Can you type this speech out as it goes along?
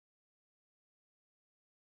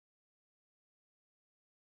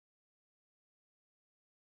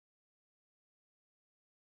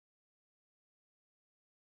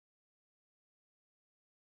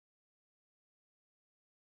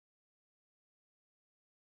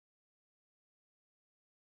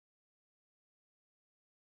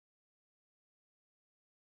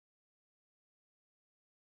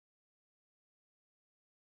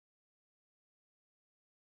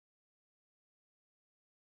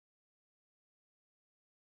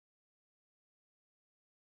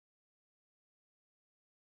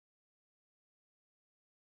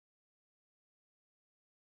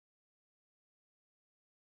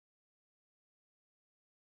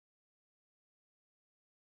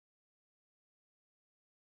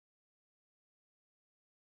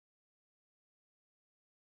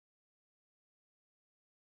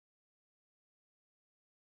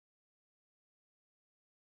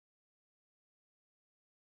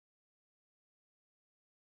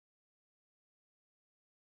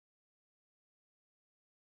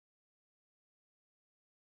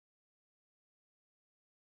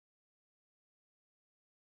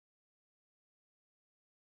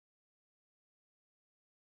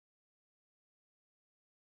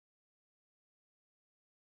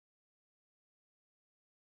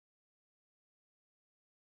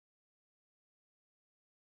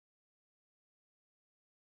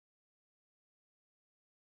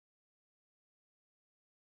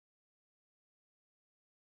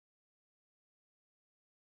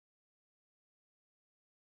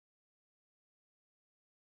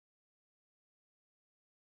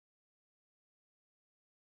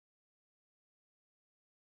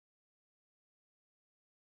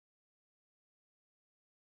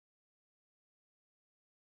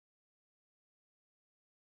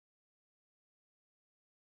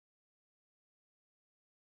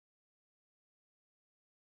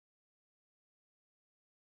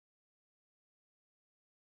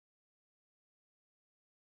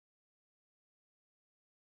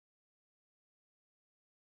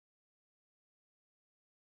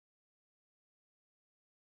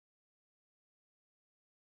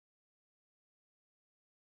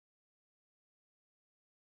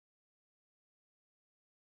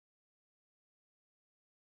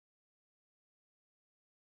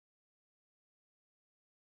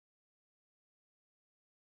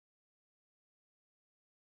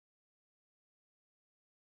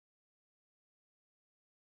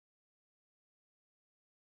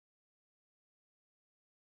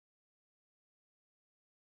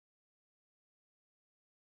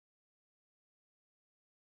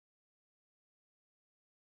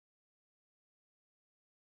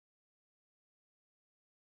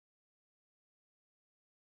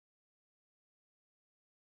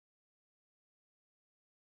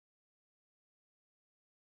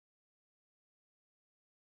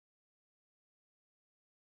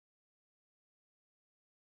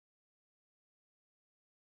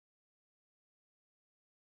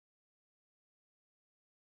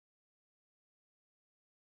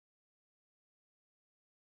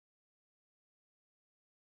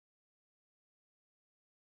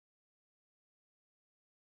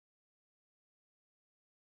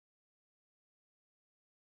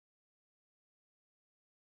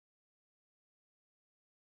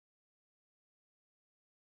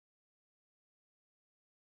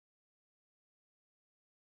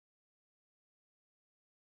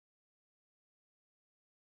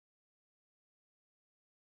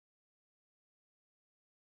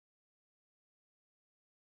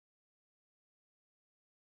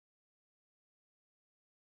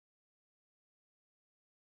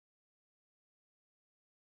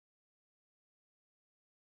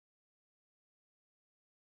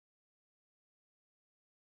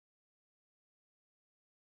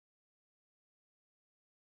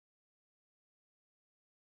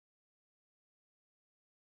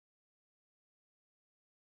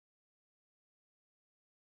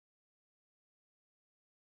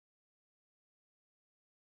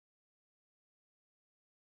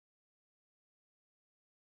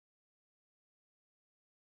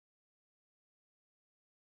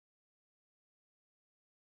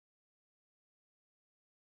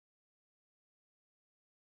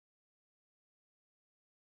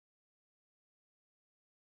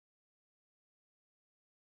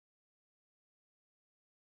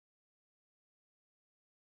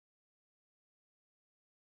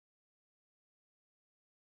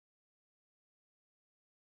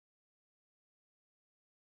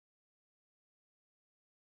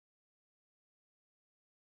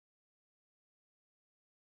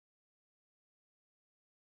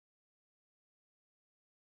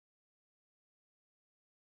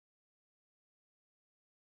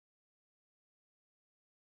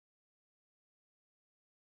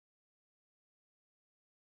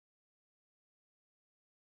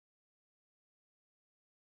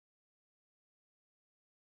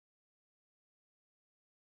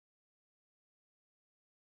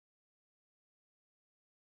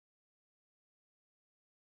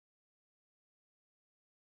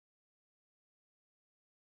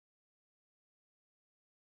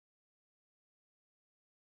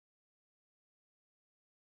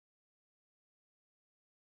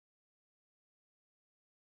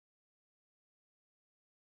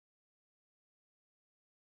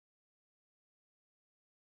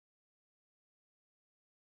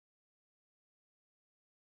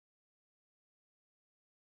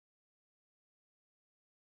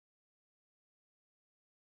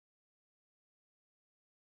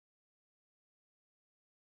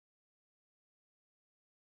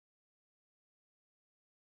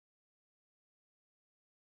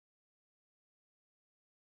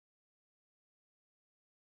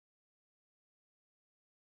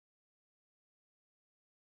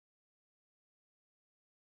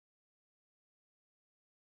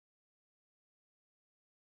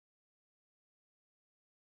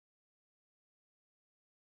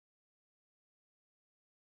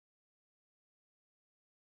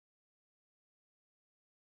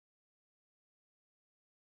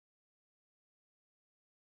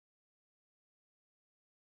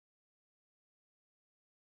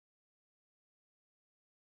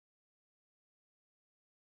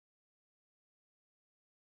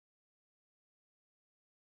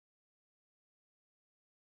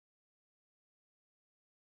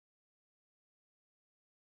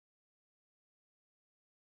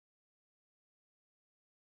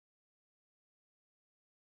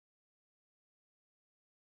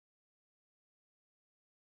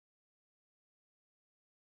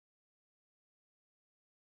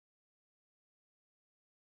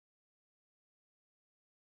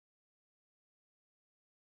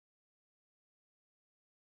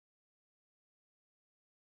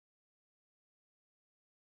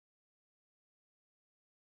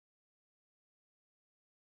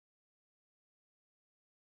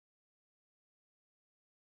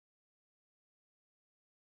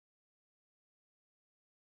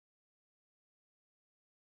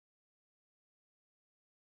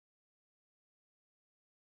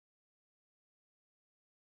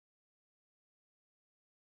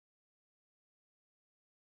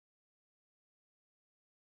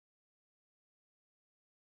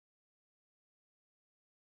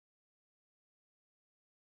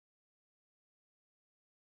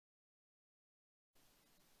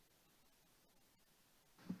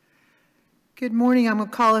Good morning. I'm going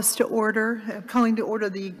to call us to order. I'm calling to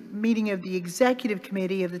order the meeting of the Executive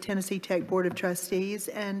Committee of the Tennessee Tech Board of Trustees.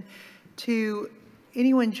 And to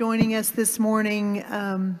anyone joining us this morning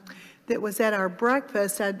that was at our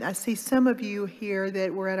breakfast, I see some of you here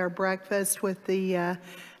that were at our breakfast with the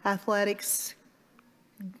athletics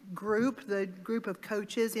group, the group of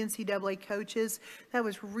coaches, NCAA coaches. That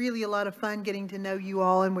was really a lot of fun getting to know you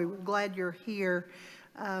all, and we're glad you're here.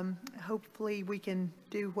 Hopefully we can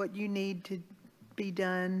do what you need to be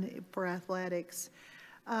done for athletics.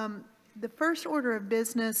 The first order of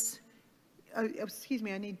business, excuse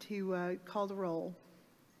me, I need to call the roll.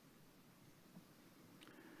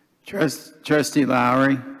 Trustee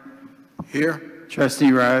Lowry. Here.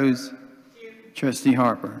 Trustee Rose. Here. Trustee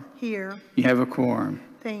Harper. Here. You have a quorum.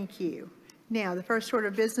 Thank you. Now, the first order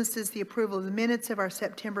of business is the approval of the minutes of our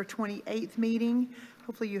September 28th meeting.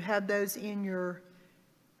 Hopefully you have those in your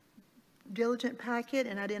diligent packet,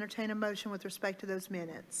 and I'd entertain a motion with respect to those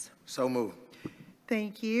minutes. So moved.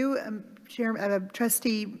 Thank you.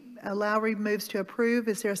 Trustee Lowry moves to approve.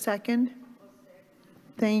 Is there a second?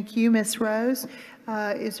 Thank you, Ms. Rose.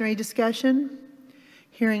 Is there any discussion?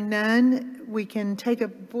 Hearing none, we can take a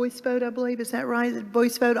voice vote, I believe. Is that right?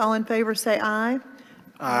 Voice vote, all in favor say aye.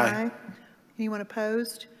 Aye. Anyone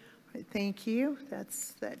opposed? Right, thank you.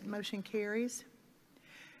 That motion carries.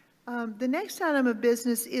 The next item of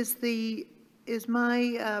business is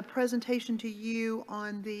my presentation to you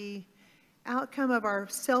on the outcome of our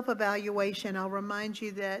self-evaluation. I'll remind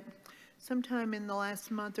you that sometime in the last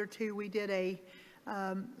month or two we did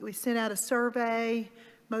we sent out a survey.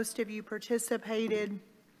 Most of you participated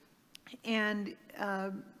and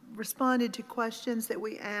responded to questions that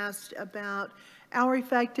we asked about our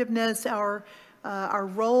effectiveness, our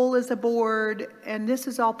role as a board, and this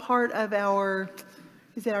is all part of our,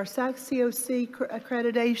 is it our SAC-COC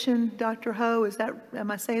accreditation, Dr. Ho?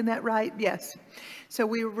 Am I saying that right? Yes. So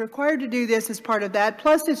we were required to do this as part of that.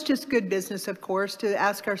 Plus, it's just good business, of course, to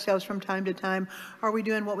ask ourselves from time to time, are we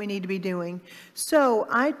doing what we need to be doing? So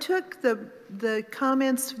I took the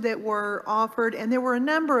comments that were offered, and there were a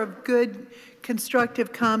number of good,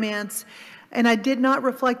 constructive comments, and I did not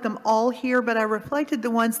reflect them all here, but I reflected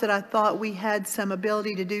the ones that I thought we had some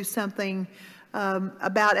ability to do something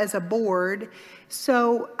about as a board.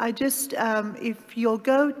 So I just, if you'll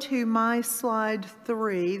go to my slide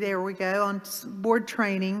 3, there we go, on board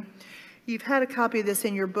training. You've had a copy of this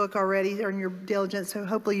in your book already, or in your diligence, so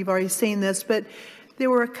hopefully you've already seen this, but there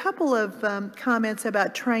were a couple of comments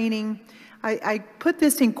about training. I put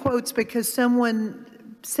this in quotes because someone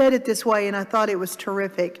said it this way, and I thought it was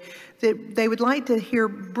terrific, that they would like to hear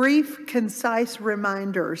brief, concise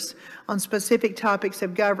reminders on specific topics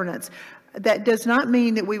of governance. That does not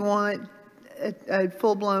mean that we want a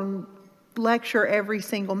full-blown lecture every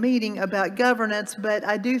single meeting about governance, but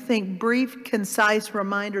I do think brief, concise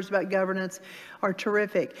reminders about governance are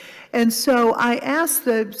terrific. And so I asked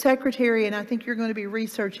the secretary, and I think you're going to be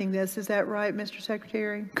researching this, is that right, Mr.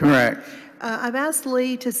 Secretary? Correct. I've asked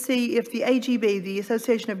Lee to see if the AGB, the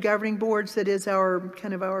Association of Governing Boards, that is our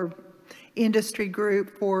kind of our industry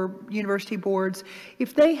group for university boards,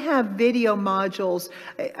 if they have video modules.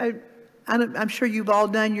 I'm sure you've all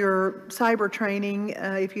done your cyber training.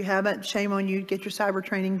 If you haven't, shame on you, get your cyber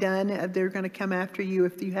training done. They're going to come after you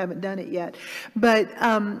if you haven't done it yet. But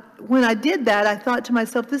when I did that, I thought to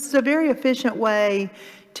myself, this is a very efficient way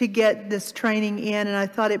to get this training in, and I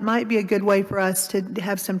thought it might be a good way for us to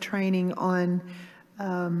have some training on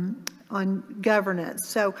governance.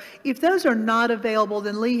 So if those are not available,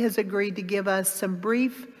 then Lee has agreed to give us some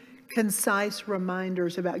brief, concise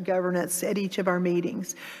reminders about governance at each of our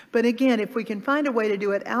meetings. But again, if we can find a way to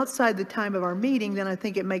do it outside the time of our meeting, then I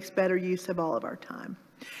think it makes better use of all of our time.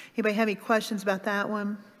 Anybody have any questions about that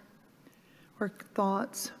one or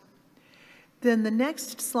thoughts? Then the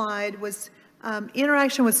next slide was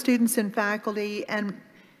interaction with students and faculty, and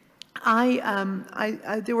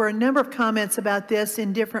there were a number of comments about this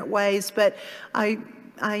in different ways, but I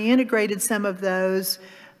integrated some of those.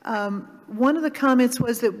 One of the comments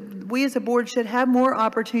was that we as a board should have more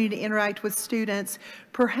opportunity to interact with students,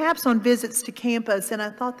 perhaps on visits to campus, and I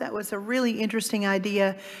thought that was a really interesting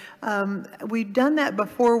idea. We've done that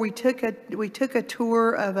before. We took a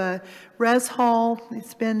tour of a res hall.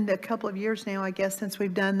 It's been a couple of years now, I guess, since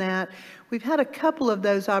we've done that. We've had a couple of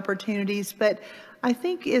those opportunities, but I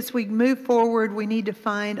think as we move forward, we need to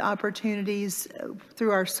find opportunities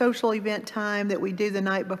through our social event time that we do the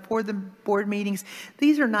night before the board meetings.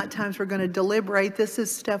 These are not times we're going to deliberate. This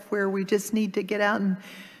is stuff where we just need to get out and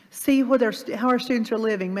see what how our students are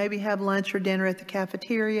living, maybe have lunch or dinner at the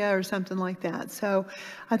cafeteria or something like that. So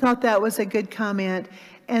I thought that was a good comment.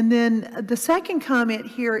 And then the second comment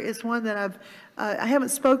here is one that I haven't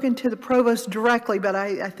spoken to the provost directly, but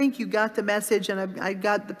I think you got the message, and I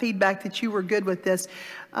got the feedback that you were good with this.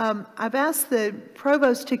 I've asked the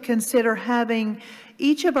provost to consider having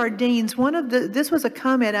each of our deans, this was a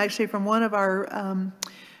comment actually from one of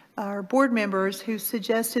our board members who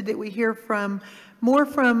suggested that we hear more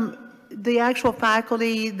from the actual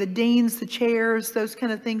faculty, the deans, the chairs, those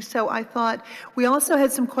kind of things. So I thought we also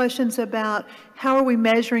had some questions about how are we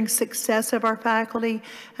measuring success of our faculty,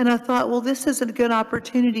 and I thought, well, this is a good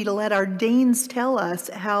opportunity to let our deans tell us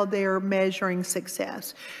how they're measuring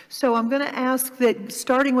success. So I'm going to ask that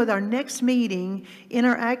starting with our next meeting in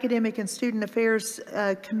our Academic and Student Affairs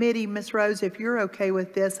Committee, Ms. Rose, if you're okay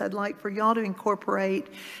with this, I'd like for y'all to incorporate,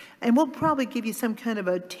 and we'll probably give you some kind of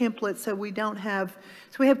a template so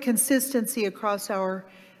we have consistency across our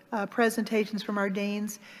presentations from our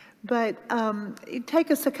deans. But it'd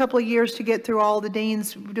take us a couple of years to get through all the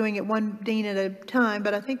deans, doing it one dean at a time,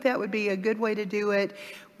 but I think that would be a good way to do it.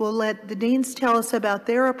 We'll let the deans tell us about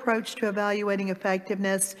their approach to evaluating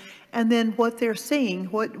effectiveness and then what they're seeing,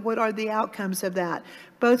 what are the outcomes of that,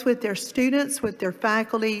 both with their students, with their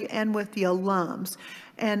faculty, and with the alums.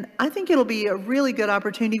 And I think it'll be a really good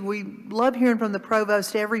opportunity. We love hearing from the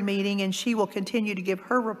provost every meeting, and she will continue to give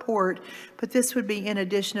her report, but this would be in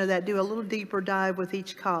addition to that, do a little deeper dive with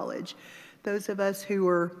each college. Those of us who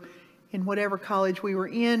were in whatever college we were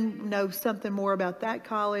in know something more about that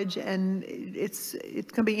college, and it's going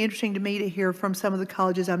to be interesting to me to hear from some of the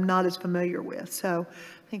colleges I'm not as familiar with. So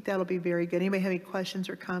I think that'll be very good. Anybody have any questions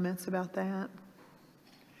or comments about that?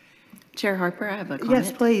 Chair Harper, I have a comment.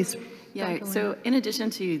 Yes, please. Yeah, so in addition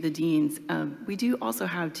to the deans, we do also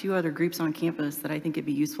have two other groups on campus that I think it'd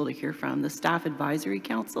be useful to hear from. The Staff Advisory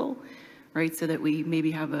Council, right, so that we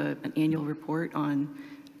maybe have an annual report on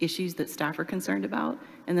issues that staff are concerned about,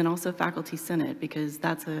 and then also Faculty Senate, because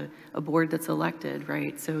that's a board that's elected,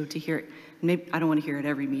 right? So to hear it, maybe I don't want to hear it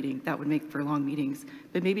every meeting, that would make for long meetings,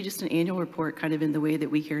 but maybe just an annual report kind of in the way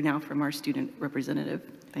that we hear now from our student representative.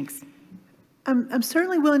 Thanks. I'm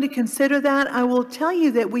certainly willing to consider that. I will tell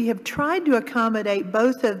you that we have tried to accommodate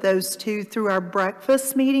both of those two through our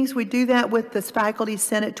breakfast meetings. We do that with the Faculty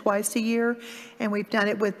Senate twice a year, and we've done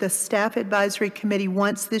it with the Staff Advisory Committee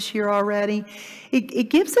once this year already.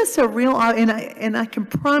 It gives us a real, and I can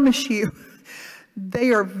promise you, they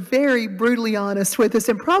are very brutally honest with us,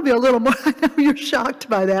 and probably a little more, I know you're shocked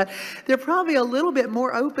by that, they're probably a little bit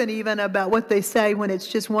more open even about what they say when it's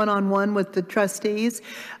just one-on-one with the trustees.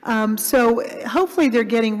 So hopefully they're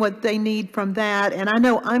getting what they need from that, and I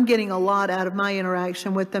know I'm getting a lot out of my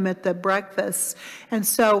interaction with them at the breakfasts. And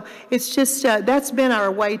so it's just, that's been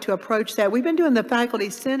our way to approach that. We've been doing the Faculty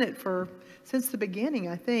Senate since the beginning,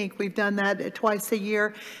 I think. We've done that twice a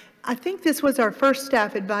year. I think this was our first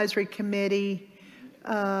Staff Advisory Committee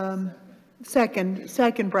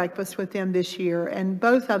second breakfast with them this year, and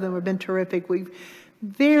both of them have been terrific. We've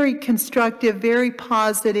very constructive, very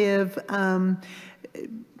positive,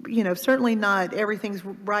 you know, certainly not everything's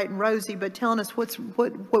right and rosy, but telling us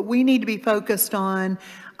what we need to be focused on.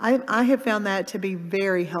 I have found that to be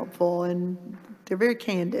very helpful, and they're very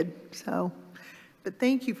candid. So, but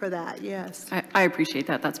thank you for that. Yes, I appreciate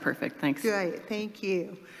that. That's perfect. Thanks. Great. Thank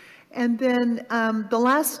you. And then the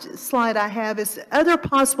last slide I have is other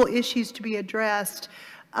possible issues to be addressed.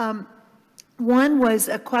 One was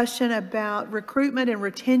a question about recruitment and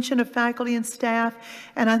retention of faculty and staff,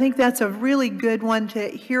 and I think that's a really good one to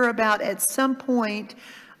hear about at some point.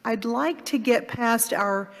 I'd like to get past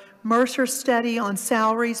our Mercer study on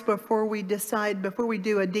salaries before we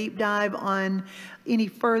do a deep dive on any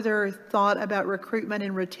further thought about recruitment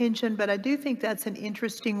and retention, but I do think that's an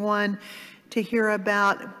interesting one to hear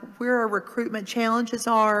about where our recruitment challenges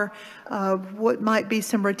are, what might be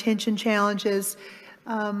some retention challenges,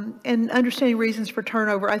 and understanding reasons for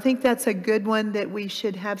turnover. I think that's a good one that we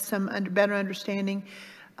should have some better understanding.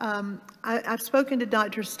 I've spoken to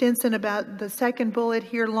Dr. Stinson about the second bullet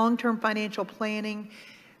here, long-term financial planning.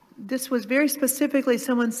 This was very specifically,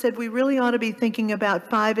 someone said we really ought to be thinking about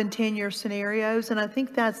 5- and 10-year scenarios, and I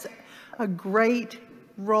think that's a great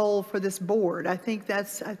role for this board. I think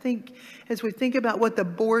as we think about what the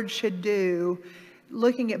board should do,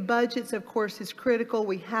 looking at budgets, of course, is critical.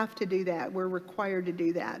 We have to do that. We're required to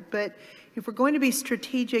do that. But if we're going to be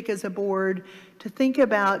strategic as a board, to think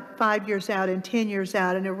about 5 years out and 10 years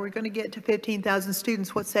out, and if we're going to get to 15,000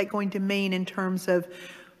 students, what's that going to mean in terms of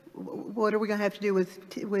what are we going to have to do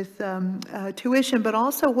with tuition, but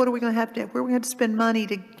also what are we going to have to, where are we going to spend money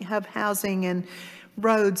to have housing, and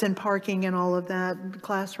roads and parking and all of that,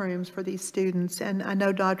 classrooms for these students. And I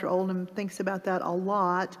know Dr. Oldham thinks about that a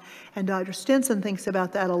lot, and Dr. Stinson thinks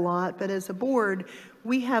about that a lot, but as a board,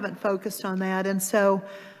 we haven't focused on that. And so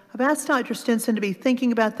I've asked Dr. Stinson to be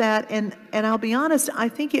thinking about that, and I'll be honest, I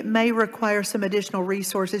think it may require some additional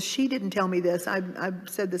resources. She didn't tell me this. I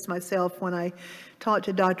said this myself when I talked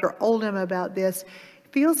to Dr. Oldham about this.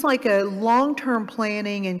 Feels like a long-term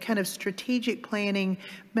planning and kind of strategic planning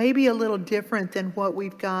may be a little different than what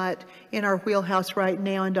we've got in our wheelhouse right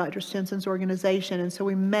now in Dr. Stinson's organization, and so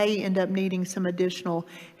we may end up needing some additional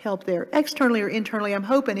help there, externally or internally. I'm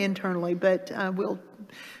hoping internally, but we'll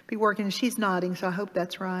be working. She's nodding, so I hope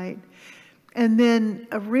that's right. And then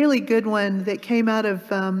a really good one that came out of,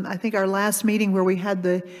 I think, our last meeting where we had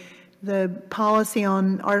the policy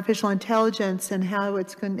on artificial intelligence and how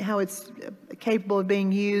it's capable of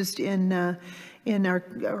being used in our,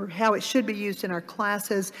 or how it should be used in our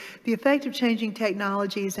classes. The effect of changing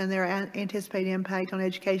technologies and their anticipated impact on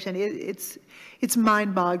education, it's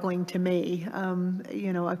mind-boggling to me.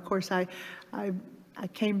 You know, of course, I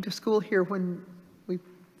came to school here when we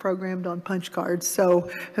programmed on punch cards, so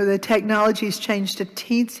the technology's changed a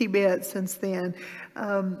teensy bit since then.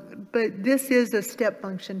 But this is a step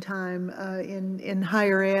function time in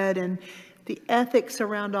higher ed, and the ethics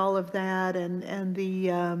around all of that, and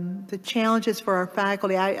the challenges for our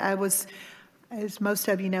faculty. I was, as most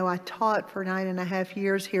of you know, I taught for 9.5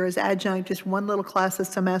 years here as adjunct, just one little class a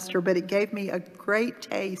semester, but it gave me a great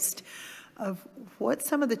taste of what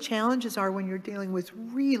some of the challenges are when you're dealing with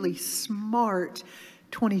really smart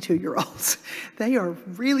 22-year-olds. They are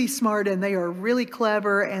really smart, and they are really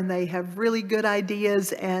clever, and they have really good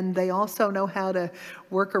ideas, and they also know how to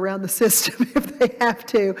work around the system if they have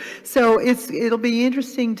to. So it'll be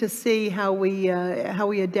interesting to see how we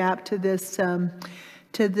adapt to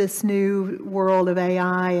this new world of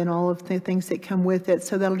AI and all of the things that come with it.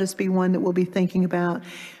 So that'll just be one that we'll be thinking about.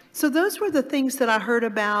 So those were the things that I heard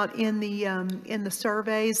about in the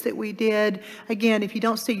surveys that we did. Again, if you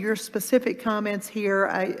don't see your specific comments here,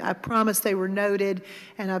 I promise they were noted,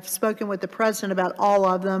 and I've spoken with the president about all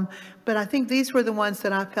of them. But I think these were the ones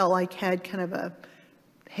that I felt like had kind of a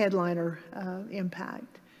headliner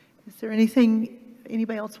impact. Is there anything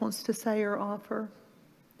anybody else wants to say or offer?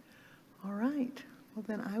 All right. Well,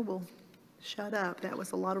 then I will shut up. That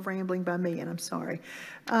was a lot of rambling by me, and I'm sorry.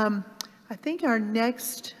 I think our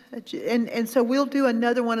next, and so we'll do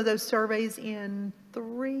another one of those surveys in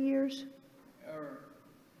 3 years?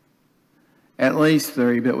 At least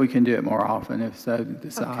 3, but we can do it more often if so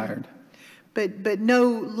desired. Okay. But no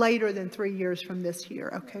later than 3 years from this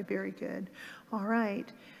year. Okay, very good. All right.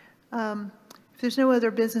 If there's no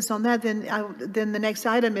other business on that, then the next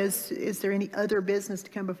item is there any other business to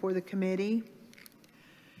come before the committee?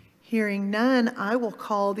 Hearing none, I will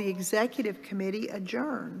call the executive committee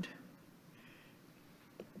adjourned.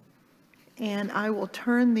 And I will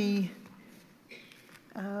turn the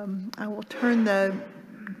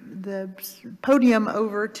podium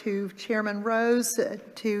over to Chairman Rose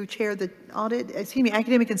to chair the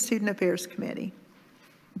Academic and Student Affairs Committee.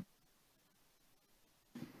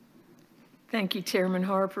 Thank you, Chairman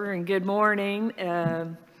Harper, and good morning.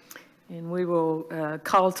 And we will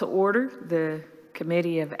call to order the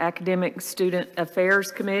Committee of Academic Student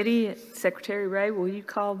Affairs Committee. Secretary Ray, will you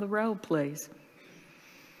call the roll, please?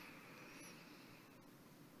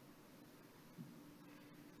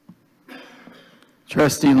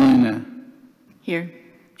 Trustee Luna. Here.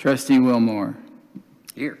 Trustee Wilmore.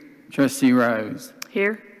 Here. Trustee Rose.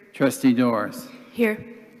 Here. Trustee Doris. Here.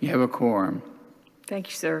 You have a quorum. Thank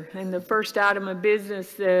you, sir. And the first item of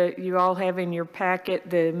business you all have in your packet,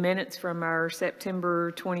 the minutes from our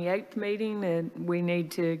September 28th meeting, and we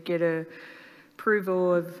need to get a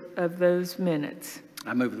approval of those minutes.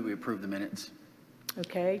 I move that we approve the minutes.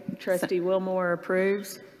 Okay. Trustee Wilmore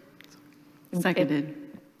approves. Seconded.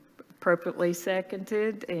 Appropriately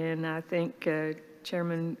seconded, and I think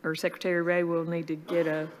Chairman or Secretary Ray will need to get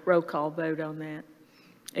a roll call vote on that.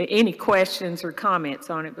 Any questions or comments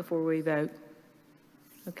on it before we vote?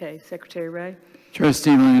 Okay, Secretary Ray.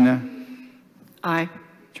 Trustee Luna. Aye.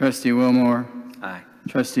 Trustee Wilmore. Aye.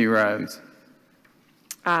 Trustee Rose.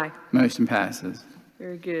 Aye. Motion passes.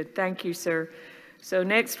 Very good. Thank you, sir. So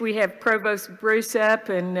next we have Provost Bruce up,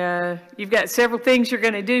 and you've got several things you're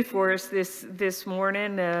going to do for us this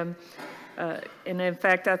morning. And in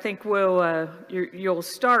fact, I think you'll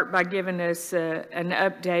start by giving us an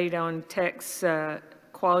update on Tech's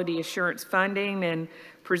quality assurance funding and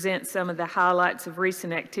present some of the highlights of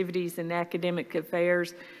recent activities in academic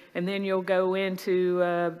affairs. And then you'll go into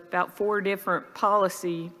about 4 different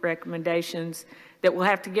policy recommendations that we'll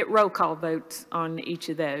have to get roll call votes on each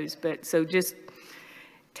of those. But so just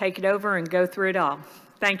take it over and go through it all.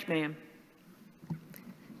 Thank you, ma'am.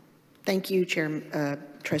 Thank you,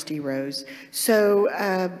 Trustee Rose.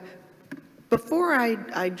 So before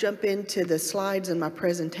I jump into the slides in my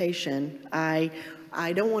presentation, I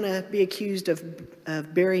don't want to be accused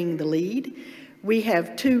of burying the lead. We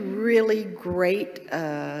have two really great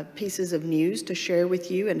pieces of news to share with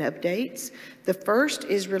you and updates. The first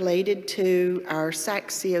is related to our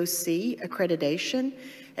SAC-COC accreditation.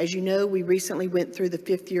 As you know, we recently went through the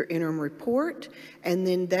 5th-year interim report, and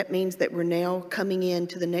then that means that we're now coming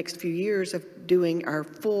into the next few years of doing our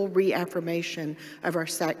full reaffirmation of our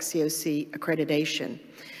SAC-COC accreditation.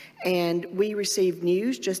 And we received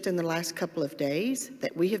news just in the last couple of days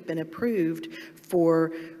that we have been approved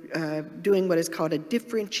for doing what is called a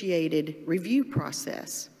differentiated review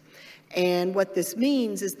process. And what this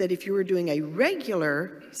means is that if you were doing a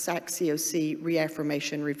regular SAC-COC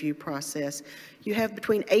reaffirmation review process, you have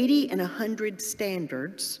between 80 and 100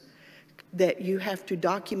 standards that you have to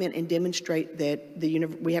document and demonstrate that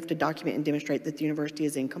we have to document and demonstrate that the university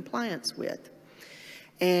is in compliance with.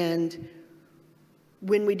 And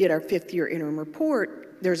when we did our 5th-year interim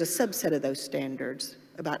report, there's a subset of those standards,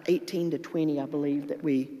 about 18 to 20, I believe, that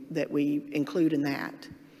we include in that.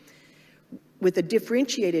 With a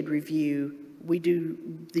differentiated review, we do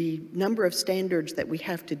the number of standards that we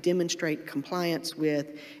have to demonstrate compliance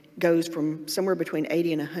with goes from somewhere between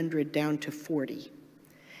 80 and 100 down to 40.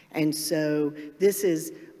 And so this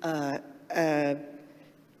is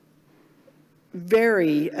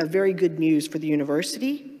very good news for the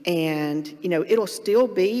university. And, you know, it'll still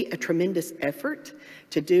be a tremendous effort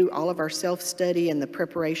to do all of our self-study and the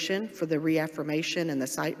preparation for the reaffirmation and the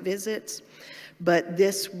site visits. But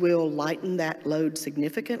this will lighten that load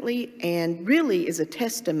significantly and really is a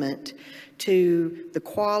testament to the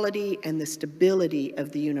quality and the stability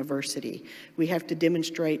of the university. We have to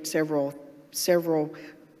demonstrate several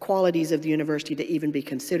qualities of the university to even be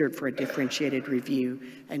considered for a differentiated review.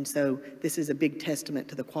 And so this is a big testament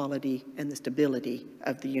to the quality and the stability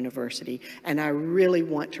of the university. And I really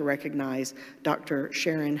want to recognize Dr.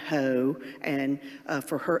 Sharon Ho and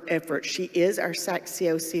for her efforts. She is our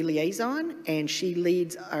SAC-COC liaison, and she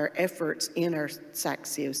leads our efforts in our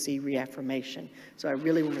SAC-COC reaffirmation. So I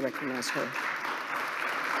really want to recognize her.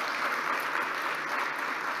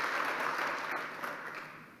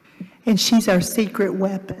 And she's our secret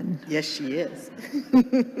weapon. Yes, she is.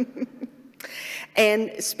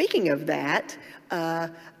 And speaking of that, I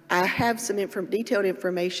have some detailed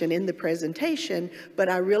information in the presentation, but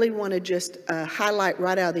I really want to just highlight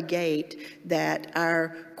right out of the gate that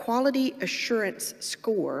our quality assurance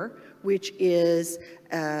score, which is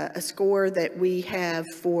a score that we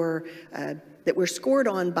have for that we're scored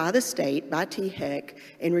on by the state, by THEC,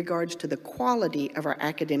 in regards to the quality of our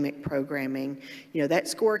academic programming. You know, that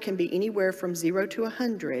score can be anywhere from 0 to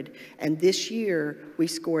 100, and this year we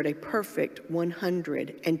scored a perfect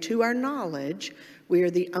 100. And to our knowledge, we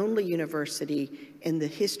are the only university in the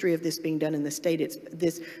history of this being done in the state.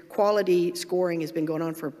 This quality scoring has been going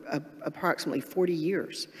on for approximately 40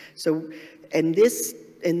 years. So, and this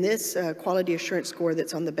quality assurance score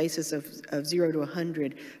that's on the basis of 0 to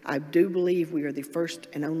 100, I do believe we are the first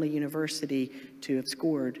and only university to have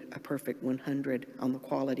scored a perfect 100 on the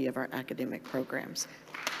quality of our academic programs.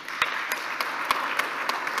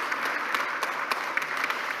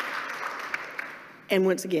 And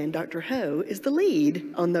once again, Dr. Ho is the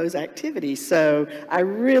lead on those activities. So I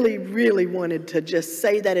really wanted to just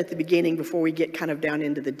say that at the beginning before we get kind of down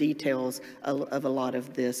into the details of a lot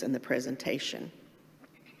of this in the presentation.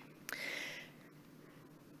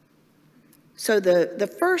 So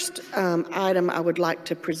the first item I would like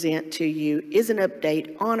to present to you is an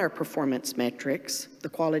update on our performance metrics, the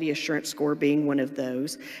quality assurance score being one of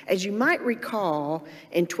those. As you might recall,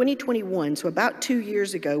 in 2021, so about 2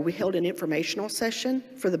 years ago, we held an informational session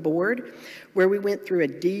for the board where we went through a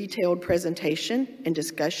detailed presentation and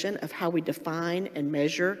discussion of how we define and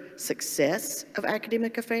measure success of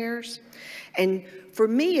academic affairs. And for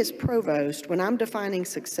me as provost, when I'm defining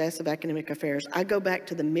success of academic affairs, I go back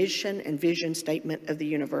to the mission and vision statement of the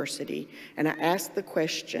university, and I ask the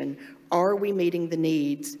question, are we meeting the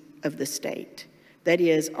needs of the state? That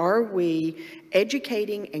is, are we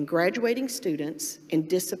educating and graduating students in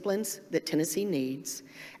disciplines that Tennessee needs?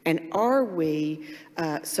 And are we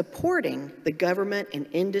supporting the government and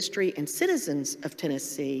industry and citizens of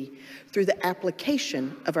Tennessee through the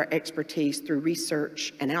application of our expertise through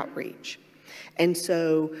research and outreach? And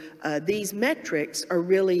so these metrics are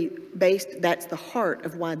really based, that's the heart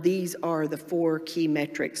of why these are the 4 key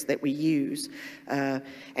metrics that we use.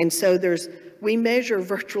 And so we measure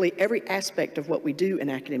virtually every aspect of what we do in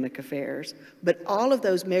academic affairs, but all of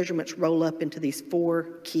those measurements roll up into these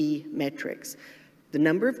 4 key metrics. The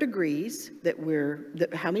number of degrees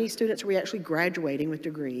how many students are we actually graduating with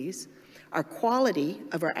degrees, our quality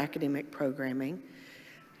of our academic programming,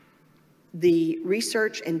 the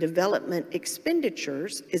research and development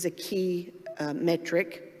expenditures is a key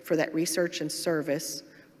metric for that research and service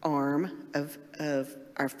arm of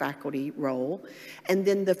our faculty role. And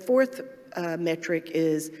then the 4th metric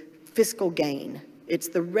is fiscal gain. It's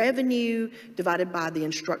the revenue divided by the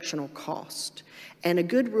instructional cost. And a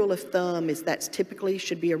good rule of thumb is that's typically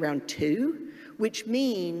should be around 2, which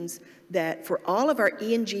means that for all of our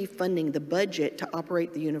E&G funding, the budget to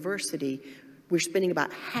operate the university, we're spending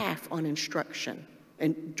about half on instruction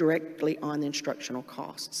and directly on instructional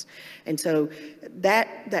costs. And so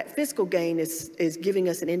that fiscal gain is giving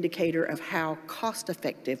us an indicator of how cost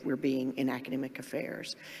effective we're being in academic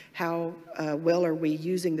affairs. How well are we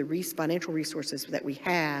using the financial resources that we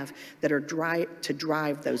have that are to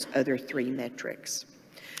drive those other 3 metrics.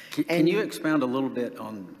 Can you expound a little bit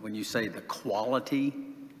on when you say the quality?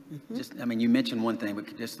 Just, I mean, you mentioned one thing,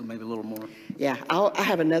 but just maybe a little more. Yeah, I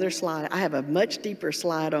have another slide. I have a much deeper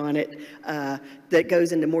slide on it that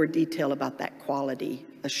goes into more detail about that quality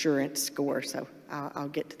assurance score. So I'll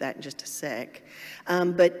get to that in just a sec.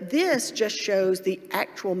 But this just shows the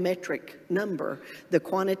actual metric number, the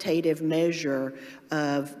quantitative measure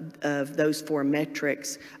of those 4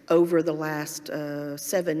 metrics over the last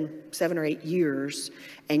 7 or 8 years.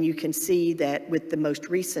 And you can see that with the most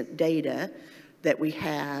recent data, that we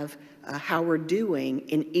have how we're doing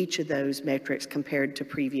in each of those metrics compared to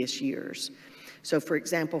previous years. So for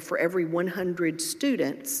example, for every 100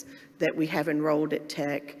 students that we have enrolled at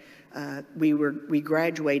Tech, we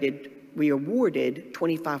awarded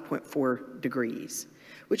 25.4 degrees,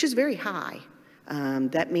 which is very high.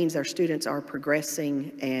 That means our students are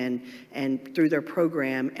progressing and through their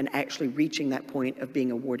program and actually reaching that point of being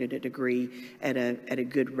awarded a degree at a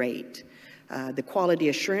good rate. The quality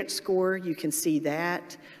assurance score, you can see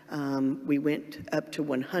that. We went up to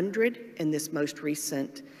 100 in this most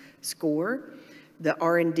recent score. The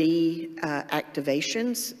R&D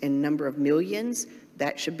activations in number of millions,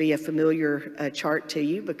 that should be a familiar chart to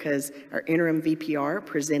you because our interim VPR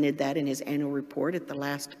presented that in his annual report at the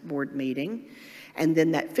last board meeting. And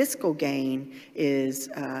then that fiscal gain is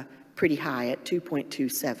pretty high at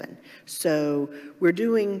 2.27. So we're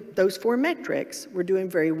doing those 4 metrics, we're doing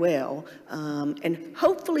very well. And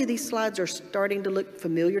hopefully these slides are starting to look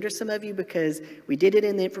familiar to some of you because we did it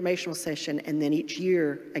in the informational session and then each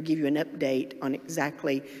year I give you an update on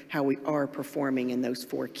exactly how we are performing in those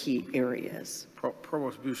 4 key areas.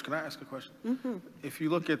 Provost Bush, can I ask a question? Mm-hmm. If you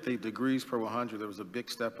look at the degrees per 100, there was a big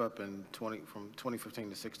step up from 2015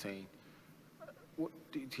 to 16.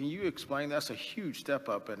 Can you explain? That's a huge step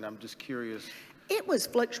up, and I'm just curious. It was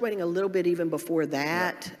fluctuating a little bit even before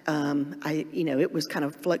that. Yeah. It was kind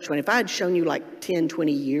of fluctuating. If I had shown you like 10,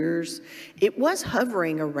 20 years, it was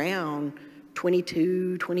hovering around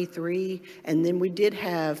 22, 23, and then we did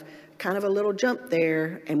have kind of a little jump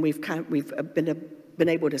there, and we've been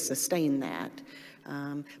able to sustain that.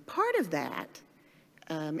 Part of that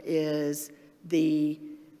is the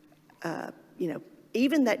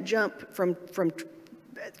even that jump from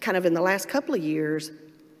kind of in the last couple of years,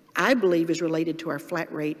 I believe is related to our flat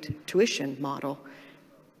rate tuition model.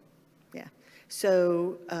 Yeah.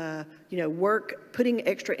 So, putting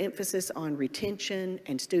extra emphasis on retention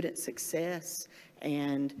and student success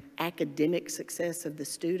and academic success of the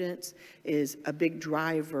students is a big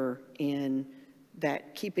driver in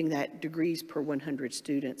that, keeping that degrees per 100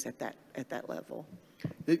 students at that level.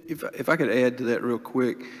 If I could add to that real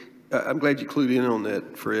quick, I'm glad you clued in on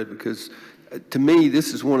that, Fred, because to me,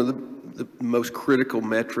 this is one of the most critical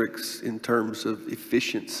metrics in terms of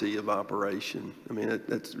efficiency of operation. I mean,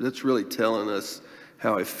 that's really telling us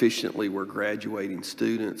how efficiently we're graduating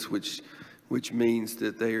students, which means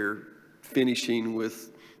that they're finishing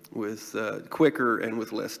with quicker and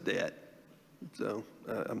with less debt. So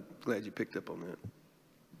I'm glad you picked up on that.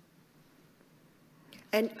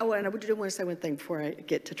 And I do want to say one thing before I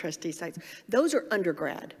get to trustee sites. Those are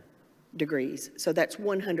undergrad degrees. So that's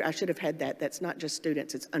 100. I should have had that. That's not just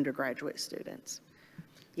students, it's undergraduate students.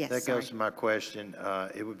 Yes. That goes to my question.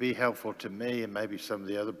 It would be helpful to me and maybe some of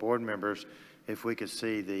the other board members if we could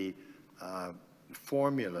see the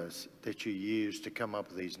formulas that you use to come up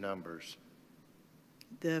with these numbers.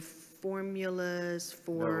 The formulas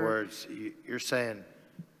for... In other words, you're saying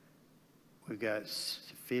we've got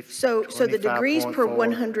 50, So the degrees per 25.4.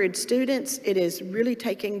 100 students, it is really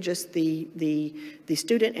taking just the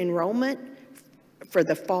student enrollment for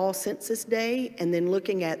the fall census day, and then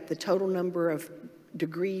looking at the total number of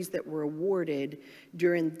degrees that were awarded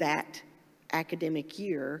during that academic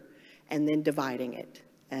year, and then dividing it.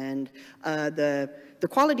 And the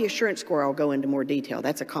quality assurance score, I'll go into more detail.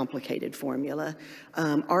 That's a complicated formula.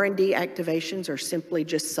 R&D activations are simply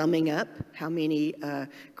just summing up how many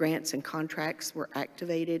grants and contracts were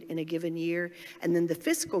activated in a given year. And then the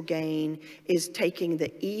fiscal gain is taking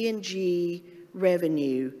the E&G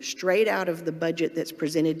revenue straight out of the budget that's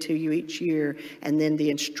presented to you each year, and then the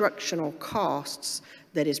instructional costs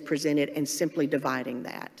that is presented, and simply dividing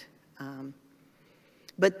that.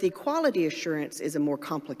 But the quality assurance is a more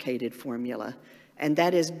complicated formula, and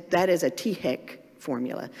that is a THEC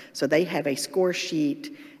formula. So they have a score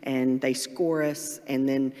sheet, and they score us, and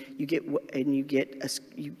then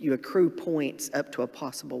you accrue points up to a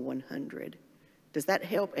possible 100. Does that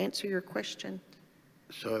help answer your question?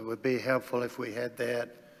 So it would be helpful if we had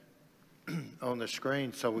that on the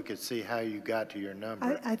screen so we could see how you got to your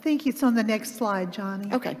number. I think it's on the next slide,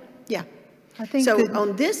 Johnny. Okay, yeah. I think So that-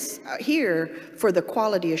 on this here for the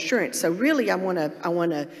quality assurance, so really I want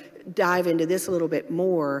to dive into this a little bit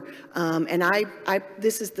more. And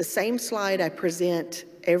this is the same slide I present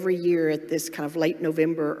every year at this kind of late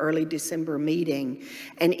November, early December meeting.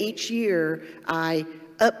 And each year I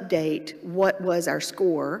update what was our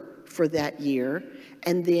score for that year,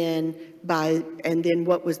 and then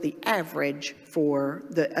what was the average for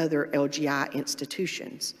the other LGI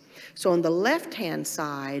institutions. So on the left-hand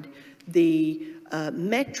side, the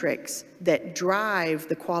metrics that drive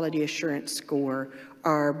the quality assurance score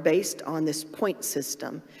are based on this point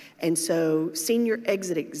system. And so senior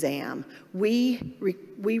exit exam, we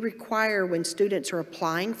require when students are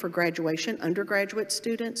applying for graduation, undergraduate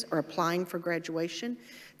students are applying for graduation,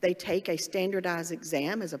 they take a standardized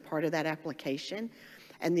exam as a part of that application,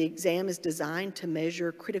 and the exam is designed to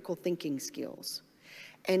measure critical thinking skills.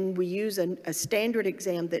 And we use a standard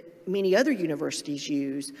exam that many other universities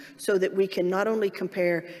use, so that we can not only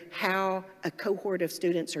compare how a cohort of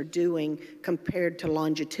students are doing compared to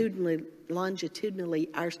longitudinally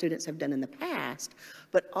our students have done in the past,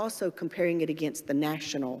 but also comparing it against the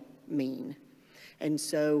national mean. And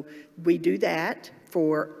so we do that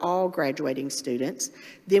for all graduating students.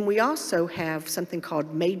 Then we also have something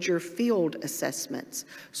called major field assessments.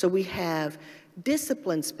 So we have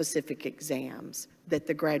discipline-specific exams that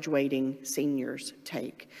the graduating seniors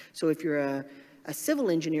take. So if you're a civil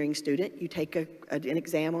engineering student, you take an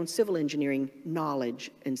exam on civil engineering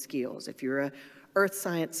knowledge and skills. If you're a earth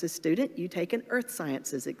sciences student, you take an earth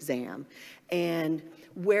sciences exam. And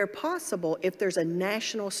where possible, if there's a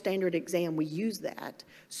national standard exam, we use that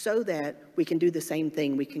so that we can do the same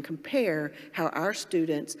thing. We can compare how our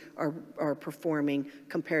students are performing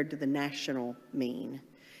compared to the national mean.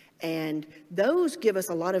 And those give us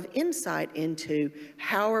a lot of insight into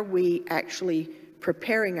how are we actually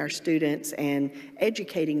preparing our students and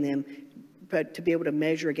educating them, but to be able to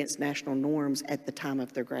measure against national norms at the time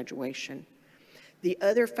of their graduation. The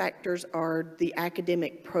other factors are the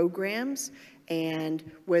academic programs and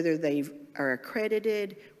whether they are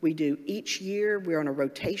accredited. We do each year, we're on a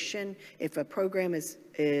rotation. If a program if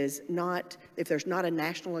there's not a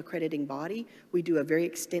national accrediting body, we do a very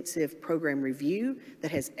extensive program review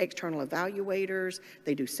that has external evaluators.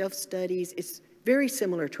 They do self-studies. It's very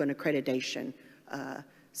similar to an accreditation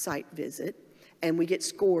site visit. And we get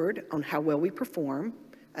scored on how well we perform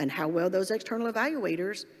and how well those external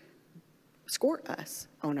evaluators score us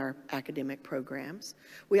on our academic programs.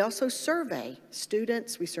 We also survey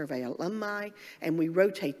students, we survey alumni, and we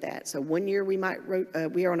rotate that. So one year we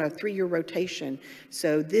are on a 3-year rotation.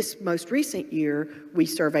 So this most recent year, we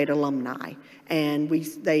surveyed alumni, and we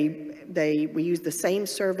use the same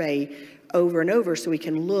survey over and over so we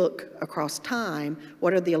can look across time,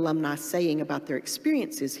 what are the alumni saying about their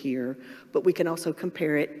experiences here, but we can also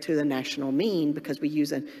compare it to the national mean because we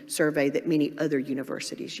use a survey that many other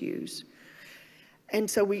universities use. And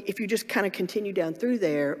so if you just kind of continue down through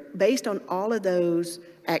there, based on all of those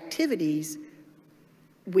activities,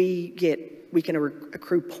 we can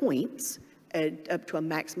accrue points up to a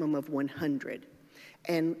maximum of 100.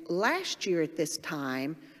 And last year at this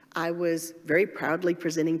time, I was very proudly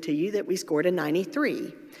presenting to you that we scored a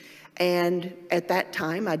 93. And at that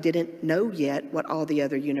time, I didn't know yet what all the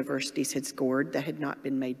other universities had scored that had not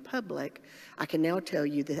been made public. I can now tell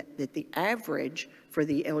you that the average for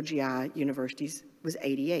the LGI universities was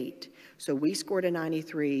 88. So we scored a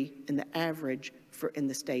 93, and the average in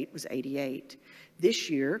the state was 88. This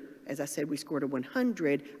year, as I said, we scored a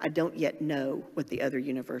 100. I don't yet know what the other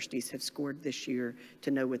universities have scored this year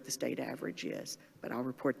to know what the state average is, but I'll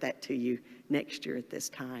report that to you next year at this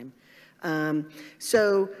time.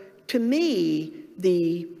 So to me,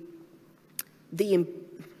 the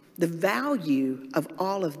value of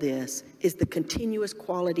all of this is the continuous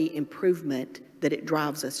quality improvement that it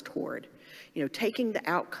drives us toward. You know, taking the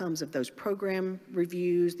outcomes of those program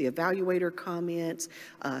reviews, the evaluator comments,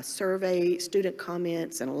 survey student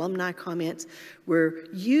comments, and alumni comments, we're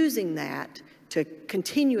using that to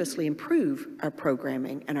continuously improve our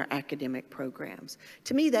programming and our academic programs.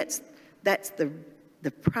 To me, that's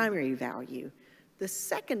the primary value. The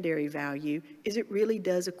secondary value is it really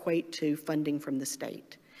does equate to funding from the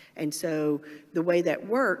state. And so the way that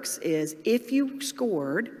works is if you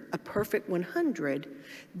scored a perfect 100,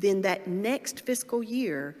 then that next fiscal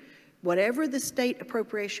year, whatever the state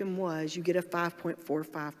appropriation was, you get a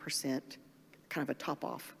 5.45%, kind of a top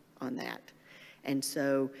off on that. And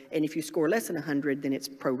so, and if you score less than 100, then it's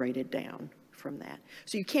prorated down from that.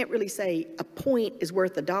 So you can't really say a point is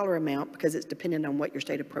worth a dollar amount because it's dependent on what your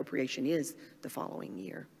state appropriation is the following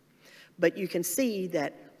year. But you can see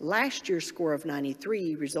that last year's score of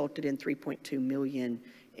 93 resulted in $3.2 million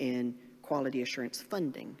in quality assurance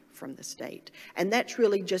funding from the state. And that's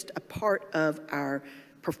really just a part of our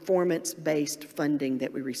performance-based funding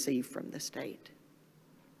that we receive from the state.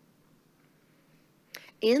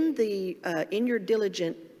 In your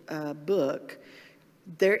diligent book,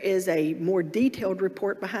 there is a more detailed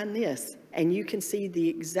report behind this, and you can see the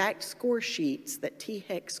exact score sheets that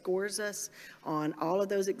THEC scores us on all of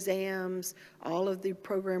those exams, all of the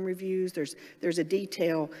program reviews. There's a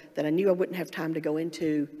detail that I knew I wouldn't have time to go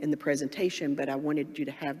into in the presentation, but I wanted you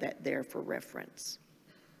to have that there for reference.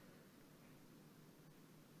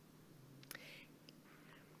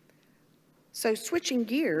 So switching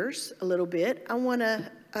gears a little bit, I want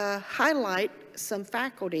to highlight some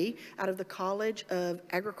faculty out of the College of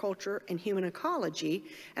Agriculture and Human Ecology,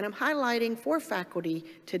 and I'm highlighting 4 faculty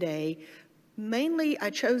today. Mainly, I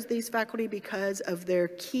chose these faculty because of their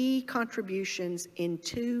key contributions in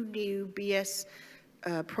 2 new BS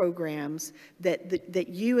programs that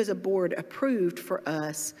you as a board approved for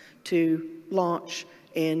us to launch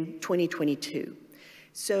in 2022.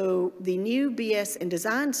 So the new BS in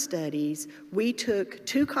Design Studies, we took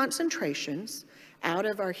 2 concentrations out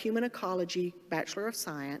of our Human Ecology Bachelor of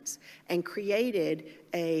Science and created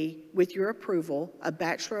with your approval, a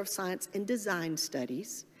Bachelor of Science in Design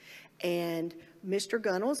Studies. And Mr.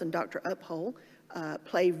 Gunnels and Dr. Uphull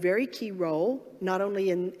play a very key role, not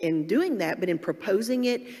only in doing that, but in proposing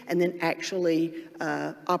it and then actually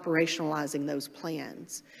operationalizing those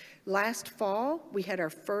plans. Last fall, we had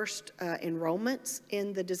our first enrollments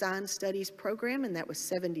in the Design Studies program, and that was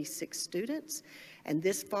 76 students. And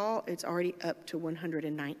this fall, it's already up to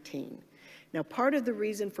 119. Now, part of the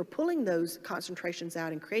reason for pulling those concentrations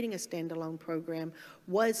out and creating a standalone program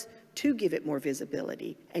was to give it more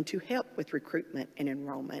visibility and to help with recruitment and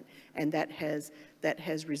enrollment, and that has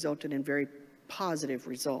resulted in very positive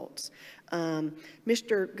results.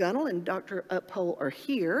 Mr. Gunnell and Dr. Uphull are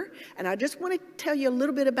here, and I just want to tell you a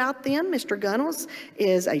little bit about them. Mr. Gunnels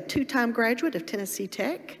is a 2-time graduate of Tennessee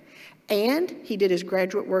Tech, and he did his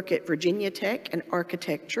graduate work at Virginia Tech in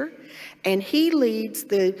architecture, and he leads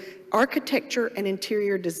the architecture and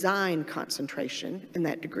interior design concentration in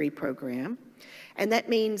that degree program. And that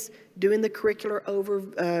means doing the curricular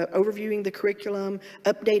overviewing the curriculum,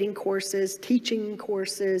 updating courses, teaching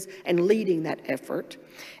courses, and leading that effort.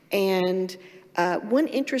 And one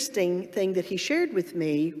interesting thing that he shared with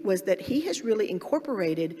me was that he has really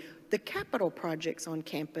incorporated the capital projects on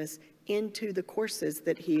campus into the courses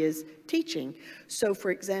that he is teaching. So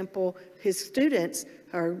for example, his students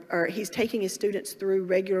he's taking his students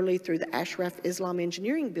regularly through the Ashraf Islam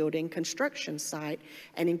Engineering Building construction site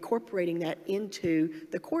and incorporating that into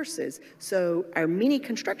the courses. So our many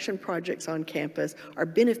construction projects on campus are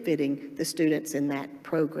benefiting the students in that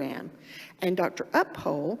program. And Dr.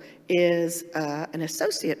 Uphull is an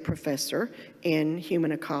associate professor in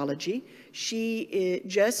human ecology. She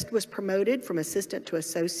just was promoted from assistant to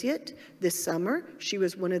associate this summer. She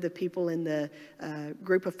was one of the people in the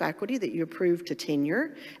group of faculty that you approved to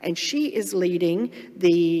tenure, and she is leading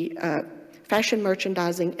the fashion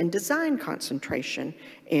merchandising and design concentration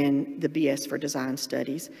in the BS for Design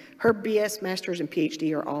Studies. Her BS, Master's, and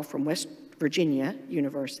PhD are all from Virginia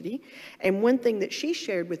University. And one thing that she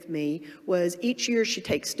shared with me was each year she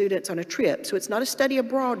takes students on a trip. So it's not a study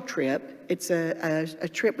abroad trip, it's a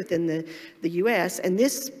trip within the U.S. And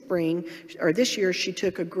this year she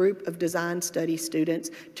took a group of design study students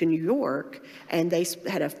to New York, and they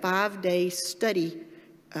had a 5-day study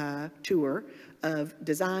tour of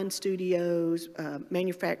design studios,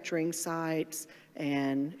 manufacturing sites,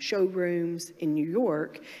 and showrooms in New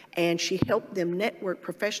York, and she helped them network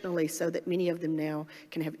professionally so that many of them now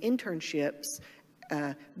can have internships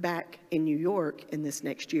back in New York in this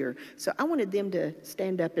next year. So I wanted them to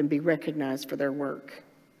stand up and be recognized for their work.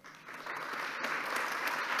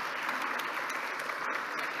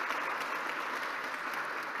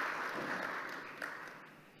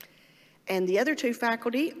 And the other two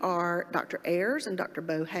faculty are Dr. Ayers and Dr.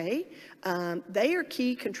 Bohay. They are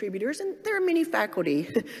key contributors, and there are many faculty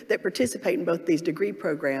that participate in both these degree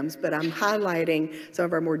programs, but I'm highlighting some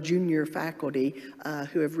of our more junior faculty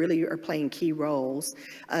who are playing key roles.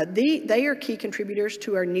 They are key contributors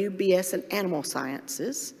to our new BS in Animal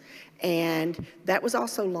Sciences. And that was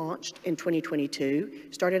also launched in 2022.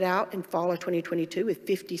 Started out in fall of 2022 with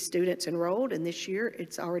 50 students enrolled, and this year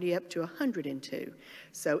it's already up to 102.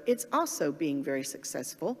 So it's also being very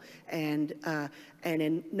successful, and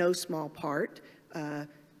in no small part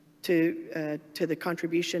to the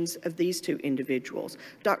contributions of these two individuals.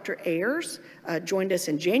 Dr. Ayers joined us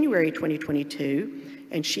in January 2022,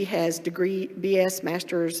 and she has degree BS,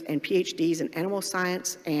 Masters, and PhDs in Animal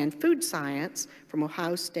Science and Food Science from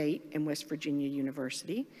Ohio State and West Virginia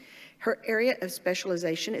University. Her area of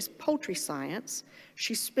specialization is poultry science.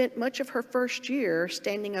 She spent much of her first year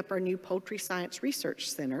standing up our new Poultry Science Research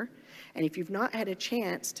Center. And if you've not had a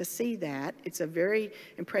chance to see that, it's a very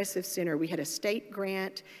impressive center. We had a state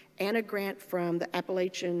grant and a grant from the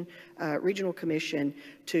Appalachian Regional Commission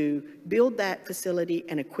to build that facility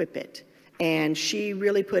and equip it. And she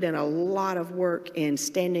really put in a lot of work in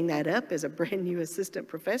standing that up as a brand new assistant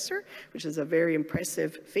professor, which is a very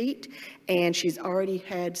impressive feat. And she's already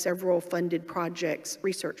had several funded projects,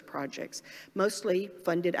 research projects, mostly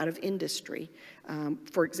funded out of industry.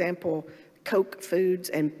 For example, Koch Foods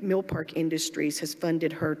and Mill Park Industries has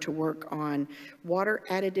funded her to work on water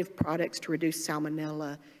additive products to reduce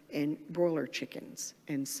salmonella in broiler chickens.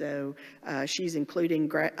 And so she's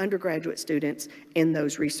including undergraduate students in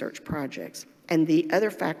those research projects. And the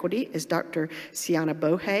other faculty is Dr. Sienna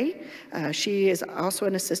Bohay. She is also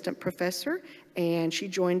an assistant professor, and she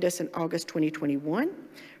joined us in August 2021.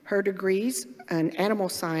 Her degrees in animal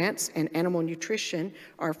science and animal nutrition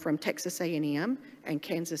are from Texas A&M and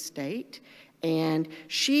Kansas State. And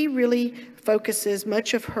she really focuses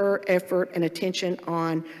much of her effort and attention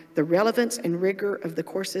on the relevance and rigor of the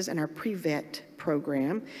courses in our pre-vet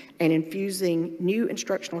program and infusing new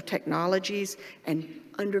instructional technologies and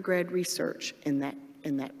undergrad research in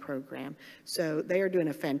that program. So they are doing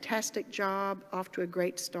a fantastic job, off to a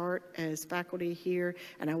great start as faculty here,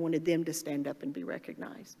 and I wanted them to stand up and be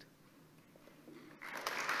recognized.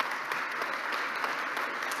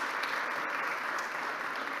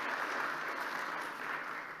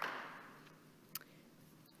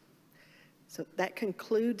 So that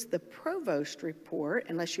concludes the provost report,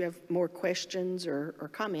 unless you have more questions or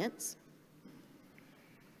comments.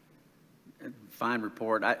 Fine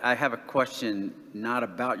report. I have a question, not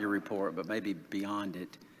about your report, but maybe beyond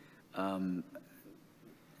it.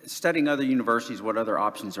 Studying other universities, what other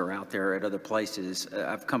options are out there at other places,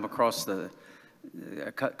 I've come across a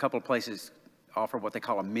couple of places offer what they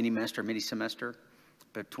call a mini-semester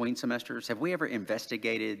between semesters. Have we ever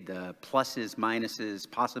investigated the pluses,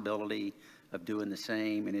 minuses, possibility of doing the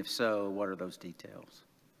same? And if so, what are those details?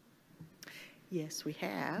 Yes, we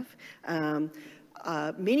have.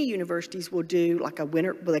 Many universities will do like a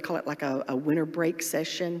winter, well, they call it like a winter break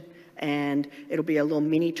session, and it'll be a little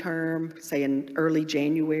mini term, say in early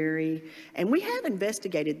January. And we have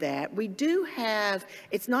investigated that. We do have,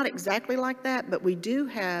 it's not exactly like that, but we do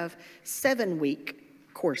have 7-week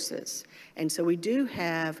courses. And so we do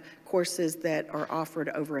have courses that are offered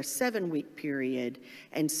over a 7-week period.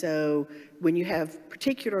 And so when you have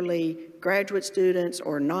particularly graduate students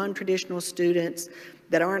or non-traditional students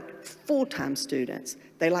that aren't full-time students,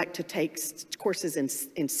 they like to take courses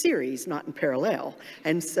in series, not in parallel.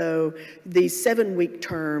 And so these 7-week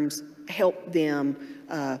terms help them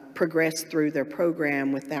progress through their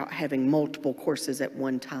program without having multiple courses at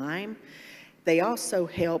one time. They also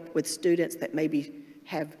help with students that maybe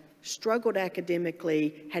have struggled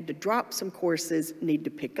academically, had to drop some courses, need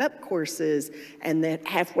to pick up courses, and that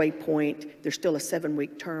halfway point, there's still a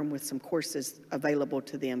 7-week term with some courses available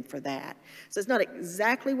to them for that. So it's not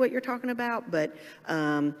exactly what you're talking about, but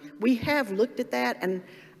we have looked at that, and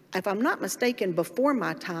if I'm not mistaken, before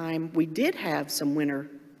my time, we did have some winter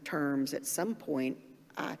terms at some point,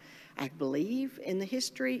 I believe, in the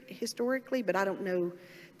historically, but I don't know.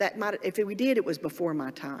 That might, if we did, it was before my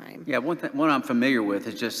time. Yeah, one I'm familiar with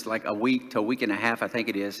is just like a week to a week and a half, I think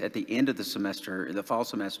it is, at the end of the semester, the fall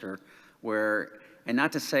semester, where, and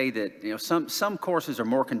not to say that, you know, some courses are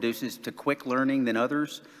more conducive to quick learning than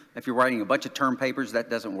others. If you're writing a bunch of term papers, that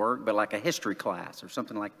doesn't work, but like a history class or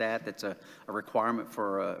something like that, that's a requirement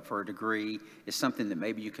for a degree, is something that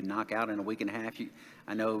maybe you can knock out in a week and a half.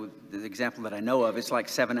 I know the example that I know of, it's like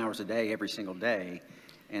 7 hours a day, every single day,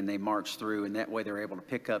 and they march through, and that way they're able to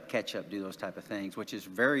pick up, catch up, do those type of things, which is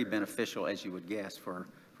very beneficial, as you would guess, for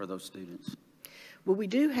those students. Well, we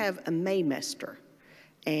do have a Maymester,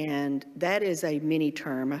 and that is a mini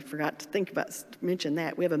term. I forgot to mention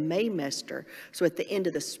that. We have a Maymester. So at the end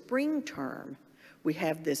of the spring term, we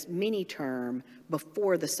have this mini term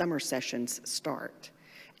before the summer sessions start.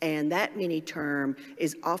 And that mini term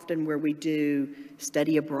is often where we do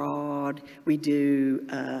study abroad, we do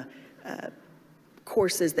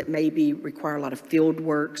courses that maybe require a lot of field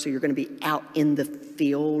work, so you're going to be out in the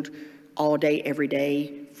field all day, every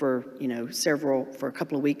day for, you know, for a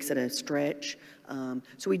couple of weeks at a stretch.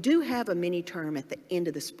 So we do have a mini term at the end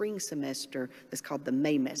of the spring semester that's called the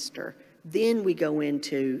Maymester. Then we go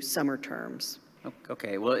into summer terms.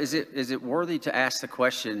 Okay, well, is it worthy to ask the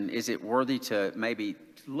question, is it worthy to maybe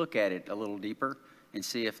look at it a little deeper and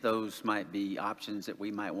see if those might be options that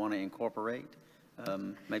we might want to incorporate?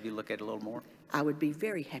 Maybe look at it a little more? I would be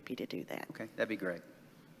very happy to do that. Okay, that'd be great.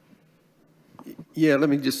 Yeah, let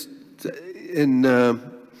me just, and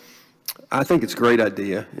I think it's a great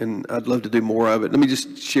idea, and I'd love to do more of it. Let me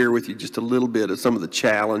just share with you just a little bit of some of the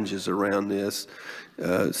challenges around this.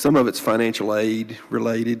 Some of it's financial aid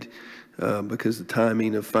related, because the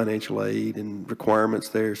timing of financial aid and requirements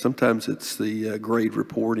there. Sometimes it's the grade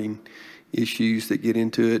reporting issues that get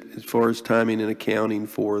into it as far as timing and accounting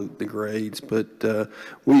for the grades. But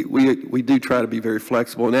we do try to be very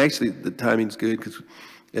flexible, and actually the timing's good because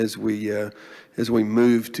as we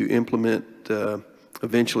move to implement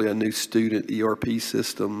eventually a new student ERP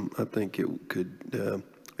system, I think it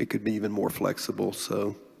could be even more flexible.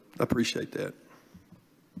 So I appreciate that.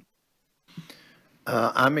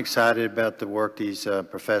 I'm excited about the work these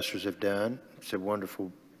professors have done. It's a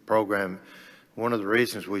wonderful program. One of the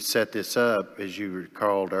reasons we set this up, as you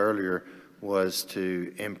recalled earlier, was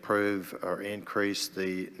to improve or increase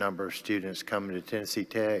the number of students coming to Tennessee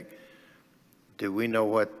Tech. Do we know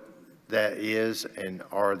what that is, and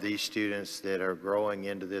are these students that are growing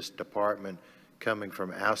into this department coming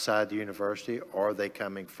from outside the university, or are they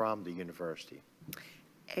coming from the university?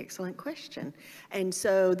 Excellent question. And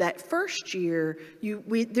so that first year,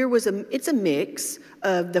 it's a mix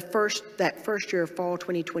of that first year of fall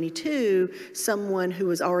 2022, someone who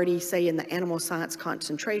was already, say, in the animal science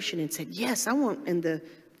concentration and said, yes, I want in the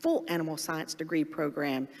full animal science degree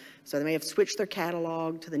program. So they may have switched their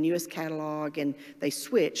catalog to the newest catalog, and they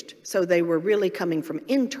switched. So they were really coming from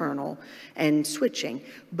internal and switching.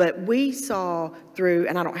 But we saw through,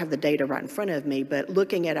 and I don't have the data right in front of me, but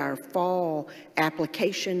looking at our fall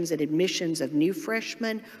applications and admissions of new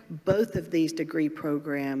freshmen, both of these degree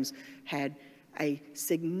programs had a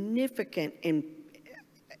significant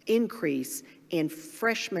increase in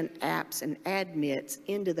freshman apps and admits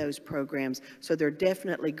into those programs. So they're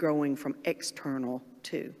definitely growing from external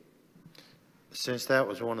too. Since that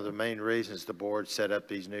was one of the main reasons the board set up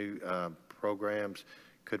these new programs,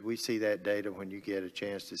 could we see that data when you get a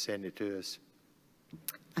chance to send it to us?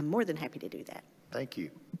 I'm more than happy to do that. Thank you.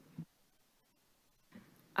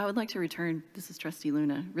 I would like to return, this is Trustee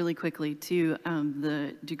Luna, really quickly to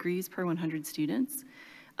the degrees per 100 students.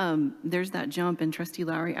 There's that jump, and Trustee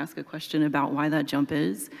Lowry asked a question about why that jump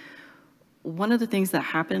is. One of the things that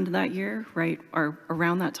happened that year, right, or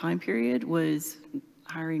around that time period, was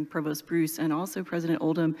hiring Provost Bruce and also President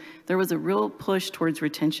Oldham. There was a real push towards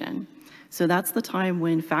retention. So that's the time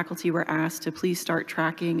when faculty were asked to please start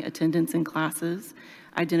tracking attendance in classes,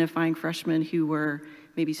 identifying freshmen who were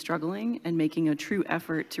maybe struggling, and making a true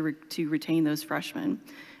effort to retain those freshmen.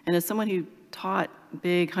 And as someone who taught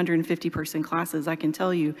big 150-person classes, I can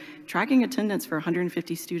tell you, tracking attendance for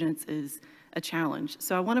 150 students is a challenge.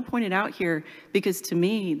 So I want to point it out here because to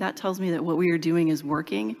me, that tells me that what we are doing is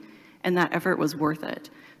working and that effort was worth it.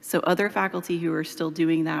 So other faculty who are still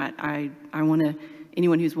doing that, I want to,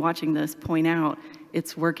 anyone who's watching this, point out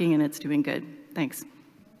it's working and it's doing good. Thanks.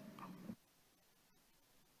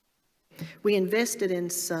 We invested in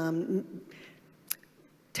some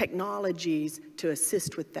technologies to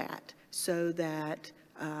assist with that so that,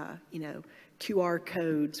 QR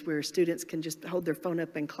codes where students can just hold their phone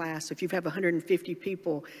up in class. So if you have 150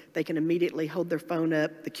 people, they can immediately hold their phone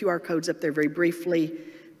up. The QR code's up there very briefly.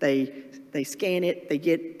 They scan it, they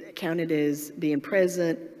get counted as being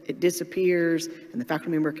present, it disappears, and the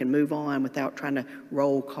faculty member can move on without trying to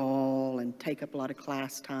roll call and take up a lot of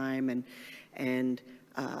class time. And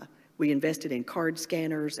we invested in card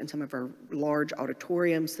scanners in some of our large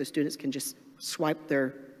auditoriums so students can just swipe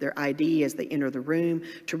their ID as they enter the room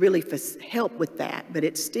to really help with that. But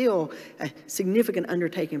it's still a significant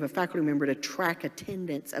undertaking of a faculty member to track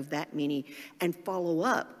attendance of that many and follow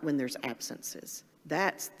up when there's absences.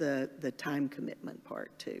 That's the time commitment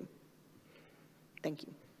part too. Thank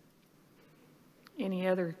you. Any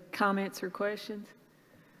other comments or questions?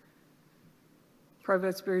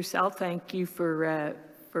 Provost Bruce, I'll thank you for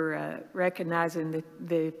recognizing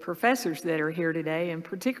the professors that are here today, and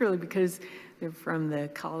particularly because they're from the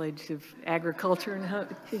College of Agriculture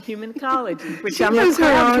and Human Ecology, which I'm a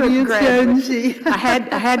proud graduate.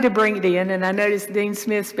 I had to bring it in, and I noticed Dean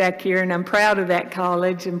Smith's back here, and I'm proud of that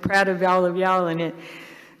college and proud of all of y'all in it.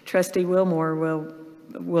 Trustee Wilmore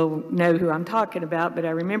will know who I'm talking about, but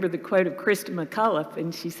I remember the quote of Krista McCullough,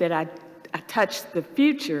 and she said, I touch the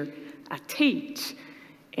future, I teach.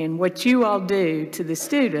 And what you all do to the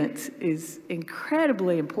students is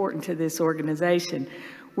incredibly important to this organization.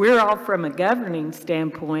 We're all from a governing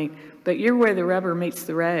standpoint, but you're where the rubber meets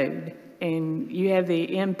the road, and you have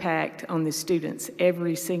the impact on the students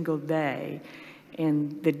every single day,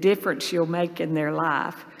 and the difference you'll make in their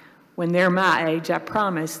life. When they're my age, I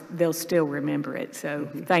promise they'll still remember it. So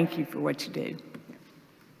thank you for what you do.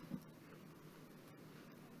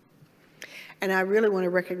 And I really want to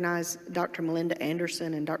recognize Dr. Melinda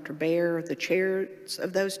Anderson and Dr. Baer, the chairs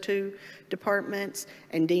of those two departments,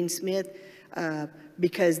 and Dean Smith,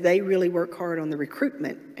 because they really work hard on the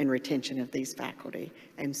recruitment and retention of these faculty.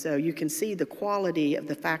 And so you can see the quality of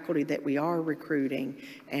the faculty that we are recruiting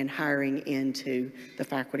and hiring into the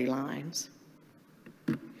faculty lines.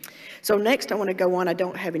 So next I want to go on, I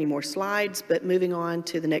don't have any more slides, but moving on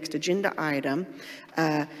to the next agenda item.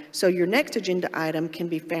 So your next agenda item can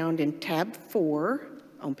be found in tab 4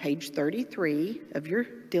 on page 33 of your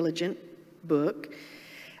diligent book.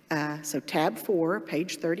 So tab 4,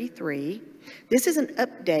 page 33. This is an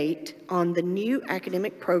update on the new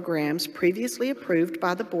academic programs previously approved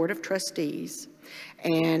by the Board of Trustees.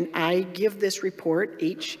 And I give this report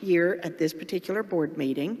each year at this particular board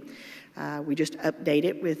meeting. We just update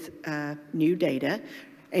it with new data.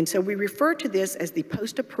 And so we refer to this as the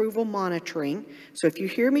post-approval monitoring. So if you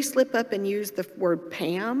hear me slip up and use the word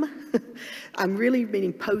PAM, I'm really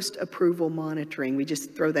meaning post-approval monitoring. We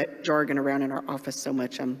just throw that jargon around in our office so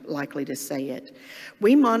much I'm likely to say it.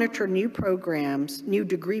 We monitor new programs, new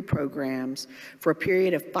degree programs, for a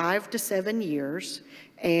period of 5 to 7 years.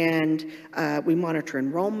 And we monitor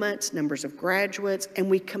enrollments, numbers of graduates, and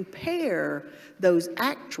we compare those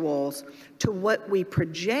actuals to what we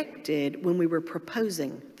projected when we were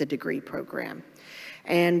proposing the degree program.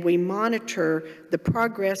 And we monitor the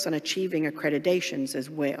progress on achieving accreditations as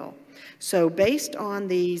well. So based on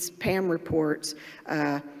these PAM reports,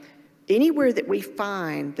 anywhere that we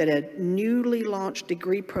find that a newly launched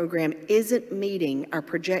degree program isn't meeting our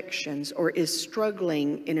projections or is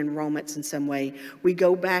struggling in enrollments in some way, we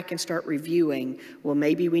go back and start reviewing. Well,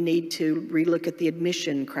 maybe we need to relook at the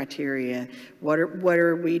admission criteria. What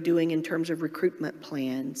are we doing in terms of recruitment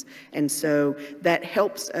plans? And so that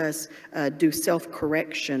helps us do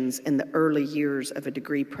self-corrections in the early years of a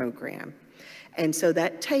degree program. And so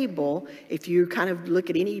that table, if you kind of look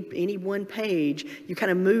at any one page, you kind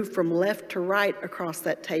of move from left to right across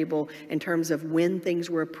that table in terms of when things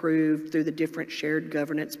were approved through the different shared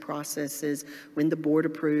governance processes, when the board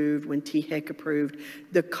approved, when THEC approved.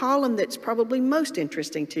 The column that's probably most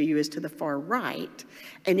interesting to you is to the far right,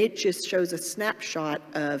 and it just shows a snapshot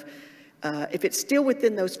of if it's still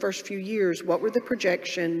within those first few years, what were the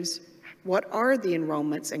projections, what are the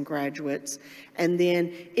enrollments and graduates? And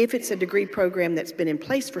then if it's a degree program that's been in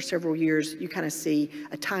place for several years, you kind of see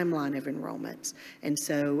a timeline of enrollments. And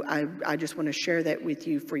so I just want to share that with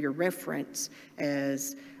you for your reference,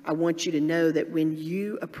 as I want you to know that when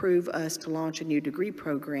you approve us to launch a new degree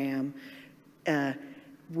program,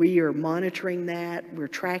 we are monitoring that, we're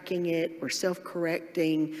tracking it, we're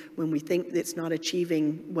self-correcting when we think it's not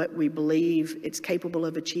achieving what we believe it's capable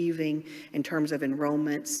of achieving in terms of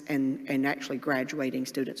enrollments and actually graduating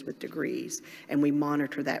students with degrees. And we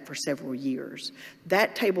monitor that for several years.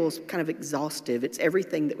 That table is kind of exhaustive. It's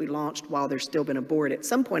everything that we launched while there's still been a board. At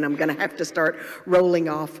some point, I'm going to have to start rolling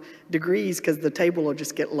off degrees because the table will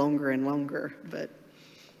just get longer and longer. But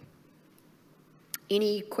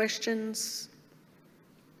any questions?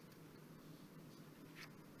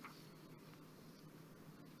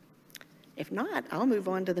 If not, I'll move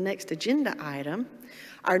on to the next agenda item.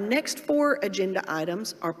 Our next 4 agenda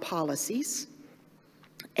items are policies.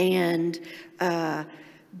 And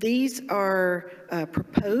these are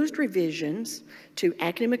proposed revisions to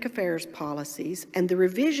academic affairs policies, and the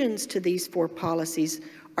revisions to these 4 policies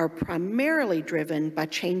are primarily driven by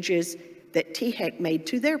changes that THEC made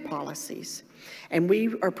to their policies. And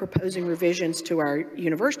we are proposing revisions to our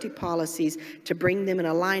university policies to bring them in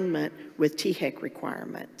alignment with THEC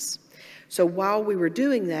requirements. So while we were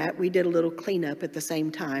doing that, we did a little cleanup at the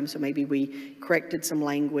same time. So maybe we corrected some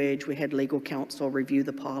language, we had legal counsel review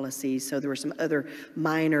the policies, so there were some other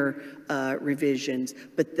minor revisions.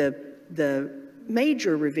 But the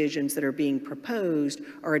major revisions that are being proposed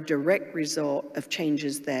are a direct result of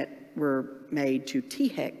changes that were made to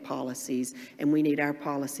THEC policies, and we need our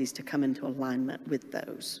policies to come into alignment with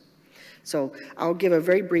those. So I'll give a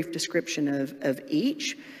very brief description of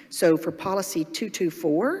each. So for policy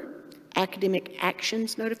 224, academic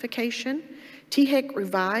actions notification, THEC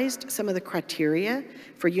revised some of the criteria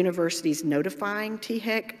for universities notifying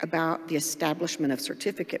THEC about the establishment of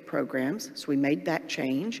certificate programs, so we made that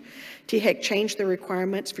change. THEC changed the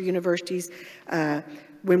requirements for universities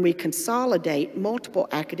when we consolidate multiple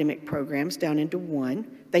academic programs down into one.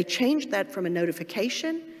 They changed that from a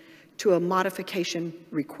notification to a modification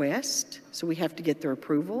request, so we have to get their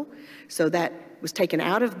approval. So that was taken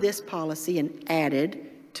out of this policy and added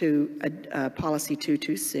to policy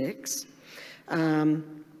 226.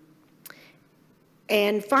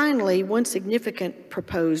 And finally, one significant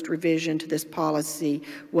proposed revision to this policy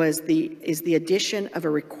is the addition of a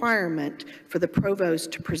requirement for the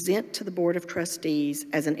provost to present to the Board of Trustees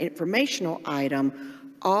as an informational item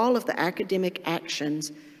all of the academic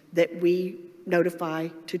actions that we notify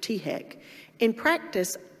to THEC. In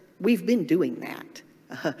practice, we've been doing that.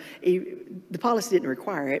 The policy didn't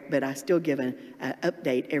require it, but I still give an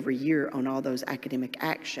update every year on all those academic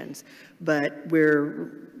actions. But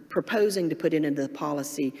we're proposing to put it into the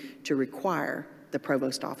policy to require the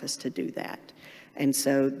provost office to do that. And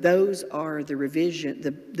so those are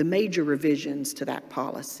the major revisions to that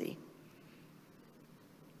policy.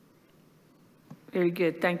 Very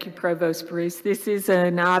good. Thank you, Provost Bruce. This is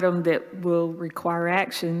an item that will require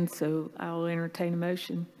action, so I'll entertain a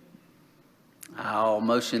motion. I'll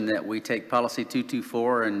motion that we take policy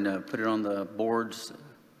 224 and put it on the boards,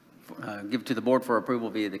 give it to the board for approval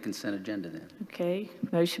via the consent agenda then. Okay,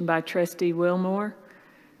 motion by Trustee Wilmore.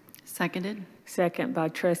 Seconded. Second by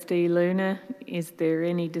Trustee Luna. Is there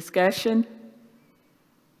any discussion?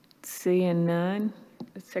 Seeing none.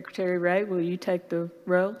 Secretary Ray, will you take the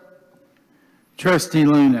roll? Trustee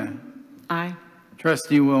Luna. Aye.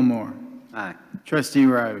 Trustee Wilmore. Aye. Trustee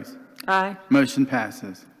Rose. Aye. Motion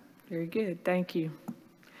passes. Very good. Thank you.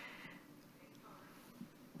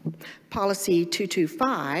 Policy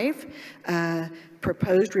 225,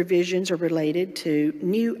 proposed revisions are related to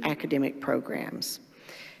new academic programs.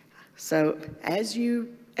 So as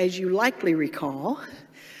you likely recall,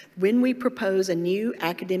 when we propose a new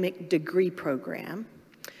academic degree program,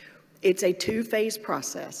 it's a 2-phase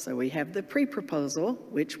process. So we have the pre-proposal,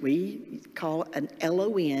 which we call an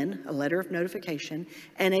LON, a letter of notification,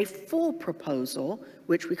 and a full proposal,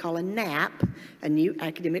 which we call a NAP, a new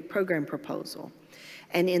academic program proposal.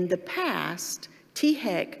 And in the past,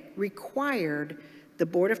 THEC required the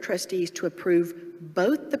Board of Trustees to approve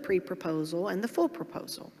both the pre-proposal and the full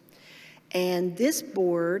proposal. And this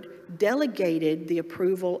board delegated the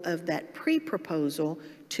approval of that pre-proposal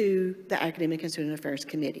to the Academic and Student Affairs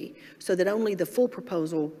Committee, so that only the full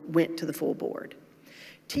proposal went to the full board.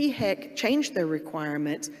 THEC changed their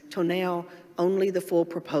requirements till now only the full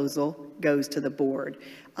proposal goes to the board.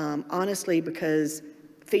 Honestly, because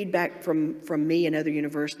feedback from me and other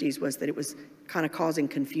universities was that it was kind of causing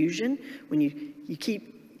confusion. When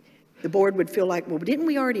the board would feel like, well, didn't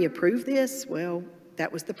we already approve this? Well, that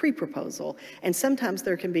was the pre-proposal. And sometimes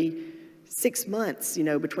there can be 6 months,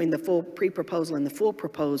 between the full pre-proposal and the full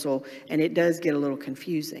proposal, and it does get a little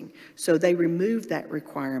confusing. So they removed that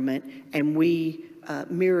requirement, and we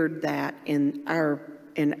mirrored that in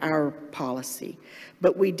our policy.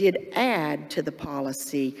 But we did add to the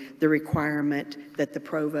policy the requirement that the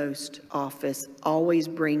provost office always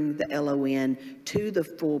bring the LON to the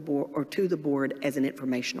full board or to the board as an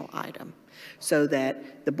informational item, so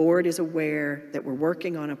that the board is aware that we're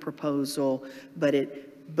working on a proposal,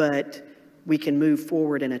 but we can move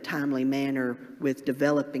forward in a timely manner with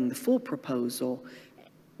developing the full proposal,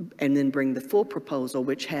 and then bring the full proposal,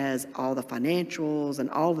 which has all the financials and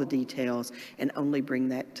all the details, and only bring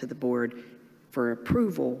that to the board for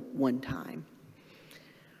approval one time.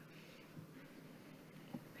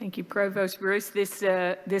 Thank you, Provost Bruce.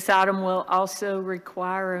 This item will also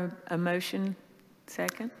require a motion.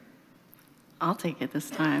 Second? I'll take it this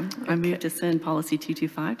time. I move to send policy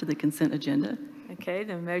 225 to the consent agenda. Okay,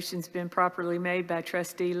 the motion's been properly made by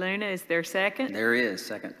Trustee Luna. Is there a second? There is,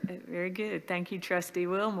 second. Very good. Thank you, Trustee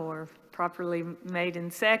Wilmore. Properly made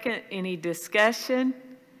and second. Any discussion?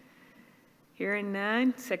 Hearing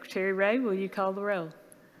none. Secretary Ray, will you call the roll?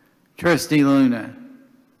 Trustee Luna.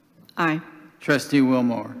 Aye. Trustee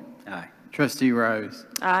Wilmore. Aye. Trustee Rose.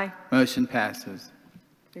 Aye. Motion passes.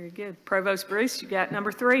 Very good. Provost Bruce, you got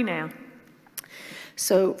number 3 now.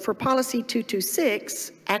 So for policy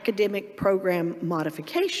 226, academic program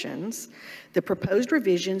modifications, the proposed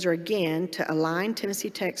revisions are again to align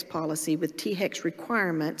Tennessee Tech's policy with THEC's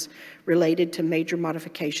requirements related to major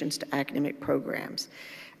modifications to academic programs.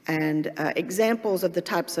 And examples of the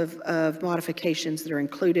types of modifications that are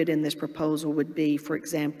included in this proposal would be, for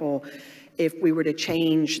example, if we were to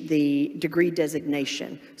change the degree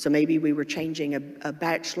designation. So maybe we were changing a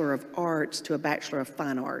Bachelor of Arts to a Bachelor of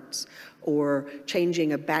Fine Arts, or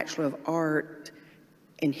changing a Bachelor of Art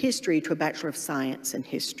in History to a Bachelor of Science in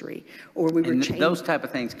History, or we were changing... Those type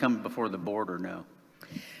of things come before the board or no?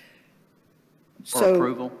 For So,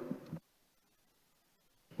 approval?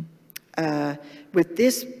 With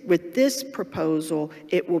this proposal,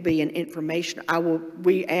 it will be an information.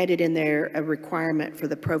 We added in there a requirement for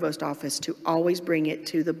the provost office to always bring it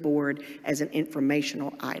to the board as an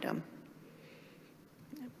informational item.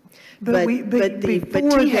 But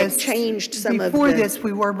THEC changed some of the... Before this,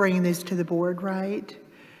 we were bringing this to the board, right?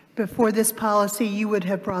 Before this policy, you would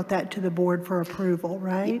have brought that to the board for approval,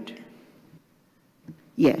 right?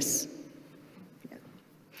 Yes.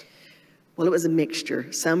 Well, it was a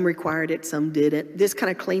mixture. Some required it, some didn't. This kind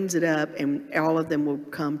of cleans it up, and all of them will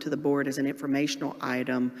come to the board as an informational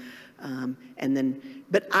item.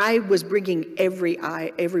 But I was bringing every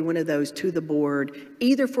one of those to the board,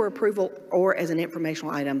 either for approval or as an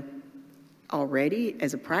informational item already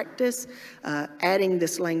as a practice, adding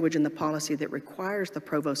this language in the policy that requires the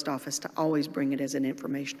provost office to always bring it as an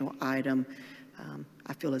informational item,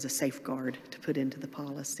 I feel is a safeguard to put into the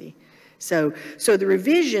policy. So the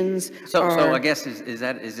revisions are... So I guess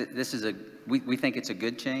we think it's a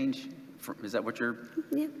good change? Is that what you're...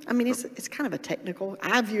 Yeah, I mean, it's kind of a technical,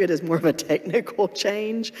 I view it as more of a technical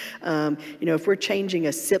change. You know, if we're changing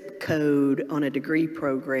a SIP code on a degree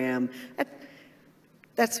program,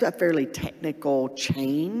 that's a fairly technical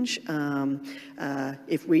change.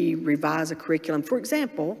 If we revise a curriculum, for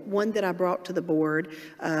example, one that I brought to the board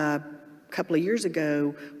a couple of years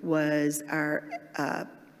ago was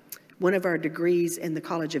one of our degrees in the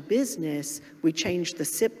College of Business. We changed the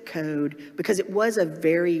SIP code because it was a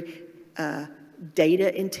very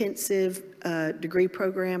data-intensive degree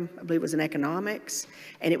program. I believe it was in economics,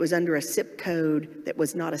 and it was under a SIP code that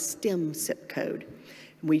was not a STEM SIP code.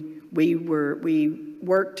 We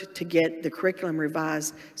worked to get the curriculum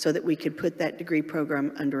revised so that we could put that degree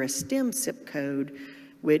program under a STEM SIP code,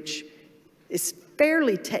 which is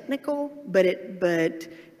fairly technical, but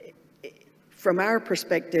from our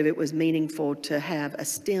perspective, it was meaningful to have a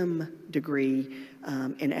STEM degree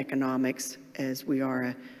in economics, as we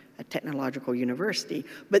are a technological university.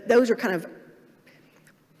 But those are kind of,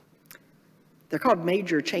 they're called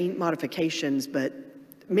major change modifications, but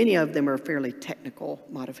many of them are fairly technical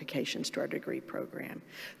modifications to our degree program.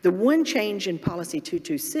 The one change in policy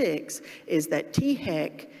 226 is that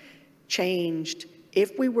THEC changed,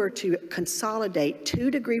 if we were to consolidate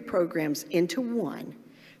 2 degree programs into one,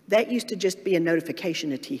 that used to just be a notification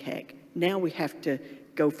to THEC. Now we have to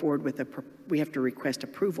go forward with we have to request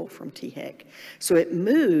approval from THEC. So it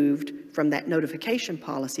moved from that notification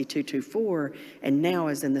policy 224 and now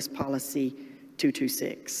is in this policy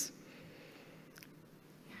 226.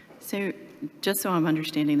 So just so I'm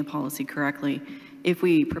understanding the policy correctly, if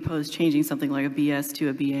we propose changing something like a BS to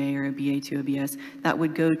a BA or a BA to a BS, that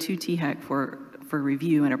would go to THEC for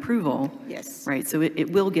review and approval. Yes. Right, so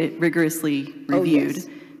it will get rigorously reviewed, yes.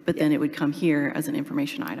 But then it would come here as an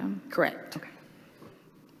information item. Correct. Okay.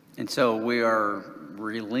 And so we are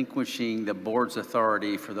relinquishing the board's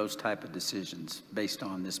authority for those type of decisions based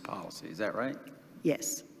on this policy. Is that right?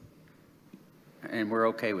 Yes. And we're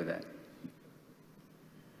okay with that?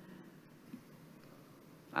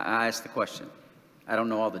 I asked the question. I don't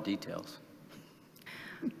know all the details.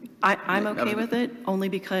 I'm okay with it, only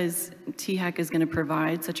because THEC is going to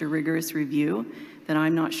provide such a rigorous review that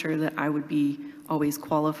I'm not sure that I would be always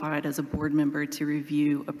qualified as a board member to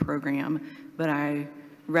review a program, but I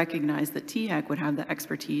recognize that THEC would have the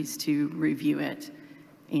expertise to review it.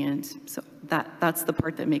 And so that's the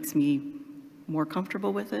part that makes me more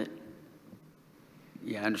comfortable with it.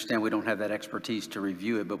 Yeah, I understand we don't have that expertise to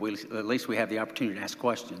review it, but at least we have the opportunity to ask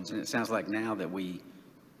questions. And it sounds like now that we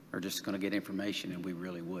are just going to get information and we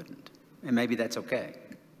really wouldn't. And maybe that's okay.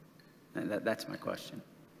 And that's my question.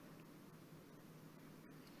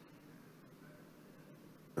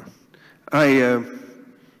 I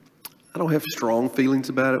don't have strong feelings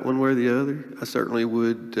about it one way or the other. I certainly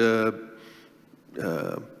would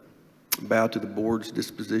bow to the board's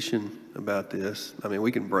disposition about this. I mean,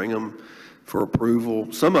 we can bring them for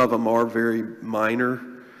approval. Some of them are very minor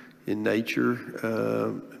in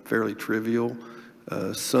nature, fairly trivial.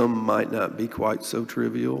 Some might not be quite so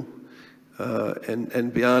trivial. And to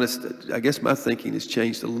be honest, I guess my thinking has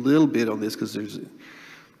changed a little bit on this because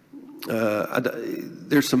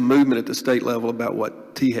there's some movement at the state level about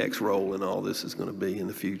what THEC's role in all this is going to be in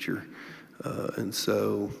the future. And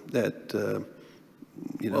so that,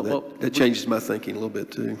 that changes my thinking a little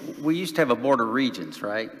bit too. We used to have a board of regents,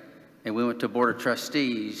 right? And we went to a board of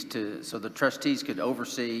trustees so the trustees could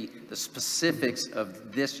oversee the specifics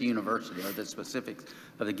of this university or the specifics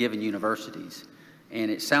of the given universities. And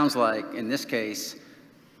it sounds like in this case,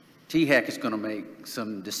 THEC is going to make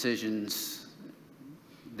some decisions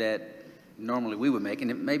that normally we would make,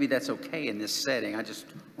 and maybe that's okay in this setting. I just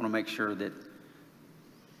want to make sure that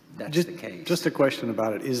that's the case. Just a question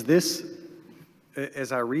about it. Is this,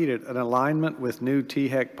 as I read it, an alignment with new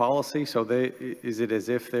THEC policy? So is it as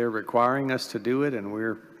if they're requiring us to do it and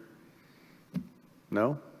we're,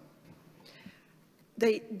 no?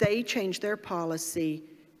 They changed their policy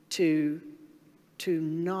to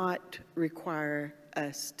not require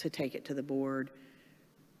us to take it to the board.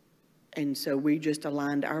 And so we just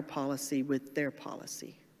aligned our policy with their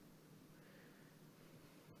policy.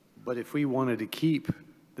 But if we wanted to keep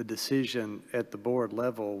the decision at the board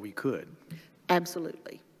level, we could.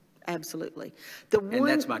 Absolutely. Absolutely. And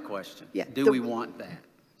that's my question. Yeah, Do we want that?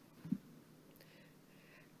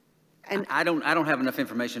 And I don't have enough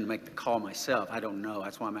information to make the call myself. I don't know.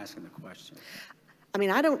 That's why I'm asking the question. I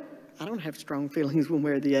mean, I don't have strong feelings one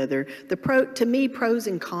way or the other. To me, pros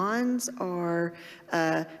and cons are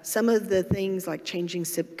some of the things like changing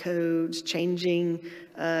zip codes, changing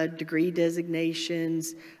degree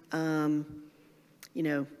designations. You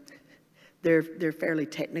know, they're fairly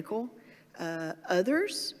technical.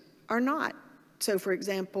 Others are not. So, for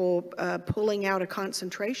example, pulling out a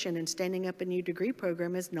concentration and standing up a new degree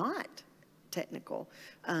program is not technical.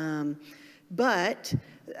 To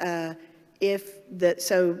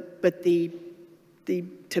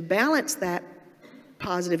balance that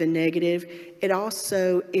positive and negative, it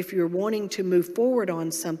also, if you're wanting to move forward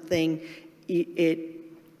on something,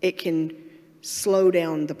 it can slow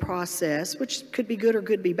down the process, which could be good or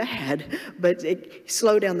could be bad, but it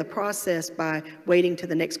slow down the process by waiting to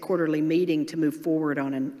the next quarterly meeting to move forward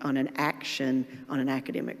on an action on an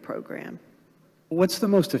academic program. What's the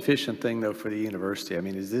most efficient thing, though, for the university? I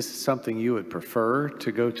mean, is this something you would prefer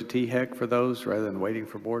to go to THEC for those rather than waiting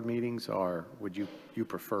for board meetings, or would you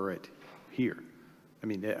prefer it here? I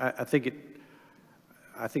mean, I think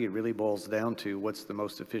it really boils down to what's the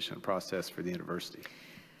most efficient process for the university.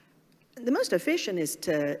 The most efficient is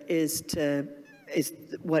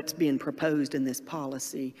what's being proposed in this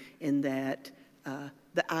policy, in that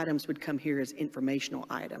the items would come here as informational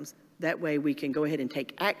items. That way we can go ahead and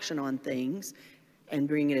take action on things and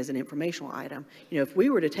bring it as an informational item. You know, if we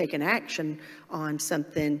were to take an action on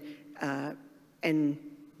something and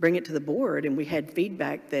bring it to the board and we had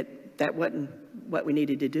feedback that wasn't what we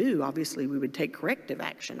needed to do, obviously we would take corrective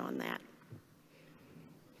action on that.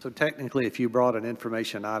 So technically, if you brought an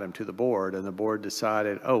information item to the board and the board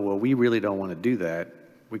decided, oh, well, we really don't want to do that,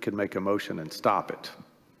 we could make a motion and stop it.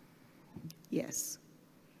 Yes.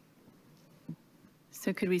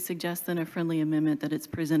 So could we suggest then a friendly amendment that it's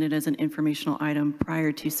presented as an informational item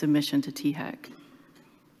prior to submission to THEC?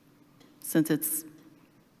 Since it's...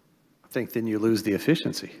 I think then you lose the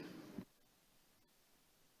efficiency.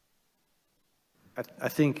 I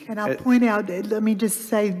think... And I'll point out, let me just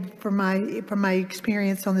say from my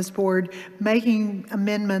experience on this board, making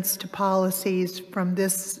amendments to policies from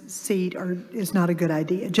this seat is not a good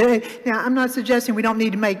idea. Now, I'm not suggesting we don't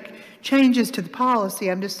need to make changes to the policy.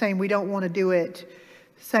 I'm just saying we don't want to do it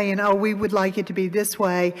saying, oh, we would like it to be this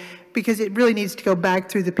way, because it really needs to go back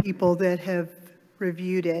through the people that have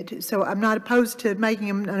reviewed it. So I'm not opposed to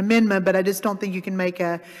making an amendment, but I just don't think you can make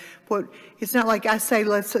it's not like I say,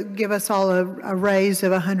 let's give us all a raise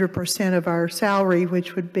of 100% of our salary,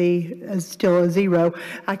 which would be still a zero.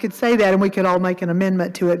 I could say that and we could all make an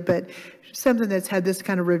amendment to it, but something that's had this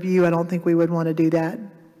kind of review, I don't think we would want to do that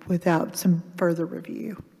without some further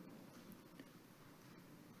review.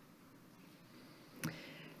 I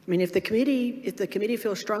mean, if the committee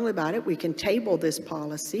feels strongly about it, we can table this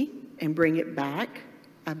policy and bring it back,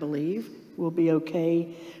 I believe. We'll be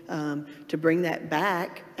okay to bring that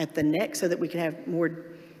back at the next so that we can have more,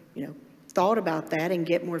 thought about that and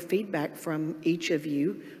get more feedback from each of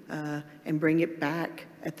you and bring it back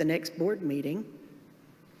at the next board meeting.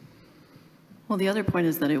 Well, the other point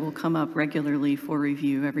is that it will come up regularly for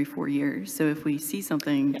review every 4 years. So if we see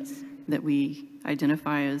something that we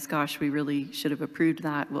identify as, gosh, we really should have approved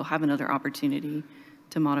that, we'll have another opportunity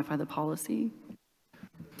to modify the policy.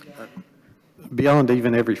 Beyond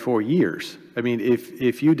even every 4 years. I mean,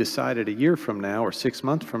 if you decided a year from now or 6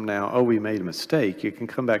 months from now, oh, we made a mistake, you can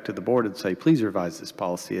come back to the board and say, please revise this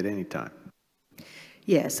policy at any time.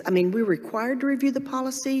 Yes, I mean, we're required to review the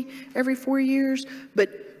policy every 4 years, but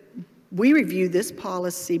we review this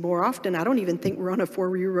policy more often. I don't even think we're on a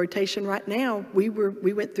 4-year rotation right now. We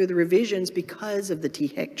went through the revisions because of the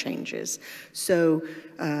THEC changes. So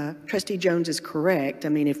Trustee Jones is correct. I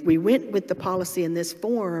mean, if we went with the policy in this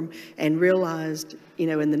form and realized,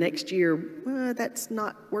 in the next year, that's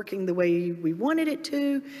not working the way we wanted it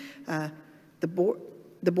to,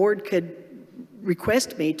 the board could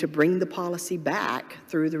request me to bring the policy back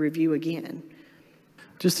through the review again.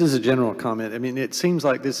 Just as a general comment, I mean, it seems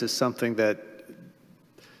like this is something that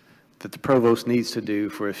the provost needs to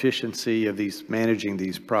do for efficiency of managing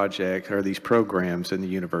these projects or these programs in the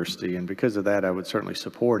university, and because of that, I would certainly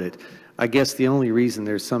support it. I guess the only reason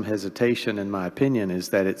there's some hesitation, in my opinion, is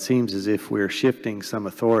that it seems as if we're shifting some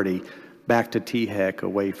authority back to THEC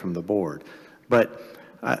away from the board. But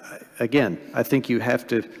again, I think you have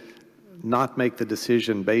to not make the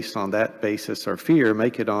decision based on that basis or fear,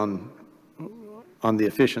 make it on the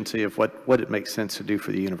efficiency of what it makes sense to do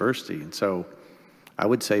for the university. And so I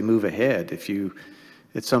would say move ahead. If you,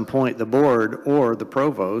 at some point, the board or the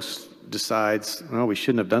provost decides, well, we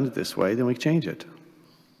shouldn't have done it this way, then we change it.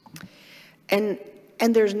 And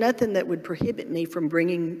there's nothing that would prohibit me from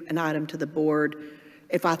bringing an item to the board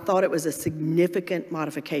if I thought it was a significant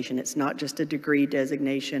modification. It's not just a degree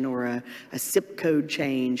designation or a SIP code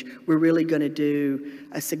change. We're really going to do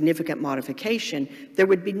a significant modification. There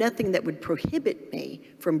would be nothing that would prohibit me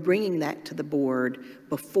from bringing that to the board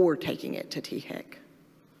before taking it to THEC.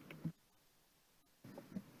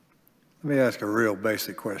 Let me ask a real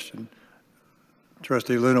basic question.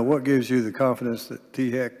 Trustee Luna, what gives you the confidence that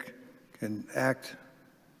THEC can act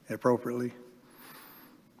appropriately?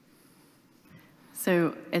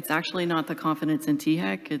 So it's actually not the confidence in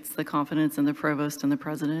THEC, it's the confidence in the provost and the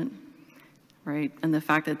president, right? And the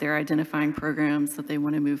fact that they're identifying programs that they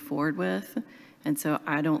want to move forward with. And so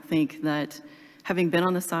I don't think that, having been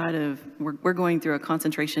on the side of, we're going through a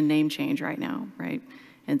concentration name change right now, right?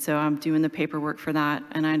 And so I'm doing the paperwork for that,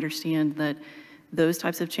 and I understand that those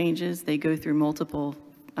types of changes, they go through multiple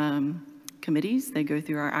committees. They go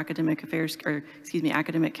through our academic affairs, or excuse me,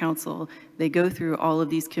 academic council. They go through all of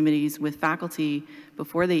these committees with faculty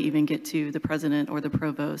before they even get to the president or the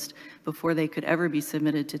provost, before they could ever be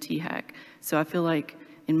submitted to THEC. So I feel like,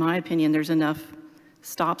 in my opinion, there's enough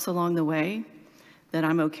stops along the way that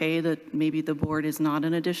I'm okay that maybe the board is not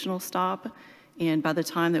an additional stop. And by the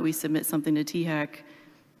time that we submit something to THEC,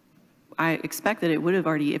 I expect that it would have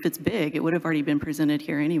already, if it's big, it would have already been presented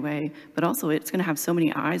here anyway, but also it's going to have so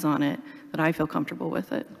many eyes on it that I feel comfortable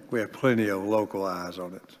with it. We have plenty of local eyes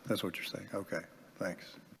on it. That's what you're saying. Okay, thanks.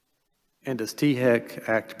 And does THEC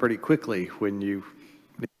act pretty quickly when you?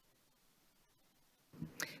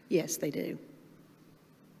 Yes, they do.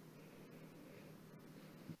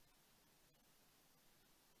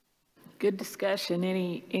 Good discussion.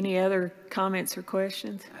 Any other comments or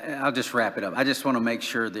questions? I'll just wrap it up. I just want to make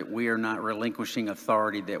sure that we are not relinquishing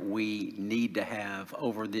authority that we need to have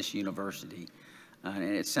over this university. And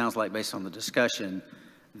it sounds like, based on the discussion,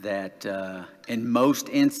 that in most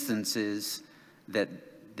instances that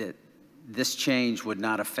this change would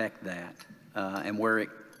not affect that. And where it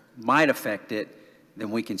might affect it,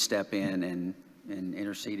 then we can step in and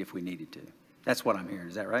intercede if we needed to. That's what I'm hearing.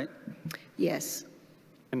 Is that right? Yes.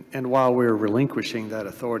 And while we're relinquishing that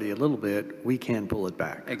authority a little bit, we can pull it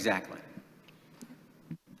back. Exactly.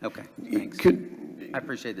 Okay, thanks. I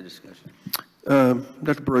appreciate the discussion.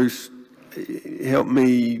 Dr. Bruce, help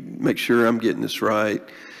me make sure I'm getting this right,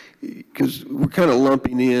 because we're kind of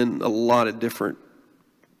lumping in a lot of different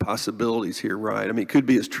possibilities here, right? I mean, it could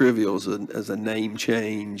be as trivial as a name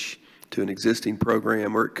change to an existing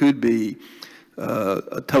program, or it could be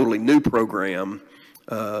a totally new program,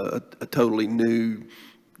 a totally new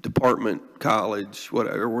department, college,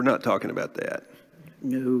 whatever. We're not talking about that.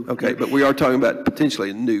 No. Okay, but we are talking about potentially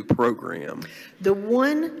a new program. The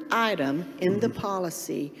one item in the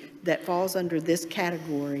policy that falls under this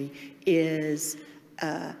category is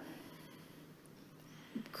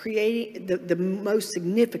creating, the most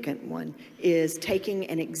significant one is taking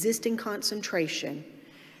an existing concentration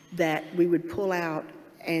that we would pull out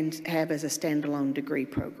and have as a standalone degree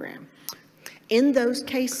program. In those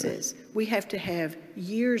cases, we have to have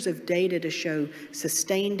years of data to show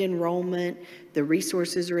sustained enrollment, the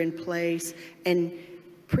resources are in place, and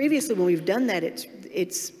previously when we've done that,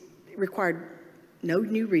 it's required no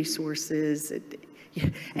new resources.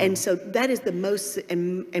 And so that is the most,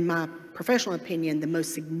 in my professional opinion, the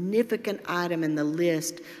most significant item in the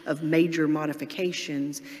list of major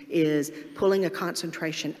modifications is pulling a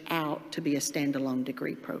concentration out to be a standalone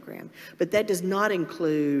degree program. But that does not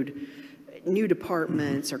include new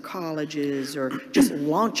departments or colleges or just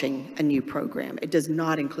launching a new program. It does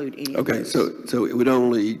not include any of those. So it would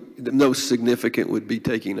only, the most significant would be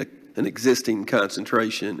taking an existing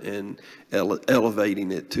concentration and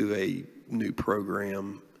elevating it to a new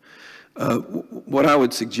program. What I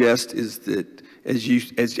would suggest is that, as you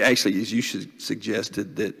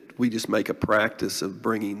suggested, that we just make a practice of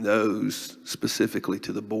bringing those specifically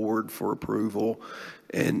to the board for approval,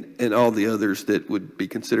 and all the others that would be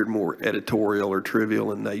considered more editorial or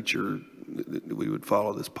trivial in nature, we would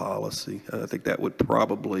follow this policy. I think that would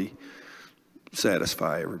probably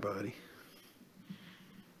satisfy everybody.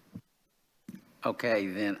 Okay,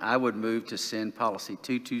 then I would move to send policy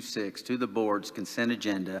 226 to the board's consent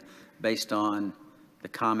agenda based on the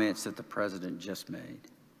comments that the president just made.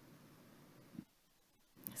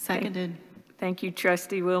 Seconded. Thank you,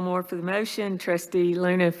 Trustee Wilmore, for the motion, Trustee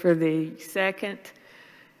Luna for the second.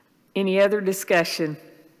 Any other discussion,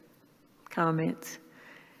 comments?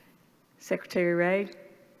 Secretary Ray?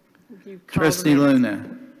 Trustee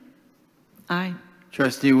Luna. Aye.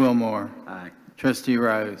 Trustee Wilmore. Aye. Trustee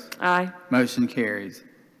Rose. Aye. Motion carries.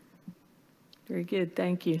 Very good,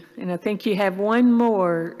 thank you. And I think you have one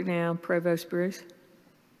more now, Provost Bruce.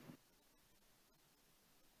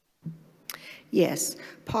 Yes,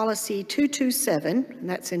 policy 227, and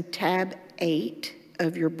that's in tab 8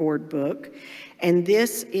 of your board book. And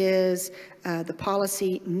this is the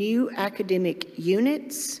policy new academic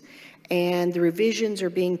units, and the revisions are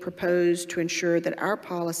being proposed to ensure that our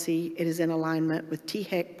policy, it is in alignment with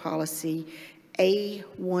THEC policy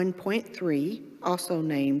A1.3, also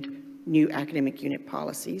named new academic unit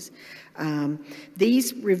policies.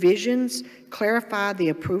 These revisions clarify the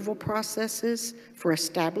approval processes for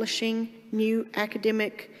establishing new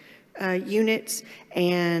academic units,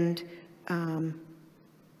 and I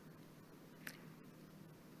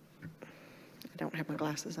don't have my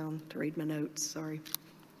glasses on to read my notes, sorry.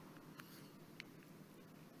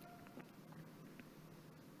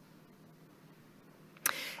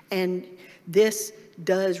 And this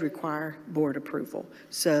does require board approval.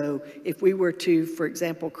 So if we were to, for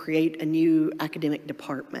example, create a new academic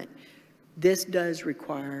department, this does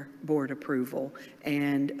require board approval.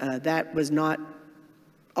 And that was not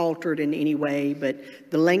altered in any way, but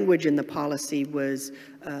the language in the policy was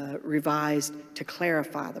revised to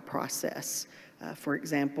clarify the process. For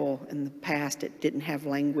example, in the past, it didn't have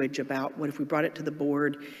language about what if we brought it to the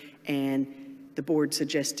board and the board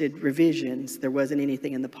suggested revisions. There wasn't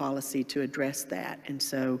anything in the policy to address that. And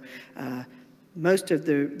so most of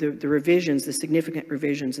the revisions, the significant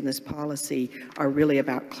revisions in this policy are really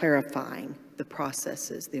about clarifying the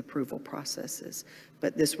processes, the approval processes.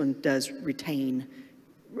 But this one does retain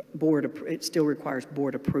it still requires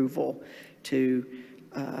board approval to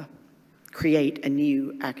create a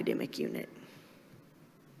new academic unit.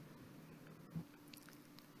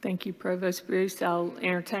 Thank you, Provost Bruce. I'll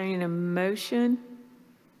entertain a motion.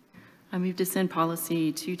 I move to send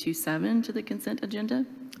policy 227 to the consent agenda.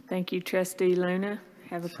 Thank you, Trustee Luna.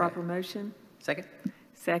 Have a proper motion. Second.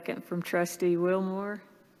 Second from Trustee Wilmore.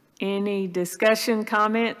 Any discussion,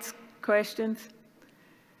 comments, questions?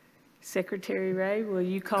 Secretary Ray, will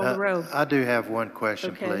you call the roll? I do have one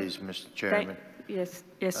question, Okay. please, Mr. Chairman. Yes,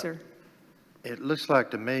 sir. It looks like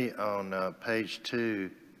to me on page 2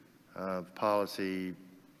 of policy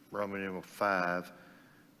Roman numeral 5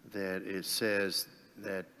 that it says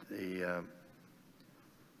that the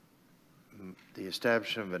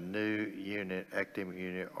establishment of a new unit, academic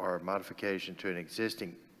unit, or modification to an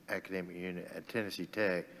existing academic unit at Tennessee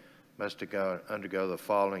Tech must undergo the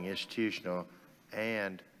following institutional,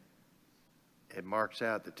 and it marks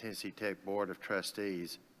out the Tennessee Tech Board of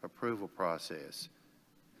Trustees approval process.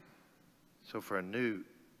 So for a new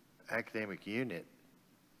academic unit,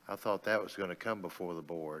 I thought that was going to come before the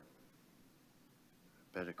board.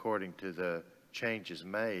 But according to the changes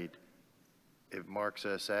made, it marks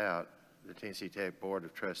us out, the Tennessee Tech Board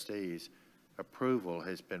of Trustees, approval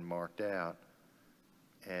has been marked out,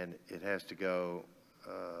 and it has to go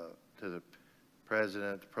to the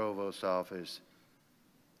president, the provost's office,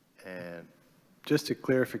 and Just a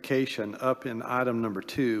clarification, up in item number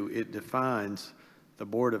 2, it defines the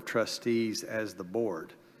Board of Trustees as the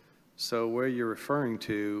board. So where you're referring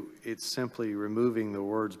to, it's simply removing the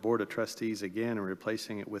words Board of Trustees again and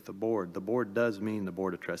replacing it with the board. The board does mean the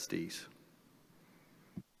Board of Trustees.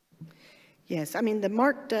 Yes, I mean, the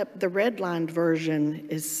marked up, the redlined version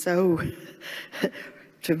is so,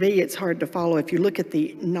 to me, it's hard to follow. If you look at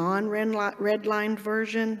the non-redlined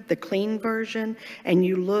version, the clean version, and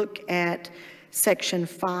you look at section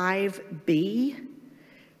 5B,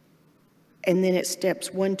 and then it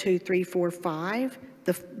steps 1, 2, 3, 4, 5,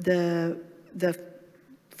 the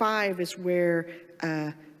 5 is where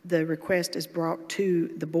the request is brought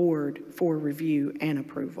to the board for review and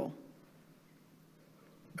approval.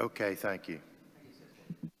 okay, thank you.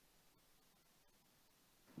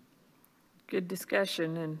 Good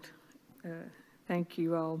discussion, and thank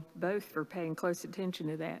you all both for paying close attention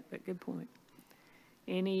to that, but good point.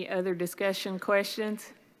 Any other discussion,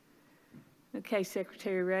 questions? Okay,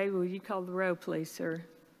 Secretary Ray, will you call the roll, please, sir?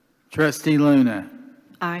 Trustee Luna.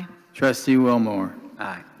 Aye. Trustee Wilmore.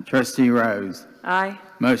 Aye. Trustee Rose. Aye.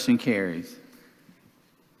 Motion carries.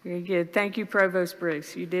 Very good. Thank you, Provost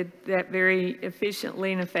Brooks. You did that very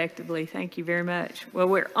efficiently and effectively. Thank you very much. Well,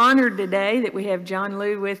 we're honored today that we have John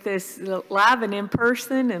Liu with us live and in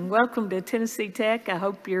person, and welcome to Tennessee Tech. I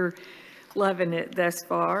hope you're loving it thus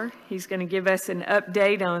far. He's going to give us an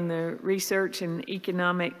update on the research and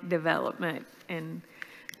economic development, and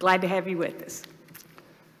glad to have you with us.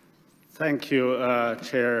 Thank you,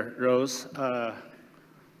 Chair Rose.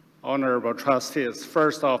 Honorable trustees,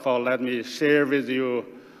 first of all, let me share with you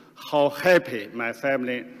how happy my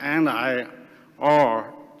family and I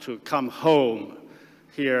are to come home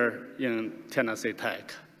here in Tennessee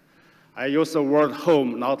Tech. I use the word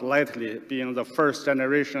home not lightly, being the first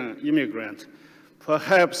generation immigrant.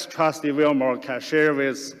 Perhaps Trustee Wilmore can share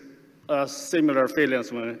with us similar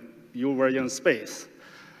feelings when you were in space.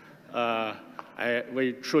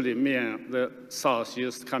 We truly mean the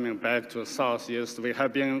Southeast, coming back to Southeast. We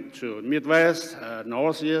have been to Midwest,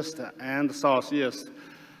 Northeast, and Southeast.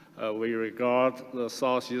 We regard the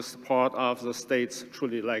Southeast part of the states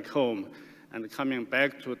truly like home. And coming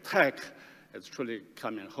back to Tech, it's truly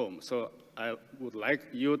coming home. So I would like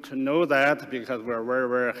you to know that, because we're very,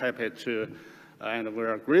 very happy to, and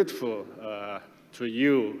we're grateful to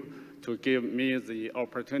you to give me the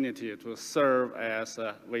opportunity to serve as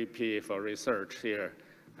a VP for research here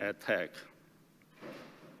at Tech.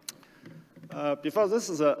 Because this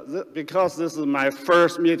is my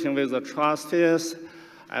first meeting with the trustees,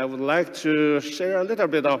 I would like to share a little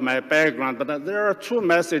bit of my background, but there are two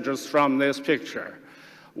messages from this picture.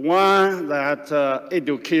 One, that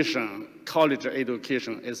education, college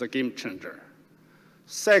education, is a game changer.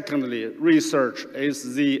 Secondly, research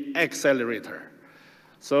is the accelerator.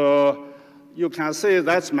 So you can see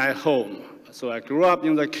that's my home. So I grew up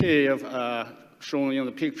in the cave, shown in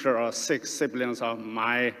the picture of 6 siblings of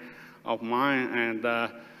mine, and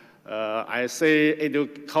I say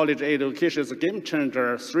college education is a game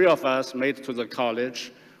changer. 3 of us made it to the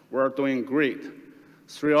college. We're doing great.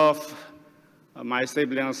 3 of my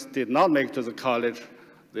siblings did not make it to the college.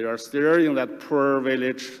 They are still in that poor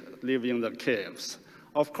village, living in the caves.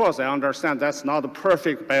 Of course, I understand that's not a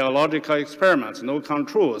perfect biological experiment, no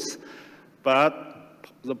controls, but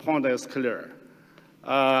the point is clear.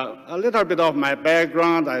 A little bit of my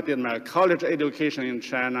background: I did my college education in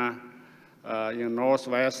China, in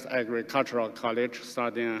Northwest Agricultural College,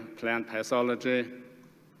 studying plant pathology.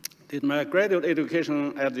 Did my graduate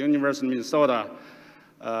education at the University of Minnesota,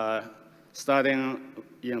 studying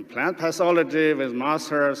in plant pathology with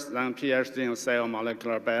master's, then PhD in cell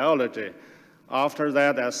molecular biology. After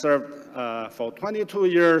that, I served for 22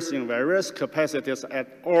 years in various capacities at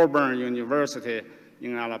Auburn University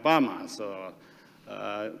in Alabama, so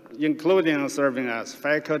including serving as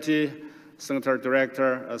faculty, center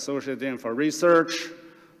director, associate dean for research,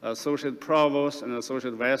 associate provost, and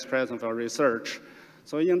associate vice president for research.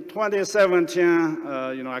 So in 2017,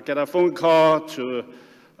 I get a phone call to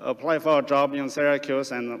apply for a job in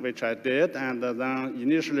Syracuse, and which I did, and then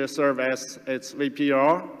initially served as its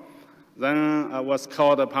VPR. Then I was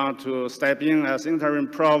called upon to step in as interim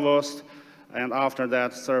provost, and after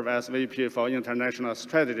that serve as VP for international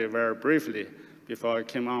strategy very briefly before I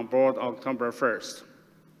came on board October 1st.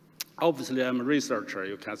 Obviously, I'm a researcher.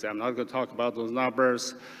 You can say I'm not going to talk about those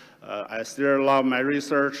numbers. I still love my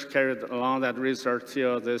research, carried along that research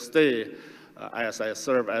till this day as I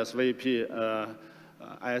serve as VP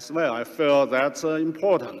as well. I feel that's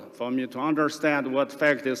important for me to understand what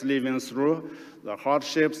faculty is living through, the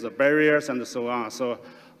hardships, the barriers, and so on. So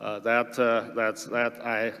that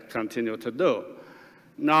I continue to do.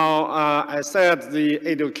 Now, I said the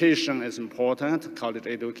education is important, college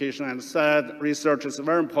education, and said research is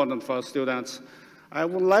very important for students. I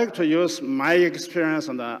would like to use my experience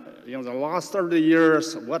in the last 30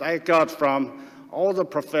 years, what I got from all the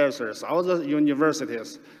professors, all the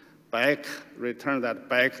universities, return that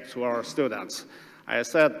back to our students. I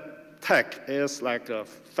said tech is like a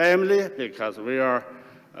family because we have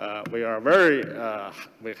very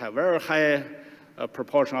high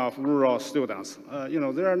proportion of rural students.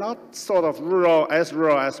 They are not sort of rural as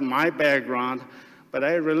my background, but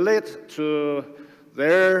I relate to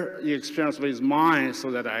their experience with mine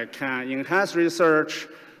so that I can enhance research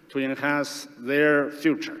to enhance their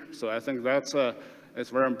future. So I think that's it's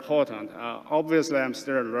very important. Obviously, I'm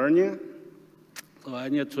still learning, so I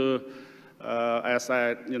need to,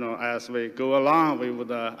 as we go along,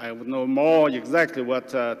 I would know more exactly what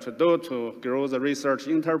to do to grow the research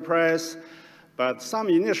enterprise. But some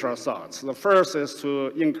initial thoughts. The first is to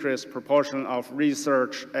increase proportion of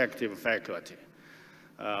research active faculty.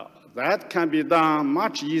 That can be done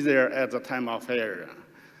much easier at the time of hiring.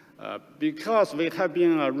 Because we have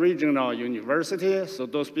been a regional university, so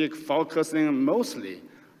to speak, focusing mostly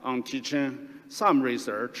on teaching, some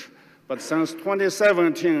research. But since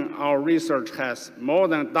 2017, our research has more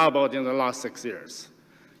than doubled in the last 6 years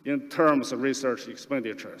in terms of research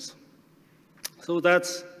expenditures. So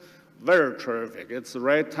that's very terrific. It's the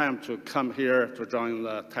right time to come here to join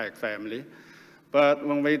the tech family. But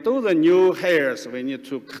when we do the new hires, we need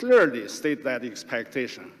to clearly state that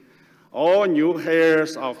expectation. All new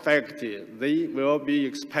hires of faculty, they will be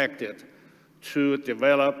expected to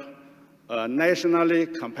develop a nationally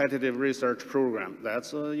competitive research program.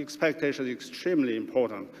 That's expectation is extremely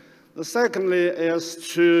important. The secondly is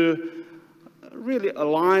to really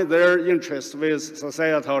align their interests with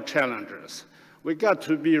societal challenges. We got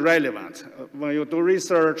to be relevant. When you do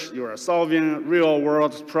research, you are solving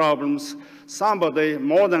real-world problems. Somebody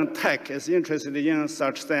more than tech is interested in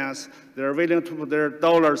such things. They're willing to put their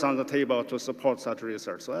dollars on the table to support such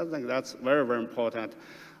research. So I think that's very, very important.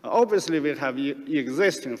 Obviously, we have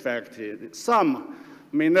existing faculty. Some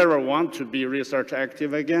may never want to be research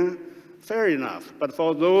active again. Fair enough. But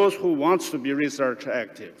for those who want to be research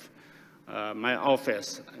active, my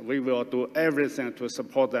office, we will do everything to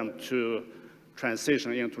support them to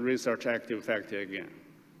transition into research active faculty again.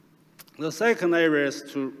 The second area is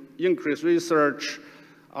to increase research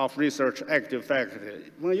of research active faculty.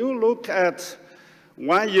 When you look at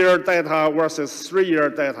 1-year data versus 3-year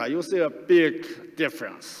data, you see a big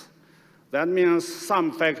difference. That means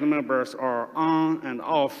some faculty members are on and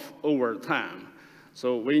off over time.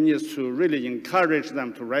 So we need to really encourage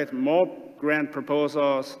them to write more grant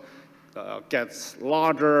proposals, get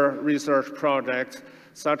larger research projects,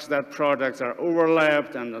 such that projects are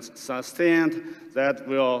overlapped and sustained. That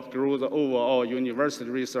will grow the overall university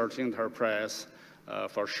research enterprise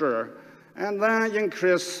for sure. And then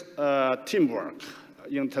increase teamwork.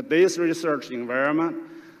 In today's research environment,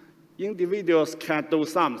 individuals can do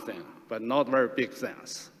something, but not very big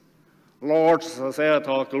things. Large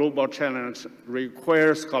societal global challenge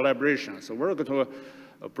requires collaboration. So we're going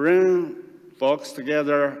to bring folks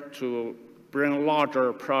together to bring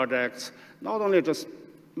larger projects, not only just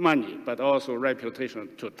money, but also reputation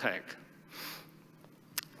to tech.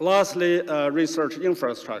 Lastly, research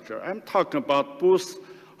infrastructure. I'm talking about both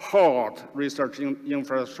hard research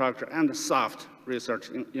infrastructure and soft research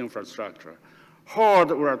infrastructure. Hard,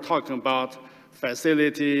 we're talking about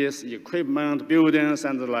facilities, equipment, buildings,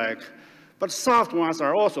 and the like. But soft ones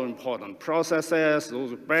are also important. Processes,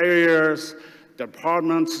 those barriers,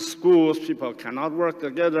 departments, schools, people cannot work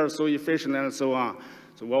together so efficiently and so on.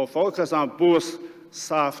 So we'll focus on both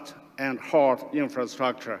soft and hard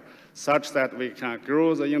infrastructure such that we can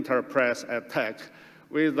grow the enterprise at tech.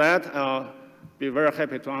 With that, I'll be very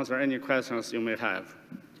happy to answer any questions you may have.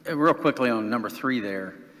 Real quickly on number 3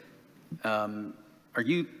 there, are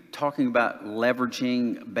you talking about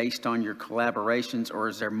leveraging based on your collaborations, or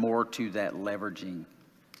is there more to that leveraging?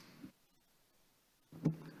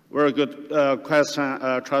 Very good question,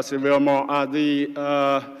 Trustee Wilmore.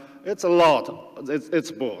 It's a lot.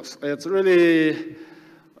 It's both. It's really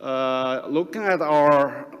looking at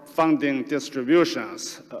our funding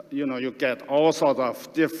distributions. You get all sorts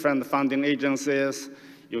of different funding agencies.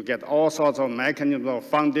 You get all sorts of mechanisms of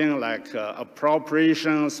funding, like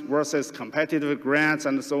appropriations versus competitive grants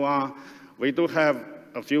and so on. We do have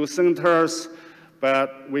a few centers,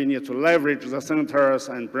 but we need to leverage the centers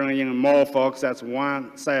and bring in more folks. That's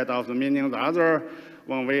one side of the meaning. The other,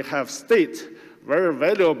 when we have very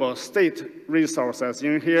valuable state resources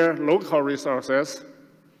in here, local resources,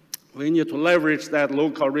 We need to leverage that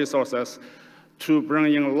local resources to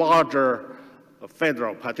bring in larger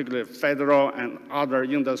federal, particularly federal and other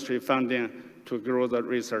industry funding to grow the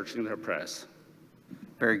research enterprise.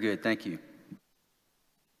 Very good, thank you.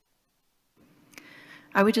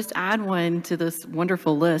 I would just add one to this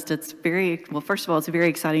wonderful list. It's very, well, first of all, it's very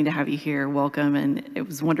exciting to have you here. Welcome, and it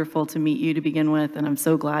was wonderful to meet you to begin with, and I'm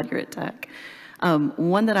so glad you're at Tech.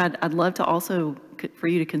 One that I'd love to also, for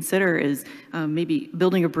you to consider is maybe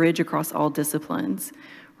building a bridge across all disciplines,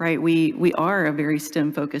 right? We are a very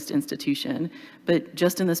STEM-focused institution, but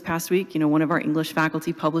just in this past week, one of our English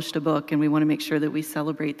faculty published a book, and we want to make sure that we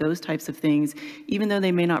celebrate those types of things, even though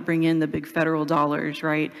they may not bring in the big federal dollars,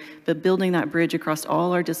 right? But building that bridge across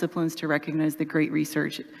all our disciplines to recognize the great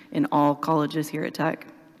research in all colleges here at Tech.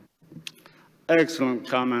 Excellent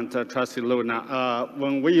comment, Trustee Luna.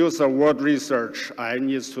 When we use the word research, I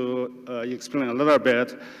need to explain a little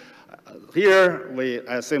bit. Here,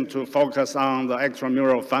 I seem to focus on the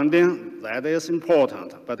extramural funding. That is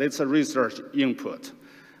important, but it's a research input.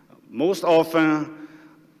 Most often,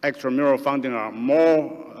 extramural funding are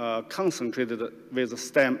more concentrated with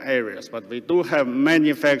STEM areas, but we do have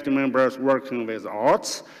many faculty members working with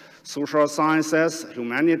arts, social sciences,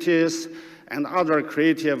 humanities, and other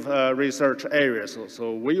creative research areas.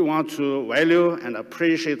 So we want to value and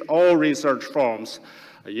appreciate all research forms.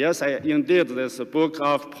 Yes, indeed, this book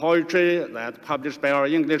of poetry that published by our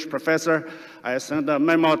English professor, I sent a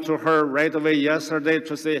memo to her right away yesterday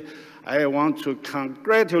to say, I want to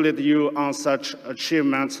congratulate you on such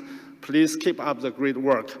achievements. Please keep up the great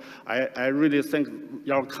work. I really think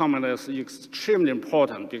your comment is extremely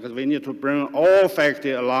important because we need to bring all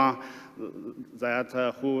faculty along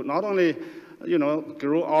that who not only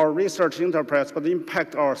grow our research enterprise, but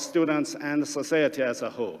impact our students and society as a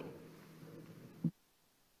whole.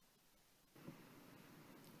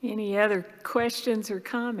 Any other questions or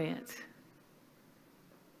comments?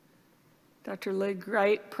 Dr. Liu,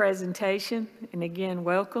 great presentation, and again,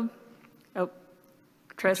 welcome. Oh,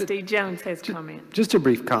 Trustee Jones has a comment. Just a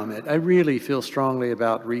brief comment. I really feel strongly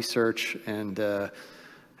about research and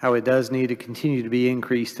how it does need to continue to be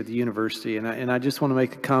increased at the university. And I just want to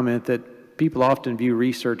make a comment that people often view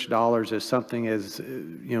research dollars as something as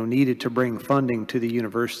needed to bring funding to the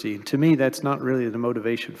university. And to me, that's not really the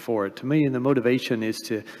motivation for it. To me, the motivation is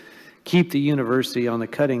to keep the university on the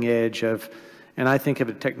cutting edge of, and I think of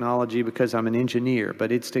it technology because I'm an engineer,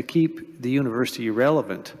 but it's to keep the university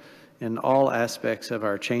relevant in all aspects of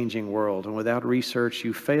our changing world. And without research,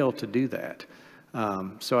 you fail to do that.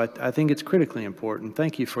 So I think it's critically important.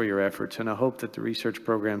 Thank you for your efforts, and I hope that the research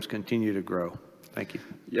programs continue to grow. Thank you.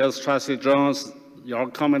 Yes, Trustee Jones, your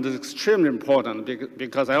comment is extremely important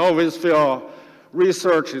because I always feel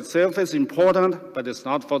research itself is important, but it's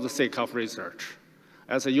not for the sake of research.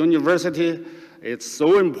 As a university, it's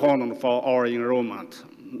so important for our enrollment.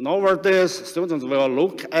 Nowadays, students will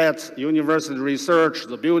look at university research,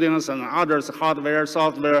 the buildings and others, hardware,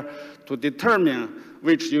 software, to determine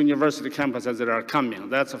which university campuses that are coming.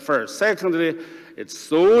 That's the first. Secondly, it's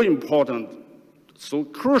so important, so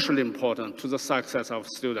crucially important to the success of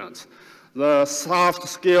students. The soft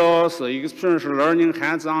skills, the experiential learning,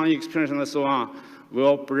 hands-on experience, and so on,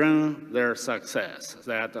 will bring their success.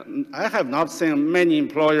 That I have not seen many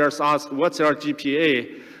employers ask, what's your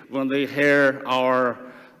GPA when they hear our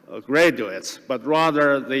graduates, but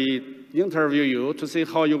rather they interview you to see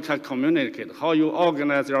how you can communicate, how you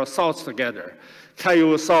organize your thoughts together, can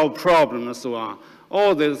you solve problems, and so on.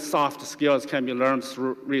 All these soft skills can be learned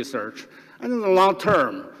through research. And in the long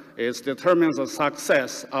term, it determines the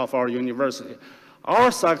success of our university.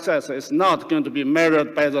 Our success is not going to be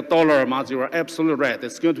measured by the dollar amount. You are absolutely right.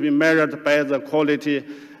 It's going to be measured by the quality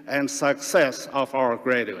and success of our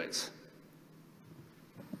graduates.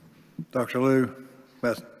 Dr. Liu,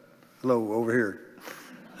 hello, over here.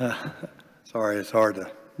 Sorry, it's hard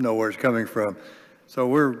to know where it's coming from. So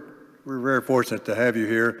we're very fortunate to have you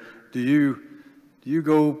here. Do you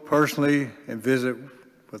go personally and visit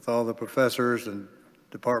with all the professors and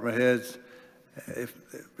department heads?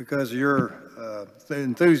 Because your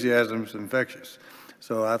enthusiasm is infectious.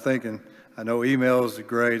 So I think, and I know emails are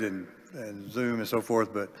great and Zoom and so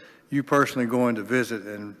forth, but you personally going to visit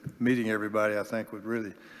and meeting everybody, I think would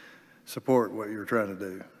really support what you're trying to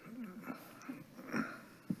do.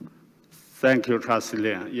 Thank you, Trustee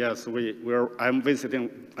Lin. Yes, I'm visiting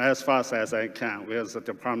as fast as I can with the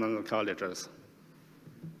department and colleges.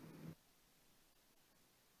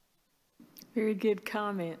 Very good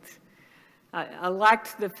comments. I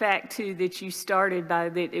liked the fact, too, that you started by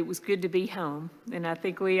that it was good to be home. And I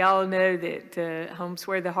think we all know that home's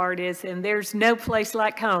where the heart is, and there's no place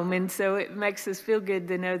like home. And so it makes us feel good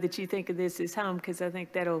to know that you think of this as home, because I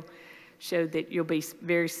think that'll show that you'll be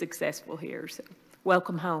very successful here. So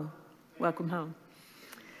welcome home. Welcome home.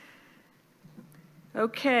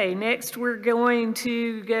 Okay, next we're going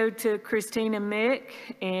to go to Christina Mick,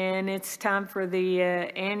 and it's time for the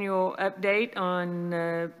annual update on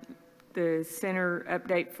the center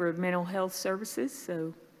update for mental health services.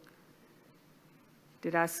 So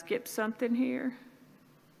did I skip something here?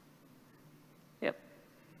 Yep.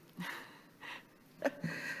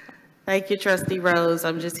 Thank you, Trustee Rose.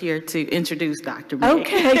 I'm just here to introduce Dr. Mick.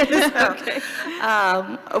 Okay.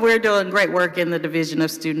 We're doing great work in the Division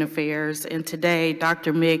of Student Affairs, and today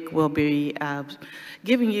Dr. Mick will be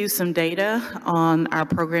giving you some data on our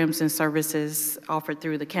programs and services offered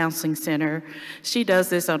through the Counseling Center. She does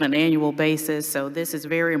this on an annual basis, so this is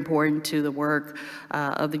very important to the work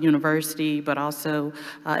of the university, but also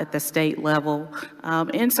at the state level,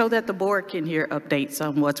 and so that the board can hear updates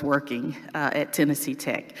on what's working at Tennessee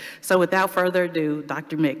Tech. So without further ado,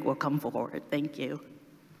 Dr. Mick will come forward. Thank you.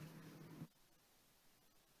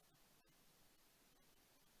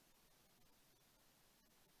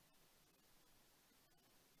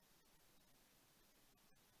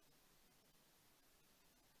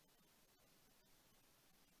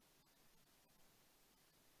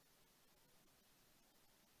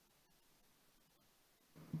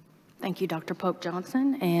 Thank you, Dr. Pope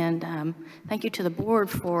Johnson, and thank you to the board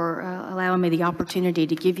for allowing me the opportunity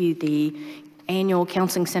to give you the annual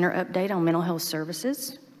Counseling Center update on mental health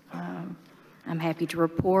services. I'm happy to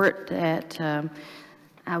report that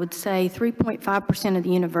I would say 3.5% of the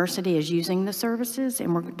university is using the services,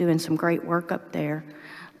 and we're doing some great work up there.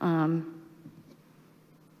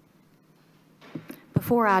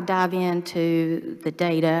 Before I dive into the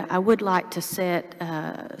data, I would like to set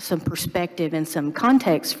some perspective and some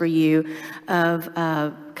context for you of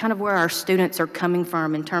kind of where our students are coming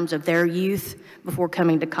from in terms of their youth before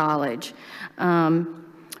coming to college.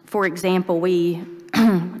 For example, we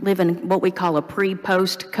live in what we call a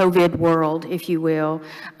pre-post-COVID world, if you will.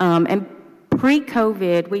 And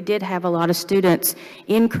pre-COVID, we did have a lot of students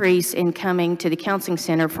increase in coming to the Counseling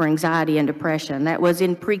Center for anxiety and depression. That was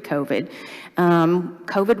in pre-COVID.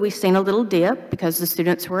 COVID, we've seen a little dip because the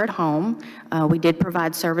students were at home. We did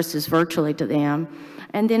provide services virtually to them.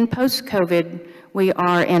 And then post-COVID, we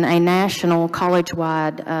are in a national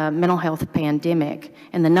college-wide mental health pandemic,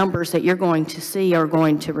 and the numbers that you're going to see are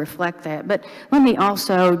going to reflect that. But let me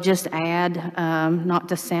also just add, not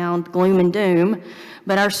to sound gloom and doom,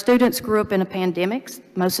 but our students grew up in a pandemic.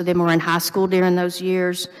 Most of them were in high school during those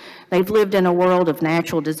years. They've lived in a world of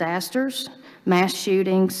natural disasters, mass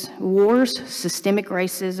shootings, wars, systemic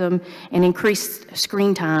racism, and increased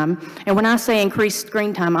screen time. And when I say increased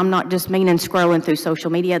screen time, I'm not just meaning scrolling through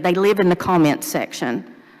social media. They live in the comments section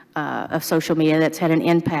of social media. That's had an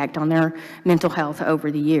impact on their mental health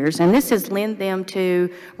over the years. And this has led them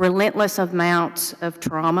to relentless amounts of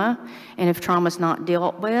trauma. And if trauma is not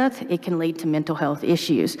dealt with, it can lead to mental health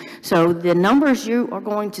issues. So the numbers you are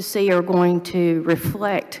going to see are going to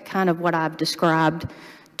reflect kind of what I've described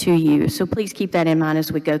to you. So please keep that in mind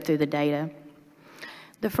as we go through the data.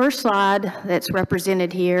 The first slide that's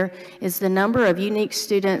represented here is the number of unique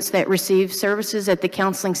students that receive services at the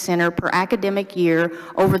Counseling Center per academic year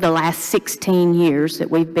over the last 16 years that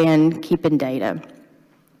we've been keeping data.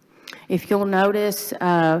 If you'll notice,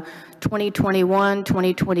 2021,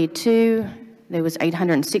 2022, there was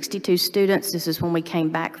 862 students. This is when we came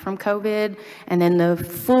back from COVID. And then the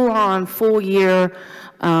full year,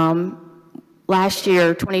 last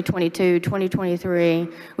year, 2022, 2023,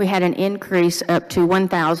 we had an increase up to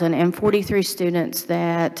 1,043 students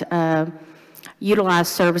that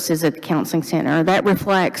utilized services at the Counseling Center. That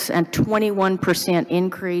reflects a 21%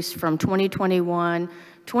 increase from 2021,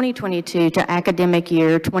 2022 to academic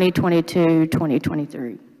year 2022,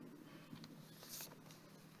 2023.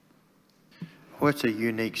 What's a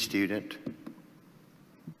unique student?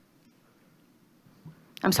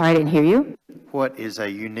 I'm sorry, I didn't hear you. What is a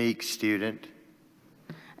unique student?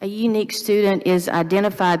 A unique student is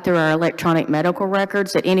identified through our electronic medical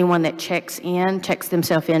records that anyone that checks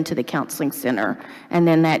themselves into the Counseling Center, and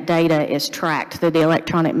then that data is tracked through the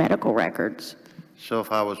electronic medical records. So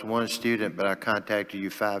if I was one student, but I contacted you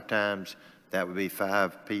 5 times, that would be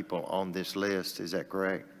 5 people on this list, is that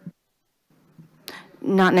correct?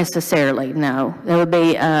 Not necessarily, no. There would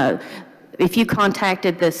be, if you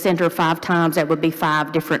contacted the center 5 times, that would be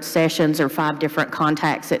 5 different sessions or 5 different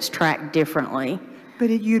contacts that's tracked differently. But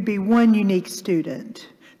you'd be one unique student.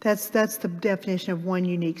 That's the definition of one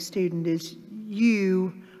unique student, is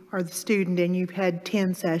you are the student and you've had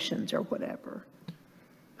 10 sessions or whatever.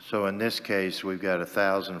 So in this case, we've got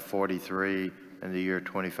 1,043 in the year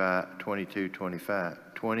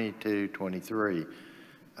 22-23,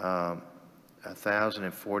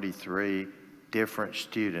 1,043 different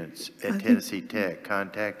students at Tennessee Tech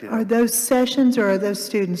contacted. Are those sessions or are those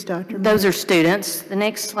students, Dr. Those are students. The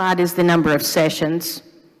next slide is the number of sessions.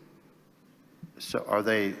 So are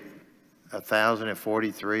they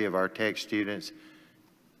 1,043 of our Tech students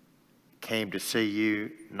came to see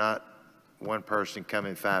you? Not one person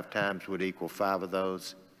coming 5 times would equal 5 of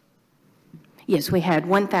those? Yes, we had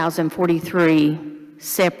 1,043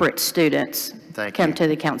 separate students come to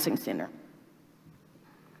the counseling center.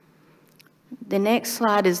 The next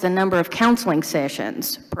slide is the number of counseling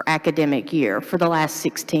sessions per academic year for the last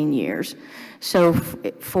 16 years. So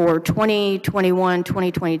for 2021,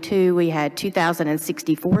 2022, we had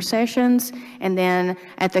 2,064 sessions. And then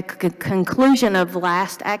at the conclusion of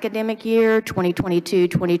last academic year, 2022,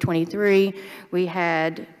 2023, we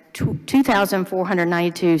had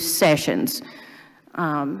 2,492 sessions.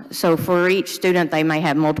 So for each student, they may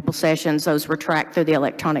have multiple sessions. Those were tracked through the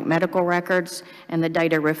electronic medical records, and the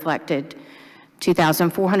data reflected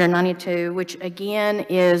 2,492, which again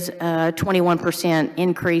is a 21%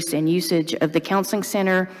 increase in usage of the counseling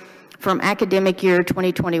center from academic year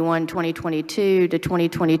 2021-2022 to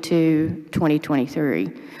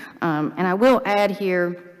 2022-2023. And I will add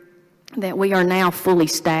here that we are now fully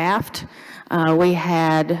staffed. We've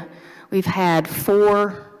had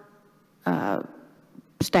 4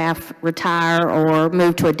 staff retire or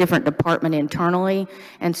move to a different department internally.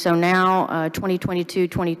 And so now, 2022,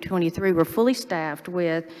 2023, we're fully staffed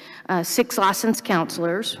with 6 licensed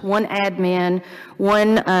counselors, 1 admin,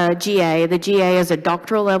 1 GA. The GA is a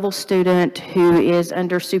doctoral level student who is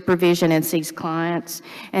under supervision and sees clients.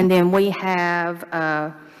 And then we have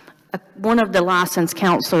one of the licensed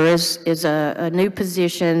counselors is a new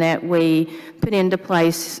position that we put into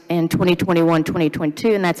place in 2021,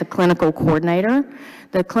 2022, and that's a clinical coordinator.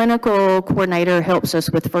 The clinical coordinator helps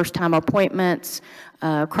us with first-time appointments,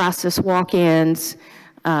 crisis walk-ins,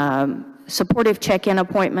 supportive check-in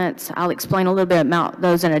appointments. I'll explain a little bit about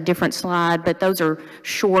those in a different slide, but those are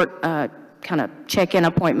short kind of check-in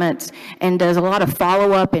appointments, and does a lot of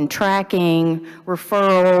follow-up and tracking,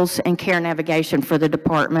 referrals, and care navigation for the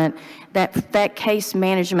department. That case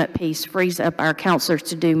management piece frees up our counselors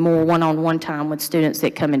to do more one-on-one time with students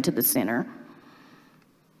that come into the center.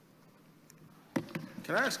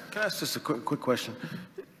 Can I ask just a quick question?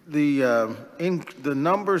 The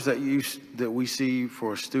numbers that we see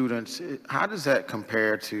for students, how does that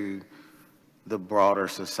compare to the broader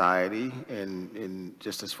society, and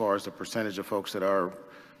just as far as the percentage of folks that are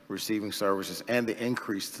receiving services and the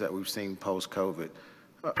increase that we've seen post-COVID?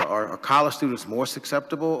 Are college students more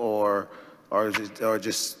susceptible, or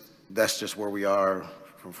just that's just where we are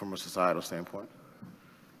from a societal standpoint?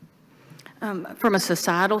 From a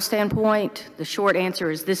societal standpoint, the short answer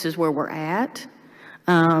is this is where we're at.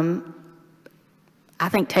 I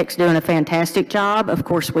think Tech's doing a fantastic job. Of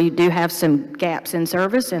course, we do have some gaps in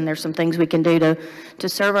service, and there's some things we can do to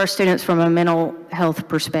serve our students from a mental health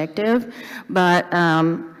perspective. But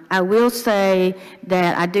I will say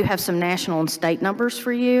that I do have some national and state numbers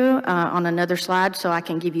for you on another slide, so I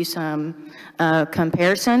can give you some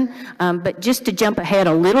comparison. But just to jump ahead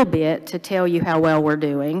a little bit to tell you how well we're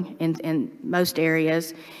doing in most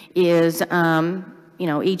areas is, you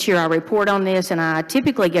know, each year I report on this, and I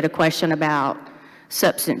typically get a question about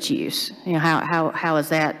substance use. You know, how is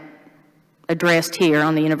that addressed here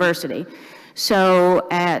on the university? So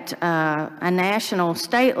at a national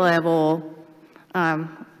state level,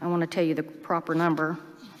 I want to tell you the proper number.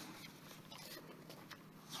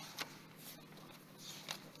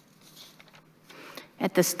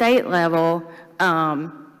 At the state level,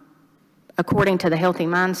 according to the Healthy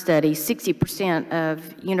Mind Study, 60%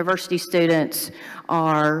 of university students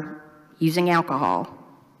are using alcohol.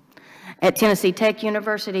 At Tennessee Tech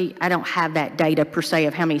University, I don't have that data per se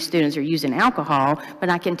of how many students are using alcohol,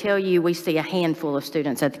 but I can tell you we see a handful of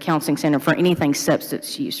students at the counseling center for anything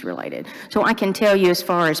substance use related. So I can tell you as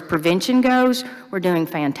far as prevention goes, we're doing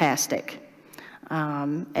fantastic.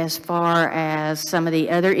 As far as some of the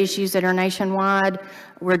other issues that are nationwide,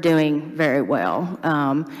 we're doing very well,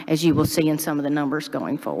 as you will see in some of the numbers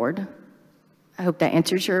going forward. I hope that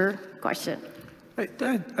answers your question. I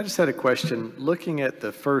just had a question. Looking at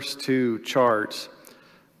the first 2 charts,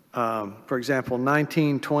 for example,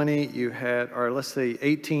 19-20, you had, or let's say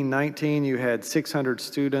 18-19, you had 600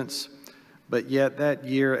 students, but yet that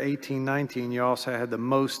year, 18-19, you also had the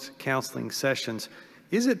most counseling sessions.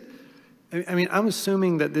 Is it, I mean, I'm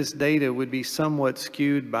assuming that this data would be somewhat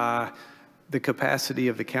skewed by the capacity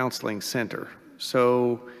of the counseling center.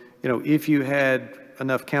 So, you know, if you had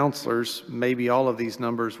enough counselors, maybe all of these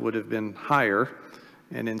numbers would have been higher.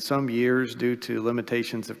 And in some years, due to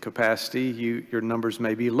limitations of capacity, your numbers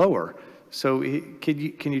may be lower. So can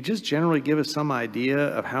you just generally give us some idea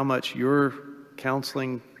of how much your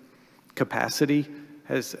counseling capacity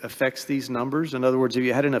affects these numbers? In other words, if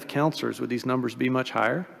you had enough counselors, would these numbers be much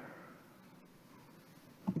higher?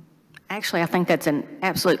 Actually, I think that's an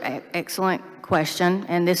absolute excellent question,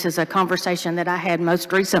 and this is a conversation that I had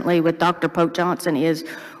most recently with Dr. Pope Johnson, is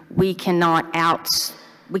we can't outstaff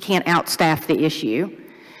the issue.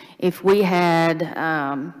 If we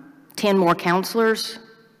had 10 more counselors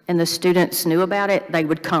and the students knew about it, they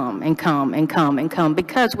would come and come and come and come,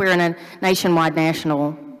 because we're in a nationwide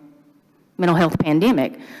national mental health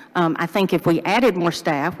pandemic. I think if we added more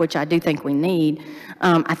staff, which I do think we need,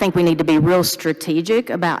 I think we need to be real strategic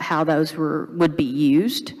about how those would be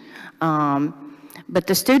used. But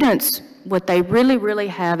the students, what they really, really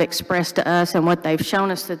have expressed to us and what they've shown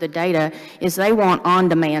us through the data is they want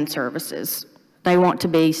on-demand services. They want to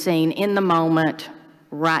be seen in the moment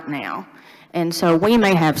right now. And so we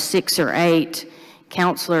may have 6 or 8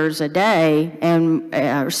 counselors a day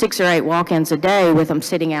and 6 or 8 walk-ins a day with them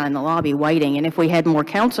sitting out in the lobby waiting. And if we had more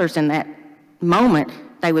counselors in that moment,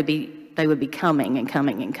 they would be coming and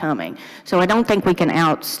coming and coming. So I don't think we can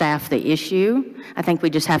outstaff the issue. I think we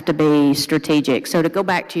just have to be strategic. So to go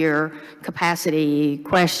back to your capacity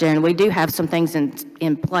question, we do have some things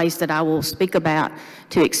in place that I will speak about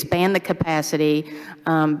to expand the capacity.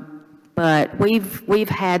 But we've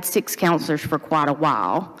had 6 counselors for quite a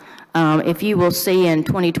while. If you will see in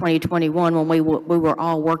 2020-21, when we were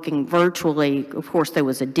all working virtually, of course there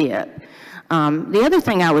was a dip. The other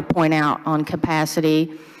thing I would point out on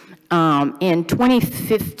capacity, in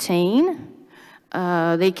 2015,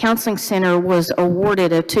 the counseling center was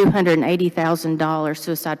awarded a $280,000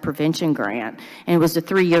 suicide prevention grant, and it was a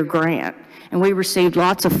 3-year grant. And we received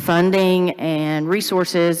lots of funding and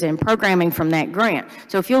resources and programming from that grant.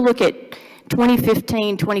 So if you look at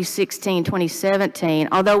 2015, 2016, 2017,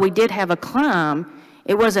 although we did have a climb,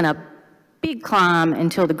 it wasn't a big climb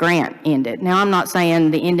until the grant ended. Now, I'm not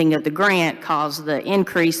saying the ending of the grant caused the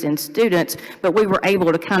increase in students, but we were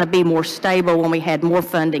able to kind of be more stable when we had more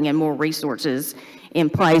funding and more resources in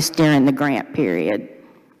place during the grant period.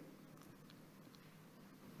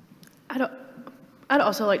 I'd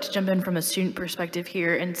also like to jump in from a student perspective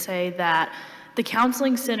here and say that the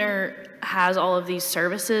counseling center has all of these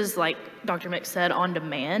services, like Dr. Mick said, on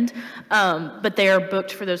demand, but they are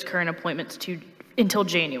booked for those current appointments until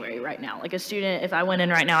January right now. Like a student, if I went in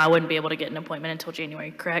right now, I wouldn't be able to get an appointment until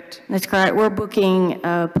January, correct? That's correct. We're booking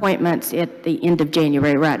appointments at the end of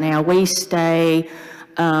January right now. We stay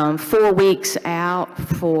 4 weeks out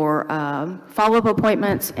for follow-up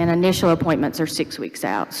appointments, and initial appointments are 6 weeks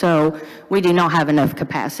out. So we do not have enough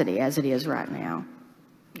capacity as it is right now.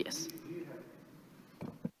 Yes.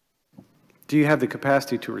 Do you have the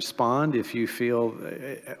capacity to respond if you feel,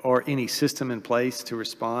 or any system in place to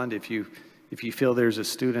respond if you feel there's a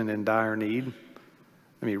student in dire need?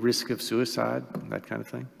 I mean, risk of suicide, that kind of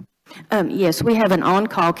thing? Yes, we have an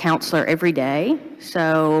on-call counselor every day.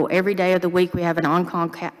 So every day of the week we have an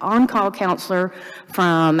on-call counselor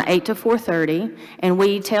from 8 to 4:30, and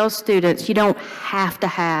we tell students you don't have to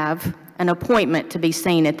have an appointment to be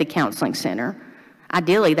seen at the counseling center.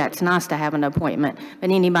 Ideally, that's nice to have an appointment, but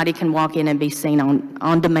anybody can walk in and be seen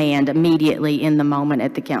on demand immediately in the moment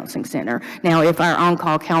at the counseling center. Now, if our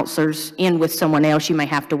on-call counselor's in with someone else, you may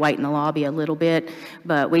have to wait in the lobby a little bit,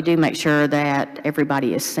 but we do make sure that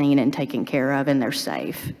everybody is seen and taken care of and they're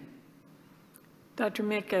safe. Dr.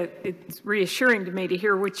 Mick, it's reassuring to me to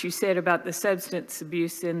hear what you said about the substance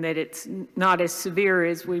abuse and that it's not as severe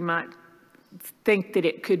as we might think that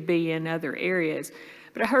it could be in other areas.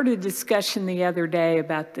 But I heard a discussion the other day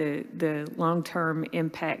about the long-term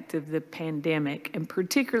impact of the pandemic, and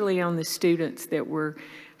particularly on the students that were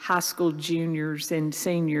high school juniors and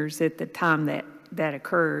seniors at the time that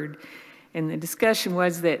occurred. And the discussion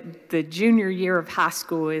was that the junior year of high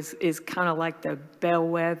school is kind of like the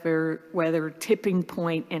bellwether tipping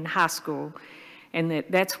point in high school, and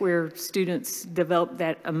that's where students develop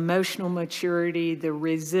that emotional maturity, the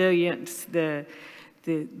resilience, the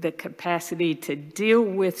capacity to deal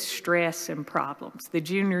with stress and problems. The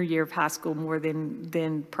junior year of high school more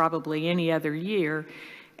than probably any other year.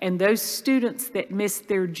 And those students that missed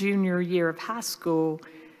their junior year of high school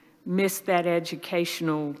missed that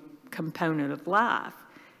educational component of life.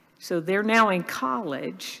 So they're now in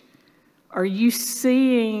college. Are you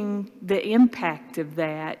seeing the impact of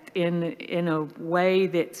that in a way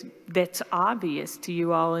that's obvious to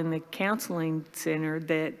you all in the counseling center,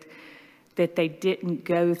 that they didn't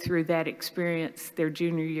go through that experience their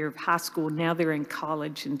junior year of high school. Now they're in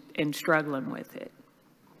college and struggling with it.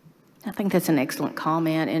 I think that's an excellent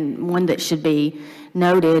comment, and one that should be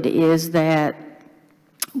noted is that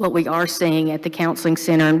what we are seeing at the counseling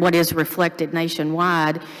center and what is reflected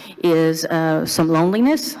nationwide is some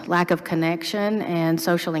loneliness, lack of connection, and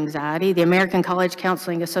social anxiety. The American College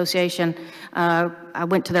Counseling Association, I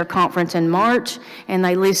went to their conference in March, and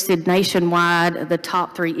they listed nationwide the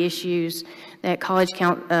top 3 issues that college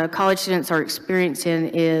students are experiencing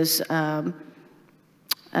is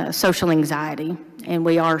social anxiety, and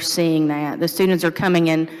we are seeing that. The students are coming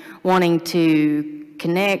in wanting to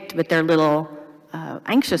connect, but they're a little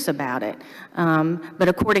anxious about it. But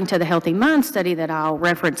according to the Healthy Mind study that I'll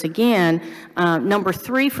reference again, number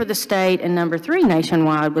 3 for the state and number 3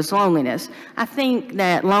 nationwide was loneliness. I think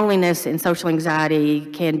that loneliness and social anxiety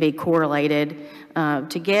can be correlated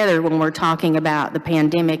together when we're talking about the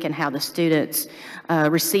pandemic and how the students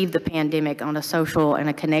received the pandemic on a social and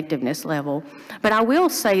a connectiveness level. But I will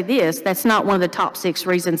say this, that's not one of the top 6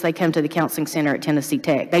 reasons they come to the counseling center at Tennessee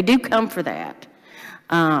Tech. They do come for that.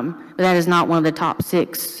 But that is not one of the top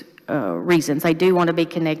 6 reasons. They do want to be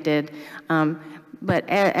connected. But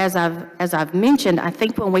as I've mentioned, I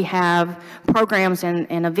think when we have programs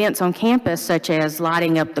and events on campus, such as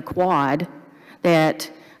lighting up the quad,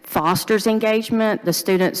 that fosters engagement, the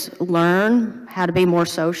students learn how to be more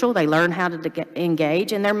social, they learn how to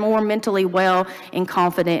engage, and they're more mentally well and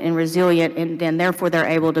confident and resilient, and then therefore they're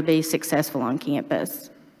able to be successful on campus.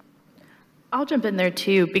 I'll jump in there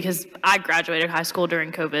too, because I graduated high school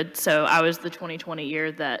during COVID, so I was the 2020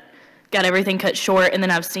 year that got everything cut short, and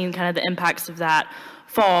then I've seen kind of the impacts of that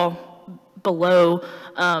fall below,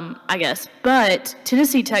 I guess. But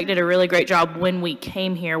Tennessee Tech did a really great job when we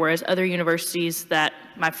came here, whereas other universities that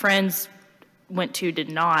my friends went to did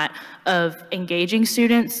not, of engaging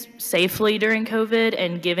students safely during COVID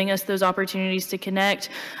and giving us those opportunities to connect.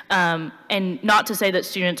 And not to say that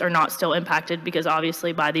students are not still impacted, because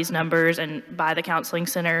obviously by these numbers and by the counseling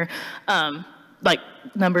center, like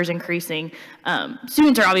numbers increasing,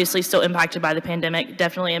 students are obviously still impacted by the pandemic.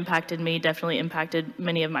 Definitely impacted me, definitely impacted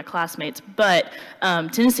many of my classmates. But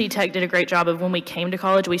Tennessee Tech did a great job of when we came to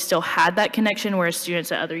college, we still had that connection, whereas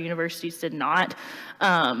students at other universities did not.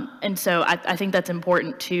 And so I think that's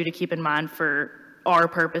important too to keep in mind for our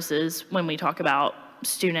purposes when we talk about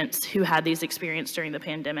students who had these experiences during the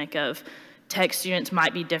pandemic. Of Tech students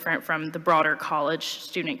might be different from the broader college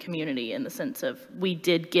student community in the sense of we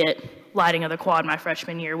did get lighting of the quad my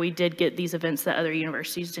freshman year. We did get these events that other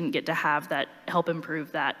universities didn't get to have that help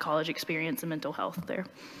improve that college experience and mental health there.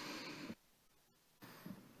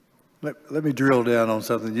 Let me drill down on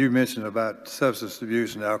something you mentioned about substance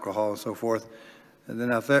abuse and alcohol and so forth. And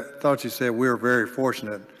then I thought you said we're very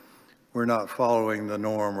fortunate we're not following the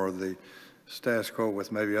norm or the status quo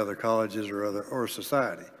with maybe other colleges or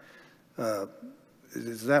society.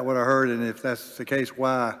 Is that what I heard? And if that's the case,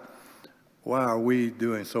 why are we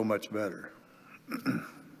doing so much better?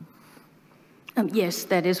 Yes,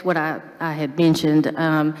 that is what I had mentioned,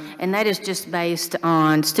 and that is just based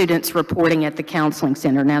on students reporting at the counseling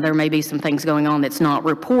center. Now, there may be some things going on that's not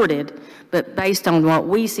reported, but based on what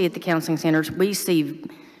we see at the counseling centers, we see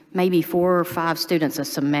maybe 4 or 5 students a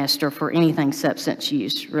semester for anything substance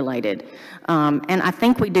use related. And I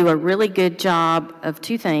think we do a really good job of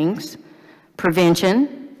 2 things: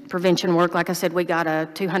 prevention work. Like I said, we got a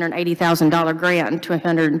 $280,000 grant in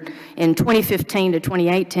 2015 to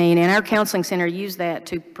 2018, and our counseling center used that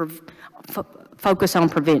to focus on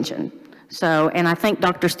prevention. So, and I think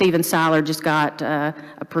Dr. Stephen Seiler just got a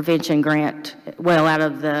prevention grant well out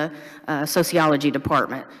of the sociology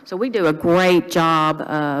department. So we do a great job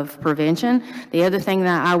of prevention. The other thing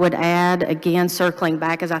that I would add, again, circling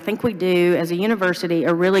back, is I think we do, as a university,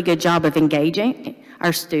 a really good job of engaging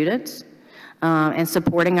our students. And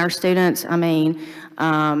supporting our students. I mean,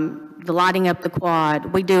 the lighting up the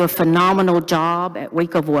quad, we do a phenomenal job at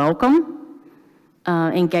Week of Welcome,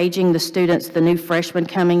 engaging the students, the new freshmen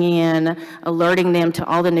coming in, alerting them to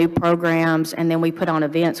all the new programs, and then we put on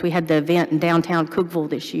events. We had the event in downtown Cookeville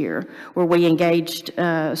this year where we engaged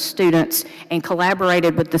students and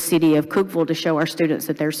collaborated with the city of Cookeville to show our students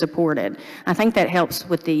that they're supported. I think that helps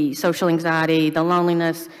with the social anxiety, the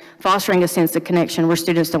loneliness, fostering a sense of connection where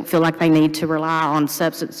students don't feel like they need to rely on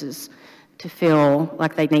substances to feel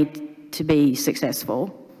like they need to be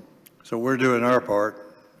successful. So we're doing our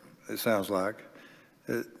part, it sounds like.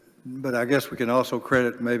 But I guess we can also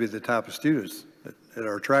credit maybe the type of students that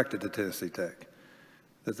are attracted to Tennessee Tech,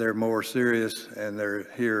 that they're more serious and they're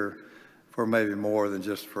here for maybe more than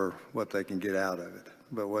just for what they can get out of it,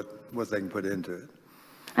 but what they can put into it.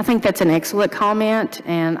 I think that's an excellent comment,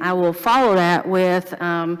 and I will follow that with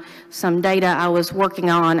some data I was working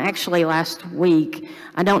on actually last week.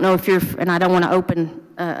 I don't know if you're, and I don't want to open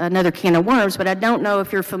another can of worms, but I don't know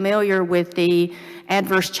if you're familiar with the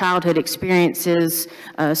Adverse Childhood Experiences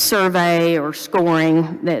survey or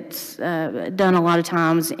scoring that's done a lot of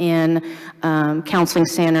times in counseling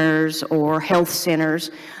centers or health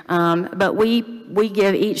centers. But we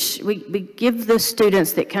give the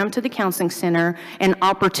students that come to the counseling center an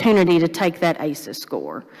opportunity to take that ACEs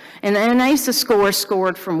score. And an ACEs score is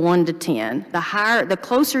scored from 1 to 10. The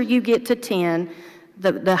closer you get to 10,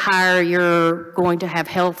 the higher you're going to have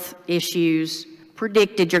health issues,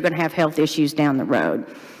 predicted you're going to have health issues down the road.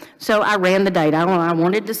 So I ran the data. I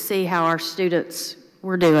wanted to see how our students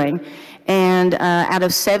were doing. And out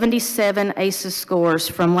of 77 ACEs scores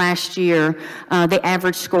from last year, the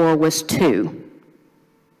average score was 2.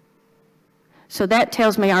 So that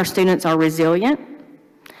tells me our students are resilient.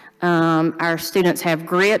 Our students have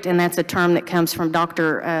grit, and that's a term that comes from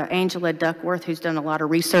Dr. Angela Duckworth, who's done a lot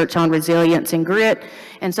of research on resilience and grit.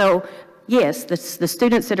 And so, yes, the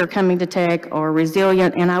students that are coming to Tech are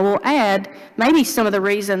resilient, and I will add, maybe some of the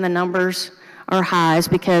reason the numbers are high is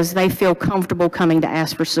because they feel comfortable coming to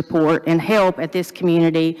ask for support and help at this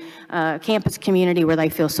community, campus community, where they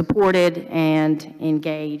feel supported and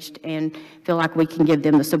engaged and feel like we can give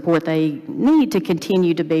them the support they need to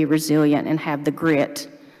continue to be resilient and have the grit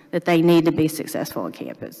that they need to be successful on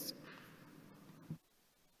campus.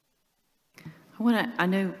 I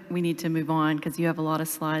know we need to move on because you have a lot of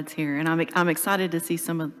slides here, and I'm excited to see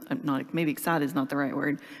some of, maybe excited is not the right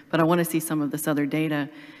word, but I want to see some of this other data.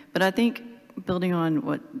 But I think, building on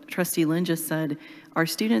what Trustee Lynn just said, our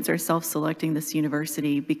students are self-selecting this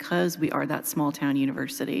university because we are that small town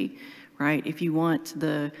university, right? If you want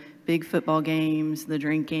the big football games, the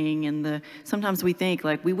drinking, and sometimes we think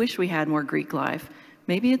like, we wish we had more Greek life.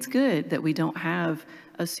 Maybe it's good that we don't have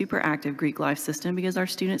a super active Greek life system because our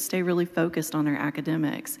students stay really focused on their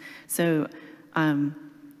academics. So I'm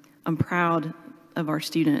proud of our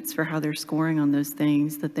students for how they're scoring on those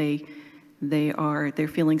things, that they're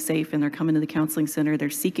feeling safe and they're coming to the counseling center, they're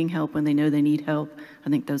seeking help when they know they need help. I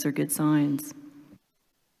think those are good signs.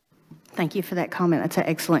 Thank you for that comment. That's an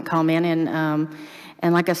excellent comment.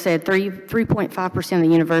 And like I said, 3.5% of the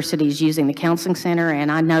university is using the counseling center,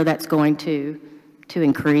 and I know that's going to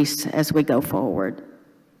increase as we go forward.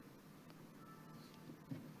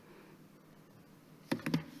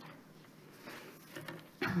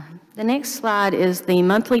 The next slide is the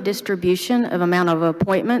monthly distribution of amount of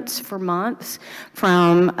appointments for months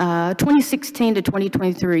from 2016 to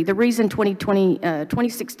 2023. The reason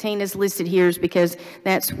 2016 is listed here is because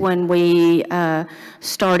that's when we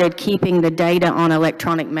started keeping the data on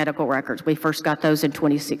electronic medical records. We first got those in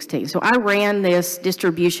 2016. So I ran this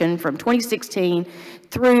distribution from 2016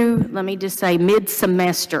 through, let me just say,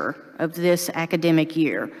 mid-semester of this academic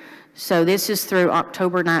year. So this is through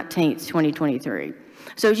October 19th, 2023.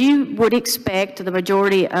 So as you would expect, the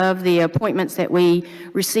majority of the appointments that we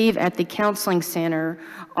receive at the counseling center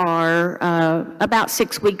are about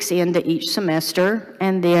 6 weeks into each semester,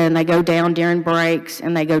 and then they go down during breaks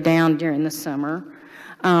and they go down during the summer.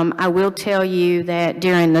 I will tell you that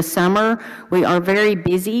during the summer, we are very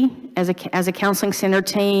busy as a counseling center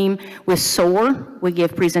team with SOAR. We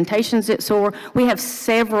give presentations at SOAR. We have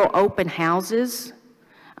several open houses.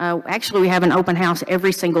 Actually, we have an open house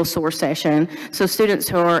every single SOAR session, so students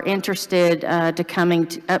who are interested to coming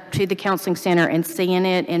up to the counseling center and seeing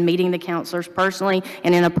it and meeting the counselors personally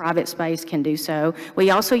and in a private space can do so. We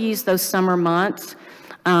also use those summer months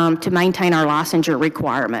to maintain our licensure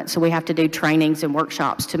requirements. So we have to do trainings and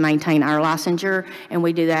workshops to maintain our licensure, and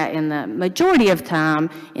we do that in the majority of time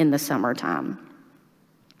in the summertime.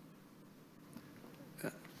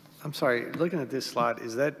 I'm sorry, looking at this slide,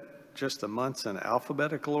 is that just the months in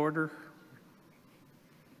alphabetical order?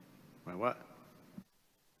 Wait, what?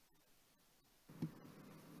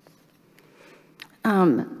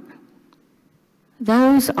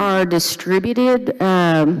 Those are distributed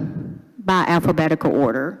by alphabetical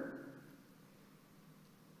order.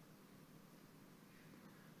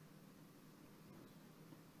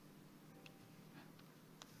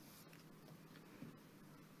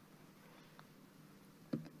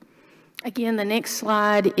 Again, the next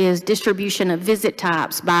slide is distribution of visit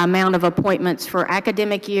types by amount of appointments for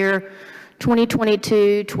academic year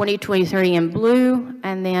 2022, 2023 in blue,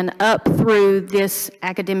 and then up through this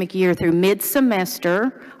academic year through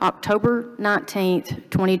mid-semester, October 19th,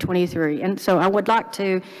 2023. And so I would like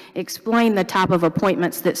to explain the type of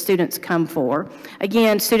appointments that students come for.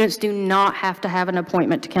 Again, students do not have to have an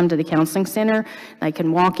appointment to come to the counseling center. They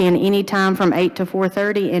can walk in anytime from 8 to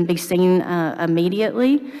 4:30 and be seen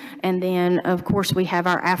immediately. And then, of course, we have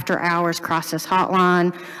our after-hours crisis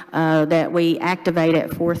hotline that we activate at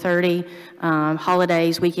 4:30.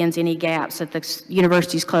 Holidays, weekends, any gaps that the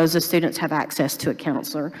university's closed, the students have access to a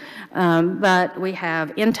counselor. But we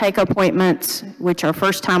have intake appointments, which are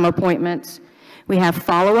first-time appointments. We have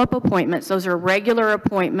follow-up appointments. Those are regular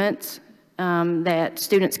appointments that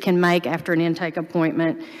students can make after an intake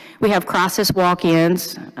appointment. We have crisis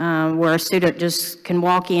walk-ins where a student just can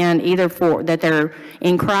walk in either for that they're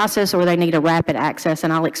in crisis or they need a rapid access,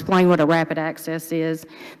 and I'll explain what a rapid access is.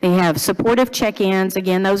 They have supportive check-ins.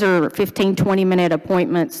 Again, those are 15, 20-minute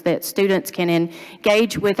appointments that students can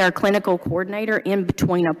engage with our clinical coordinator in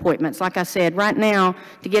between appointments. Like I said, right now,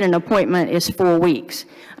 to get an appointment is 4 weeks,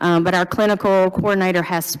 but our clinical coordinator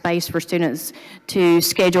has space for students to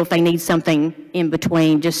schedule if they need something in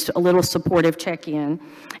between, just a little supportive check-in.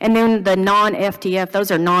 And then the non-FTF, those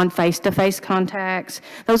are non-face-to-face contacts.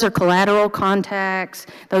 Those are collateral contacts.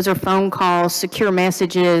 Those are phone calls, secure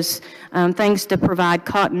messages, things to provide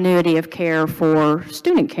continuity of care for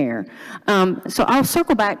student care. So I'll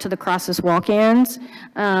circle back to the crisis walk-ins.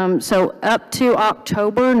 So up to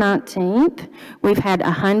October 19th, we've had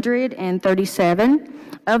 137.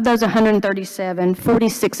 Of those 137,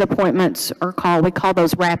 46 appointments are we call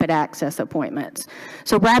those rapid access appointments.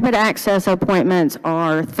 So rapid access appointments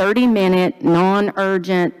are 30-minute,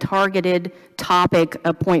 non-urgent, targeted topic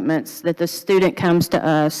appointments that the student comes to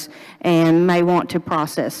us and may want to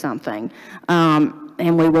process something. And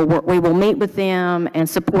we will meet with them and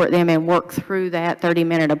support them and work through that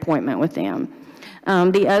 30-minute appointment with them.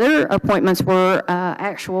 The other appointments were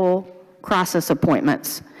actual crisis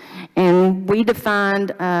appointments. And we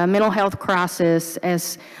defined mental health crisis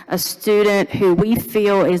as a student who we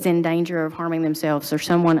feel is in danger of harming themselves or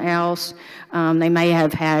someone else. They may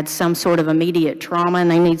have had some sort of immediate trauma and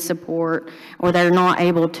they need support, or they're not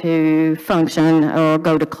able to function or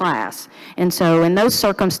go to class. And so in those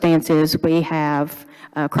circumstances, we have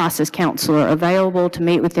a crisis counselor available to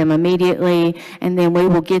meet with them immediately, and then we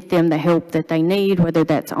will get them the help that they need, whether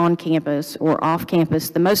that's on campus or off campus.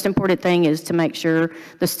 The most important thing is to make sure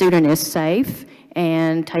the student is safe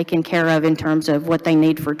and taken care of in terms of what they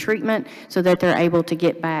need for treatment so that they're able to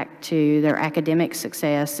get back to their academic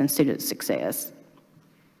success and student success.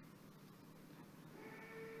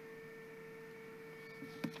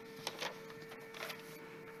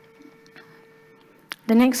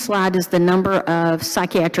 The next slide is the number of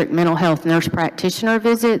psychiatric mental health nurse practitioner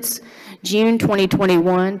visits, June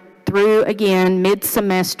 2021 through, again,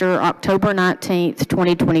 mid-semester, October 19th,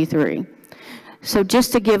 2023. So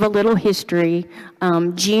just to give a little history,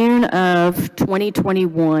 June of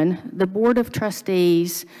 2021, the Board of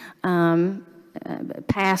Trustees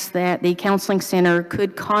passed that the counseling center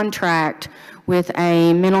could contract with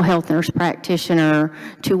a mental health nurse practitioner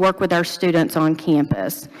to work with our students on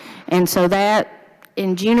campus. And so that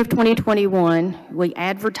in June of 2021, we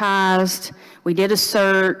advertised, we did a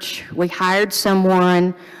search, we hired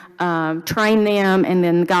someone, trained them, and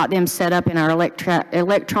then got them set up in our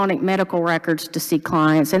electronic medical records to see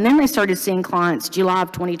clients. And then they started seeing clients July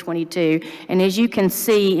of 2022. And as you can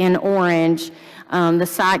see in orange, the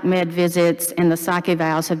psych med visits and the psych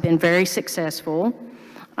evals have been very successful.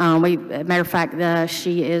 Matter of fact,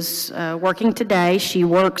 she is working today. She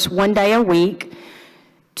works 1 day a week.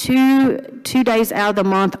 Two days out of the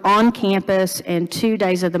month on campus, and 2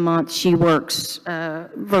 days of the month she works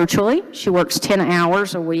virtually. She works 10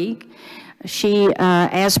 hours a week. She,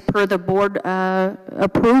 as per the board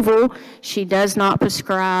approval, she does not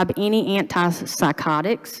prescribe any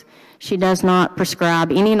antipsychotics. She does not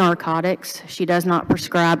prescribe any narcotics. She does not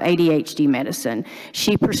prescribe ADHD medicine.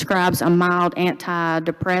 She prescribes a mild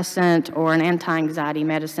antidepressant or an anti-anxiety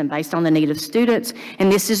medicine based on the need of students.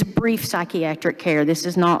 And this is brief psychiatric care. This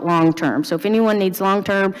is not long-term. So if anyone needs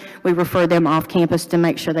long-term, we refer them off campus to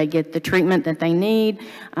make sure they get the treatment that they need.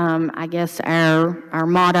 I guess our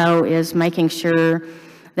motto is making sure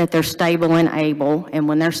that they're stable and able. And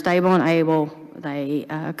when they're stable and able, they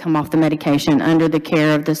come off the medication under the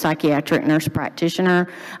care of the psychiatric nurse practitioner.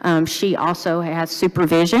 She also has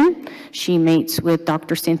supervision. She meets with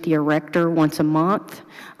Dr. Cynthia Rector once a month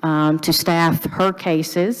to staff her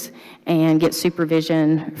cases. and get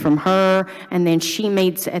supervision from her. And then she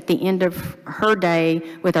meets at the end of her day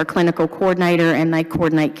with our clinical coordinator, and they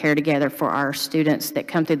coordinate care together for our students that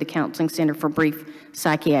come through the counseling center for brief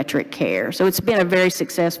psychiatric care. So it's been a very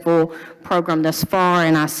successful program thus far,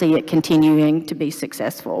 and I see it continuing to be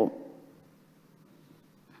successful.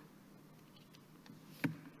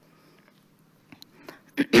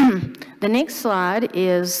 The next slide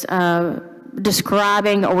is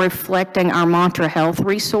describing or reflecting our Mantra Health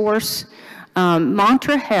resource.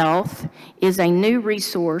 Mantra Health is a new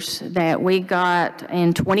resource that we got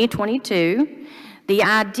in 2022. The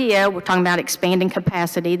idea, we're talking about expanding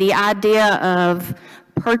capacity, the idea of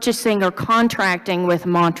purchasing or contracting with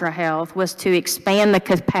Mantra Health was to expand the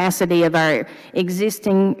capacity of our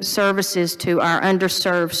existing services to our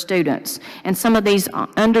underserved students. And some of these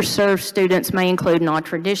underserved students may include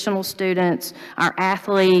non-traditional students, our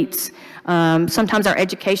athletes, sometimes our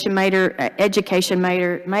education majors,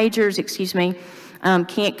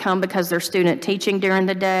 can't come because they're student teaching during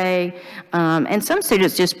the day, and some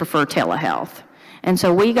students just prefer telehealth. And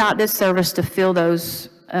so we got this service to fill those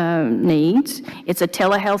needs. It's a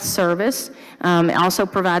telehealth service. It also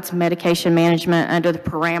provides medication management under the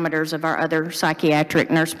parameters of our other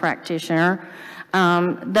psychiatric nurse practitioner.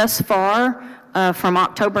 Thus far, from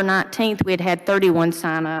October 19th, we had 31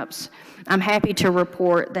 signups. I'm happy to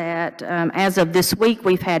report that as of this week,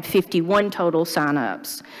 we've had 51 total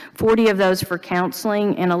signups, 40 of those for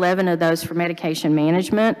counseling and 11 of those for medication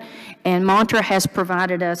management. And Mantra has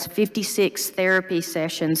provided us 56 therapy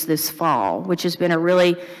sessions this fall, which has been a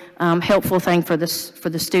really helpful thing for the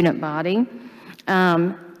student body.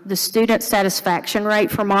 The student satisfaction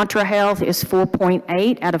rate for Mantra Health is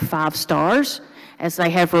 4.8 out of 5 stars, as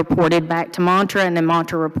they have reported back to Mantra, and then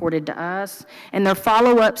Mantra reported to us. And their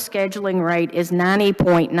follow-up scheduling rate is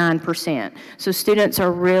 90.9%. So students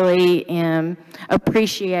are really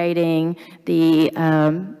appreciating the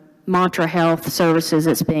Mantra Health services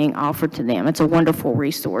that's being offered to them. It's a wonderful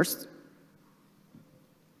resource.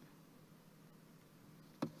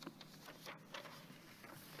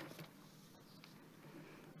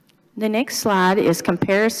 The next slide is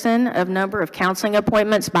comparison of number of counseling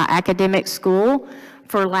appointments by academic school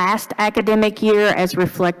for last academic year as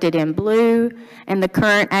reflected in blue, and the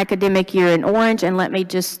current academic year in orange. And let me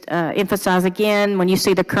just emphasize again, when you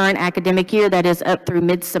see the current academic year, that is up through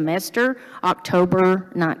mid-semester, October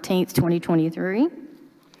 19th, 2023.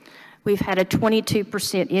 We've had a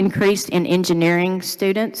 22% increase in engineering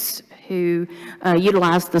students who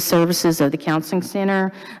utilize the services of the counseling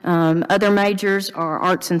center. Other majors are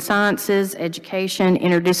arts and sciences, education,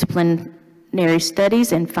 interdisciplinary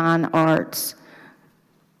studies, and fine arts.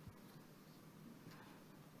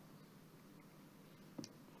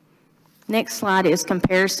 Next slide is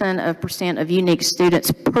comparison of percent of unique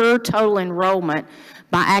students per total enrollment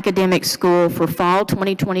by academic school for fall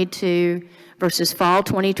 2022 versus fall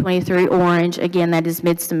 2023 orange. Again, that is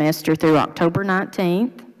mid-semester through October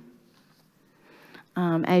 19th.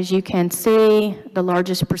 As you can see, the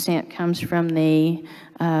largest percent comes from the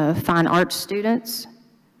fine arts students.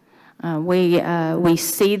 We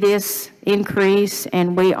see this increase,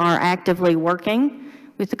 and we are actively working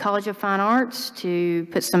with the College of Fine Arts to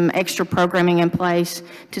put some extra programming in place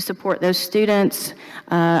to support those students.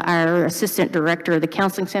 Our assistant director of the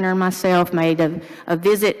counseling center and myself made a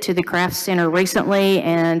visit to the Crafts Center recently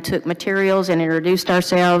and took materials and introduced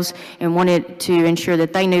ourselves and wanted to ensure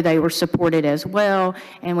that they knew they were supported as well.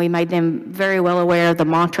 And we made them very well aware of the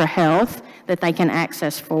Mantra Health that they can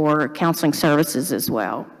access for counseling services as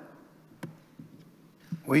well.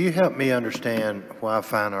 Will you help me understand why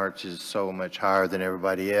fine arts is so much higher than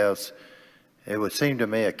everybody else? It would seem to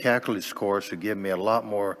me a calculus course would give me a lot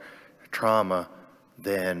more trauma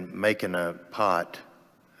than making a pot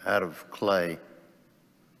out of clay.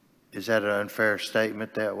 Is that an unfair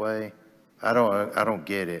statement that way? I don't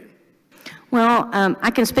get it. Well,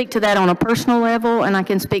 I can speak to that on a personal level, and I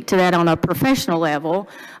can speak to that on a professional level.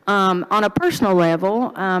 On a personal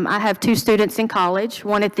level, I have 2 students in college,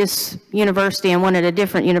 one at this university and one at a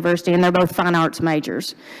different university, and they're both fine arts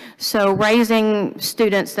majors. So raising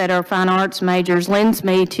students that are fine arts majors lends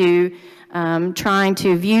me to trying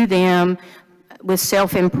to view them with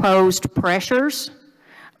self-imposed pressures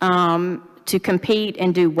to compete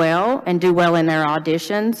and do well in their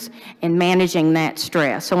auditions and managing that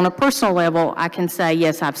stress. So on a personal level, I can say,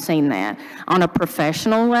 yes, I've seen that. On a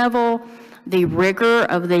professional level, the rigor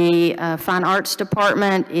of the fine arts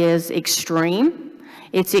department is extreme.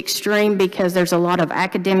 It's extreme because there's a lot of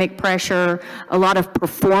academic pressure, a lot of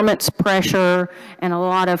performance pressure, and a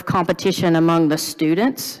lot of competition among the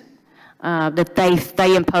students. that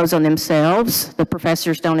they impose on themselves. The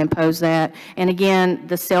professors don't impose that. And again,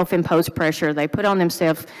 the self-imposed pressure they put on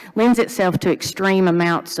themselves lends itself to extreme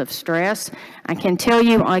amounts of stress. I can tell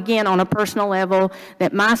you, again, on a personal level,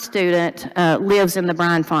 that my student lives in the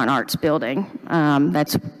Bryan Fine Arts building.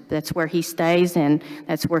 That's where he stays, and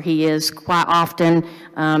that's where he is quite often.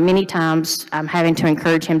 Many times, I'm having to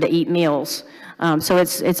encourage him to eat meals. So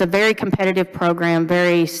it's a very competitive program,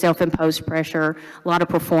 very self-imposed pressure, a lot of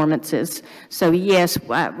performances. So yes,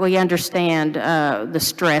 we understand the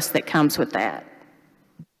stress that comes with that.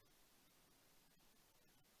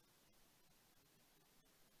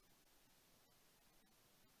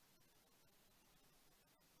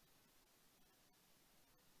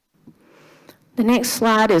 The next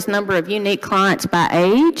slide is number of unique clients by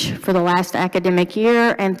age for the last academic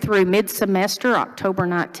year and through mid-semester, October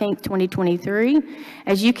 19th, 2023.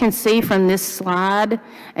 As you can see from this slide,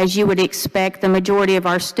 as you would expect, the majority of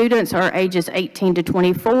our students are ages 18 to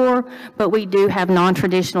 24, but we do have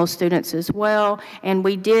non-traditional students as well. And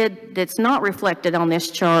that's not reflected on this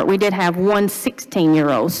chart, we did have one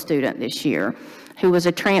 16-year-old student this year who was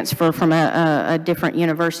a transfer from a different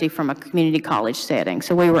university from a community college setting.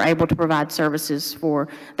 So we were able to provide services for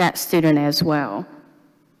that student as well.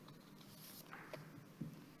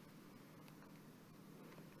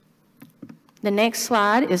 The next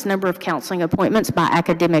slide is number of counseling appointments by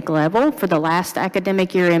academic level for the last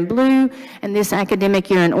academic year in blue and this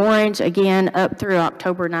academic year in orange, again up through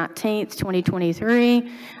October 19th,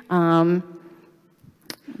 2023.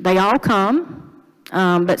 They all come.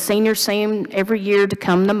 But seniors seem every year to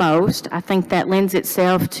come the most. I think that lends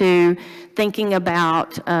itself to thinking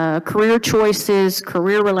about career choices,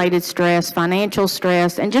 career-related stress, financial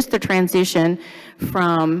stress, and just the transition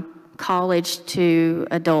from college to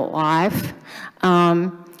adult life.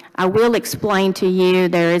 I will explain to you,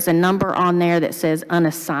 there is a number on there that says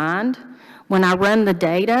unassigned. When I run the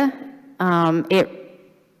data,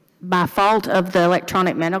 by fault of the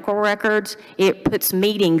electronic medical records, it puts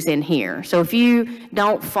meetings in here. So if you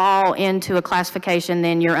don't fall into a classification,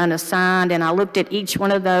 then you're unassigned. And I looked at each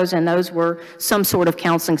one of those, and those were some sort of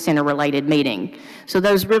counseling center related meeting. So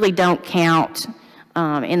those really don't count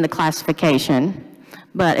in the classification.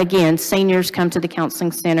 But again, seniors come to the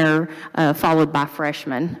counseling center followed by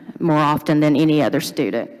freshmen more often than any other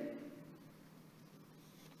student.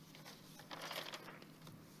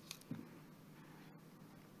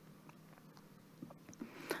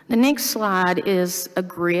 The next slide is a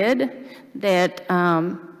grid that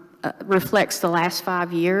reflects the last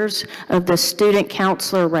 5 years of the student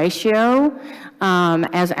counselor ratio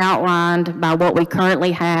as outlined by what we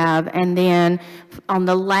currently have. And then on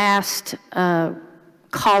the last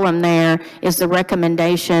column there is the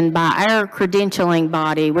recommendation by our credentialing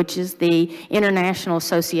body, which is the International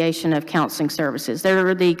Association of Counseling Services.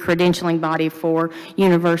 They're the credentialing body for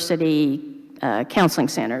university counseling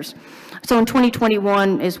centers. So in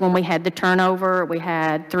 2021 is when we had the turnover. We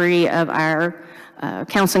had 3 of our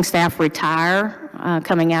counseling staff retire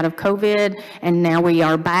coming out of COVID, and now we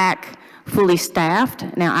are back fully staffed.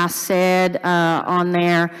 Now I said on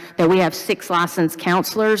there that we have 6 licensed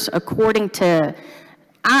counselors. According to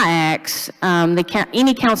IACS,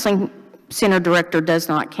 any counseling center director does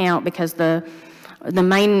not count because the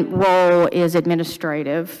main role is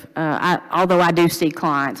administrative, although I do see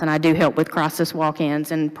clients and I do help with crisis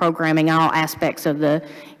walk-ins and programming all aspects of the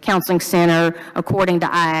counseling center. According to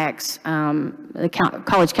IACS, the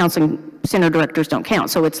college counseling center directors don't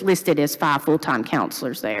count, so it's listed as 5 full-time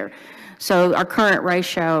counselors there. So our current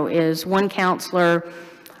ratio is 1 counselor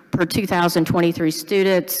per 2,023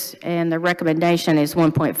 students, and the recommendation is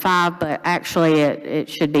 1.5, but actually it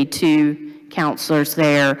should be 2 counselors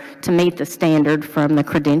there to meet the standard from the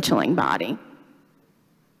credentialing body.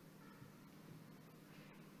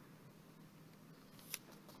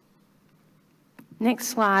 Next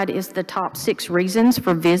slide is the top 6 reasons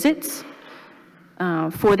for visits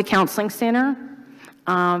for the counseling center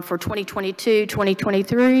for 2022,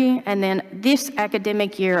 2023, and then this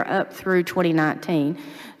academic year up through 2019.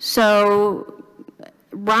 So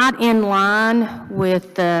right in line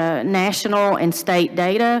with the national and state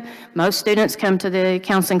data, most students come to the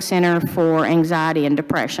counseling center for anxiety and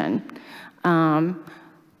depression.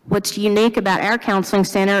 What's unique about our counseling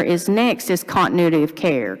center is next is continuity of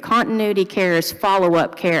care. Continuity care is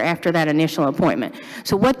follow-up care after that initial appointment.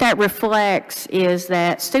 So what that reflects is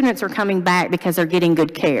that students are coming back because they're getting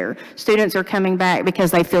good care. Students are coming back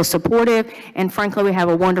because they feel supportive, and frankly, we have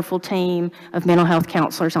a wonderful team of mental health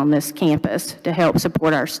counselors on this campus to help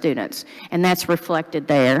support our students, and that's reflected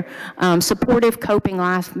there. Supportive coping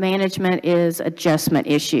life management is adjustment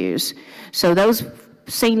issues. So those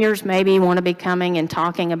seniors maybe want to be coming and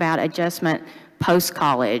talking about adjustment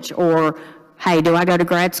post-college, or hey, do I go to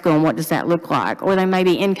grad school and what does that look like? Or they may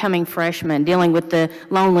be incoming freshmen dealing with the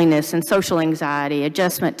loneliness and social anxiety,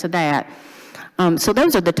 adjustment to that. So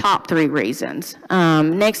those are the top 3 reasons.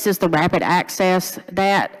 Next is the rapid access.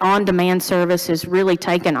 That on-demand service has really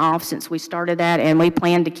taken off since we started that, and we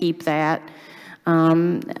plan to keep that.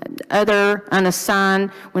 Other unassigned,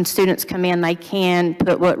 when students come in, they can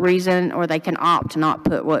put what reason, or they can opt to not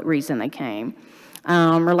put what reason they came.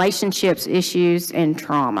 Relationships, issues, and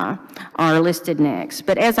trauma are listed next.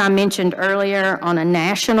 But as I mentioned earlier, on a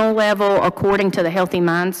national level, according to the Healthy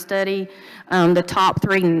Mind Study, the top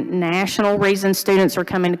 3 national reasons students are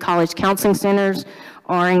coming to college counseling centers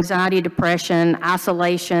are anxiety, depression,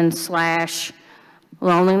 isolation /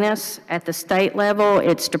 loneliness. At the state level,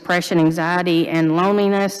 it's depression, anxiety, and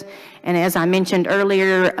loneliness. And as I mentioned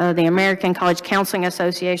earlier, the American College Counseling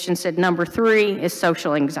Association said number 3 is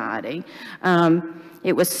social anxiety.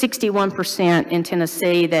 It was 61% in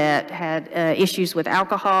Tennessee that had issues with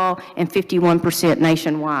alcohol, and 51%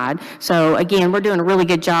 nationwide. So again, we're doing a really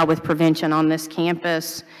good job with prevention on this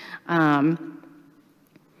campus. And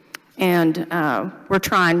we're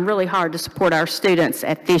trying really hard to support our students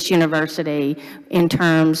at this university in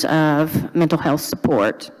terms of mental health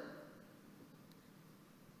support.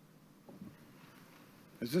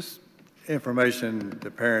 Is this information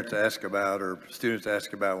the parents ask about or students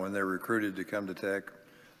ask about when they're recruited to come to Tech,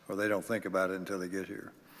 or they don't think about it until they get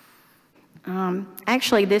here?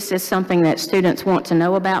 Actually, this is something that students want to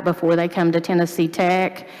know about before they come to Tennessee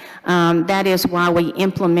Tech. That is why we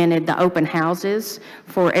implemented the open houses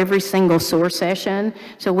for every single SOAR session.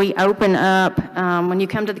 So we open up, when you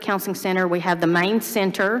come to the counseling center, we have the main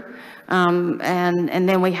center, and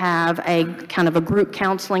then we have a kind of a group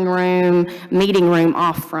counseling room, meeting room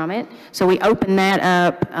off from it. So we open that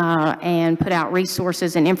up and put out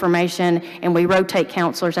resources and information, and we rotate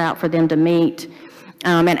counselors out for them to meet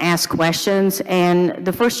and ask questions. And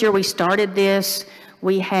the first year we started this,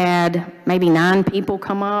 we had maybe 9 people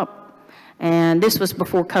come up, and this was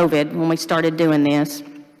before COVID when we started doing this.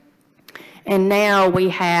 And now we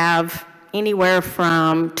have anywhere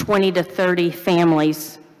from 20 to 30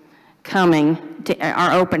 families coming to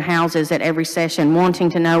our open houses at every session, wanting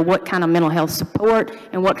to know what kind of mental health support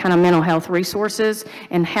and what kind of mental health resources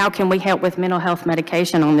and how can we help with mental health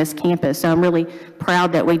medication on this campus. So I'm really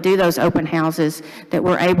proud that we do those open houses, that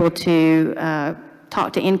we're able to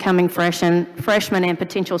talk to incoming freshmen and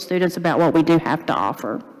potential students about what we do have to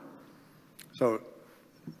offer. So,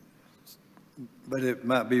 but it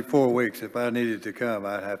might be 4 weeks. If I needed to come,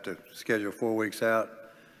 I'd have to schedule 4 weeks out.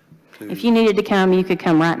 If you needed to come, you could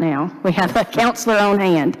come right now. We have a counselor on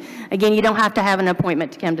hand. Again, you don't have to have an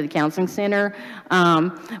appointment to come to the counseling center,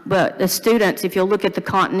 but the students, if you'll look at the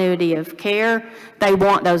continuity of care, they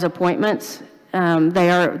want those appointments.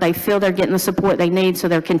 They feel they're getting the support they need, so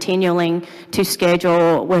they're continuing to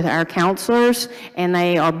schedule with our counselors, and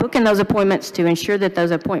they are booking those appointments to ensure that those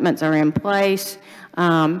appointments are in place,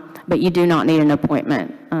 but you do not need an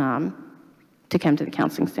appointment to come to the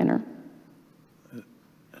counseling center.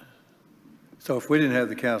 So if we didn't have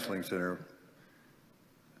the counseling center,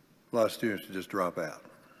 a lot of students would just drop out.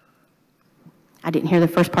 I didn't hear the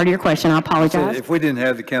first part of your question. I apologize. So if we didn't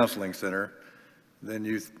have the counseling center, then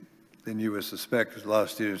you would suspect that a lot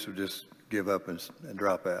of students would just give up and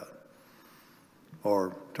drop out,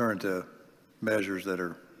 or turn to measures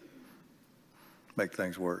that make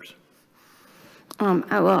things worse.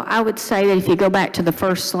 Well, I would say that if you go back to the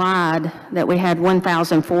first slide, that we had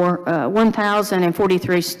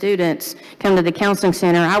 1,043 students come to the counseling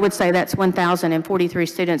center. I would say that's 1,043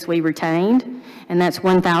 students we retained, and that's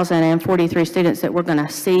 1,043 students that we're going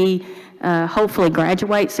to see hopefully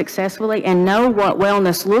graduate successfully and know what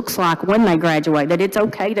wellness looks like when they graduate, that it's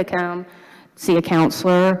okay to come see a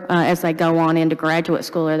counselor as they go on into graduate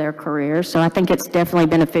school or their careers. So I think it's definitely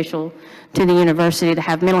beneficial to the university to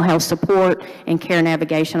have mental health support and care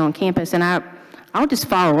navigation on campus. And I'll just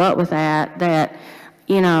follow up with that,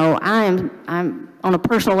 you know, I'm on a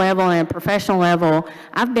personal level and a professional level,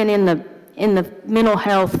 I've been in the mental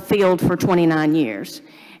health field for 29 years.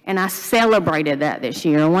 And I celebrated that this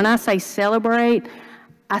year. And when I say celebrate,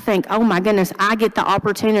 I think, oh my goodness, I get the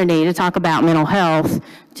opportunity to talk about mental health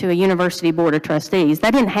to a university board of trustees.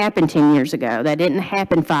 That didn't happen 10 years ago. That didn't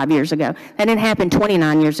happen 5 years ago. That didn't happen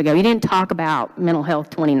 29 years ago. You didn't talk about mental health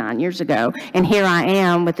 29 years ago. And here I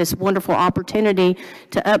am with this wonderful opportunity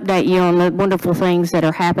to update you on the wonderful things that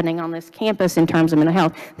are happening on this campus in terms of mental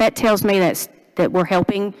health. That tells me that we're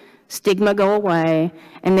helping stigma go away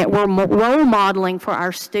and that we're role modeling for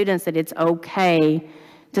our students that it's okay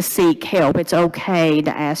to seek help. It's okay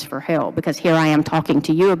to ask for help, because here I am talking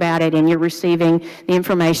to you about it and you're receiving the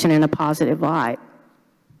information in a positive light.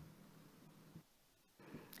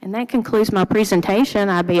 And that concludes my presentation.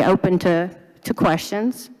 I'd be open to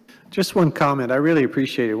questions. Just one comment. I really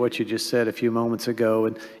appreciated what you just said a few moments ago.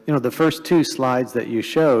 And, you know, the first two slides that you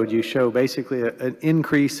show basically an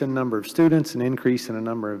increase in number of students, an increase in a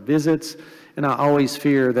number of visits. And I always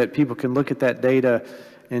fear that people can look at that data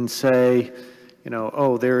and say, you know,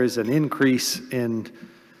 oh, there is an increase in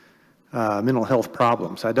mental health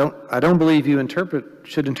problems. I don't believe you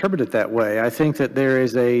should interpret it that way. I think that there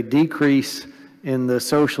is a decrease in the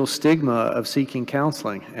social stigma of seeking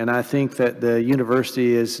counseling. And I think that the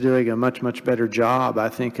university is doing a much, much better job, I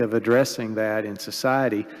think, of addressing that in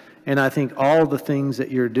society. And I think all the things that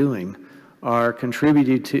you're doing are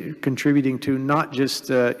contributing to not just,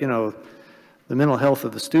 you know, the mental health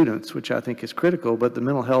of the students, which I think is critical, but the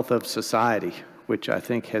mental health of society, which I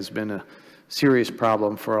think has been a serious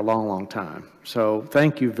problem for a long, long time. So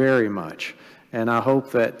thank you very much. And I hope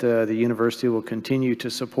that the university will continue to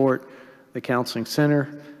support the counseling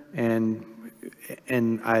center, and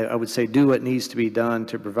I would say do what needs to be done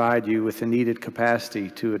to provide you with the needed capacity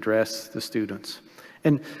to address the students.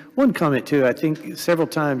 And one comment too, I think several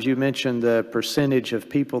times you mentioned the percentage of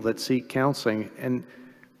people that seek counseling, and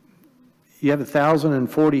you have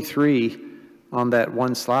 1,043 on that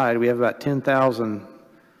one slide. We have about 10,000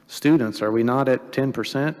 students. Are we not at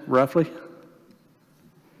 10% roughly?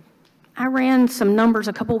 I ran some numbers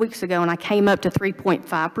a couple weeks ago and I came up to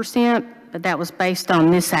 3.5%, but that was based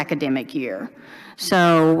on this academic year.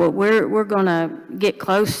 So we're going to get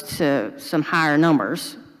close to some higher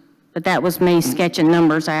numbers, but that was me sketching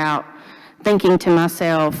numbers out, thinking to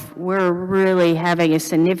myself, we're really having a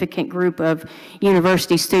significant group of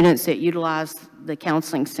university students that utilize the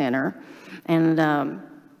counseling center. And I'm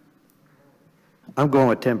going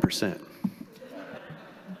with 10%.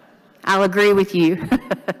 I'll agree with you.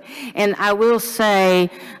 And I will say,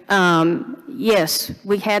 yes,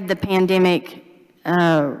 we had the pandemic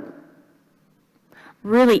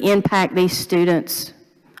really impact these students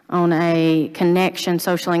on a connection,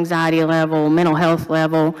 social anxiety level, mental health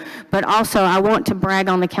level, but also I want to brag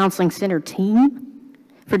on the counseling center team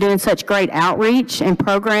for doing such great outreach and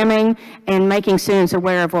programming and making students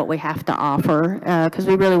aware of what we have to offer, because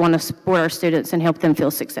we really want to support our students and help them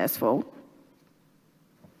feel successful.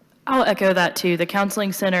 I'll echo that too. The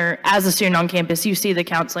counseling center, as a student on campus, you see the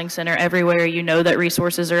counseling center everywhere. You know that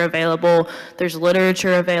resources are available. There's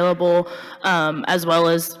literature available, as well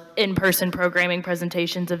as in-person programming,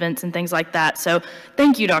 presentations, events, and things like that. So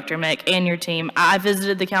thank you, Dr. Mick, and your team. I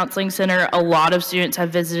visited the counseling center. A lot of students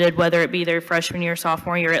have visited, whether it be their freshman year,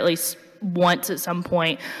 sophomore year, at least once at some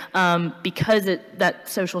point, because that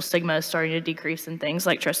social stigma is starting to decrease and things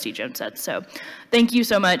like Trustee Jones said. So thank you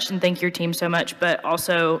so much, and thank your team so much, but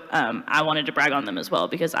also I wanted to brag on them as well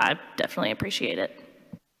because I definitely appreciate it.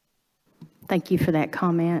 Thank you for that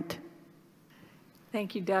comment.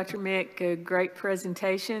 Thank you, Dr. Mick. A great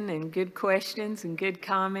presentation and good questions and good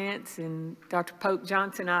comments. And Dr. Pope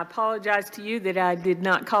Johnson, I apologize to you that I did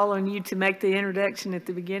not call on you to make the introduction at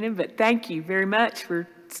the beginning, but thank you very much for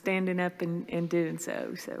standing up and doing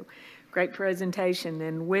so. So great presentation.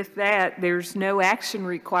 And with that, there's no action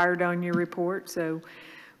required on your report, so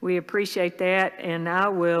we appreciate that. And I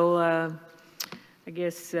will, I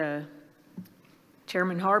guess,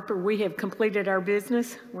 Chairman Harper, we have completed our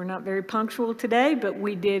business. We're not very punctual today, but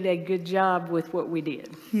we did a good job with what we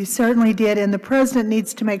did. You certainly did, and the president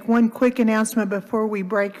needs to make one quick announcement before we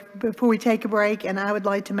take a break, and I would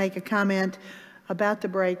like to make a comment about the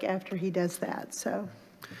break after he does that. So.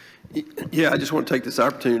 Yeah, I just want to take this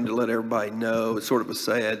opportunity to let everybody know, it's sort of a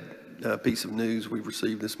sad piece of news we've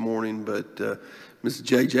received this morning, but Mrs.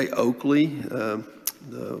 J.J. Oakley,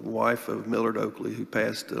 the wife of Millard Oakley, who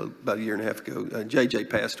passed about a year and a half ago, J.J.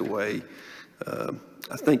 passed away,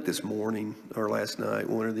 I think this morning or last night,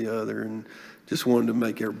 one or the other, and just wanted to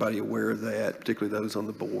make everybody aware of that, particularly those on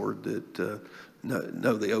the board that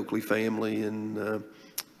know the Oakley family, and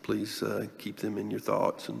please keep them in your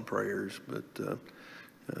thoughts and prayers. But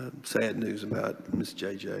sad news about Miss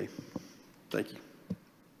J.J. Thank you.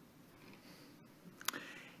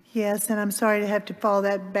 Yes, and I'm sorry to have to follow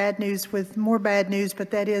that bad news with more bad news,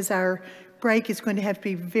 but that is our break is going to have to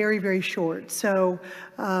be very, very short. So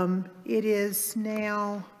it is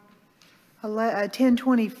now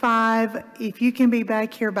 10:25. If you can be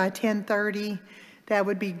back here by 10:30, that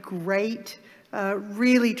would be great.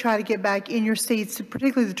 Really try to get back in your seats,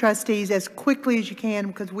 particularly the trustees, as quickly as you can,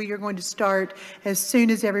 because we are going to start as soon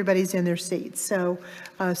as everybody's in their seats. So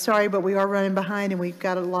sorry, but we are running behind and we've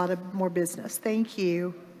got a lot of more business. Thank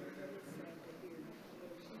you.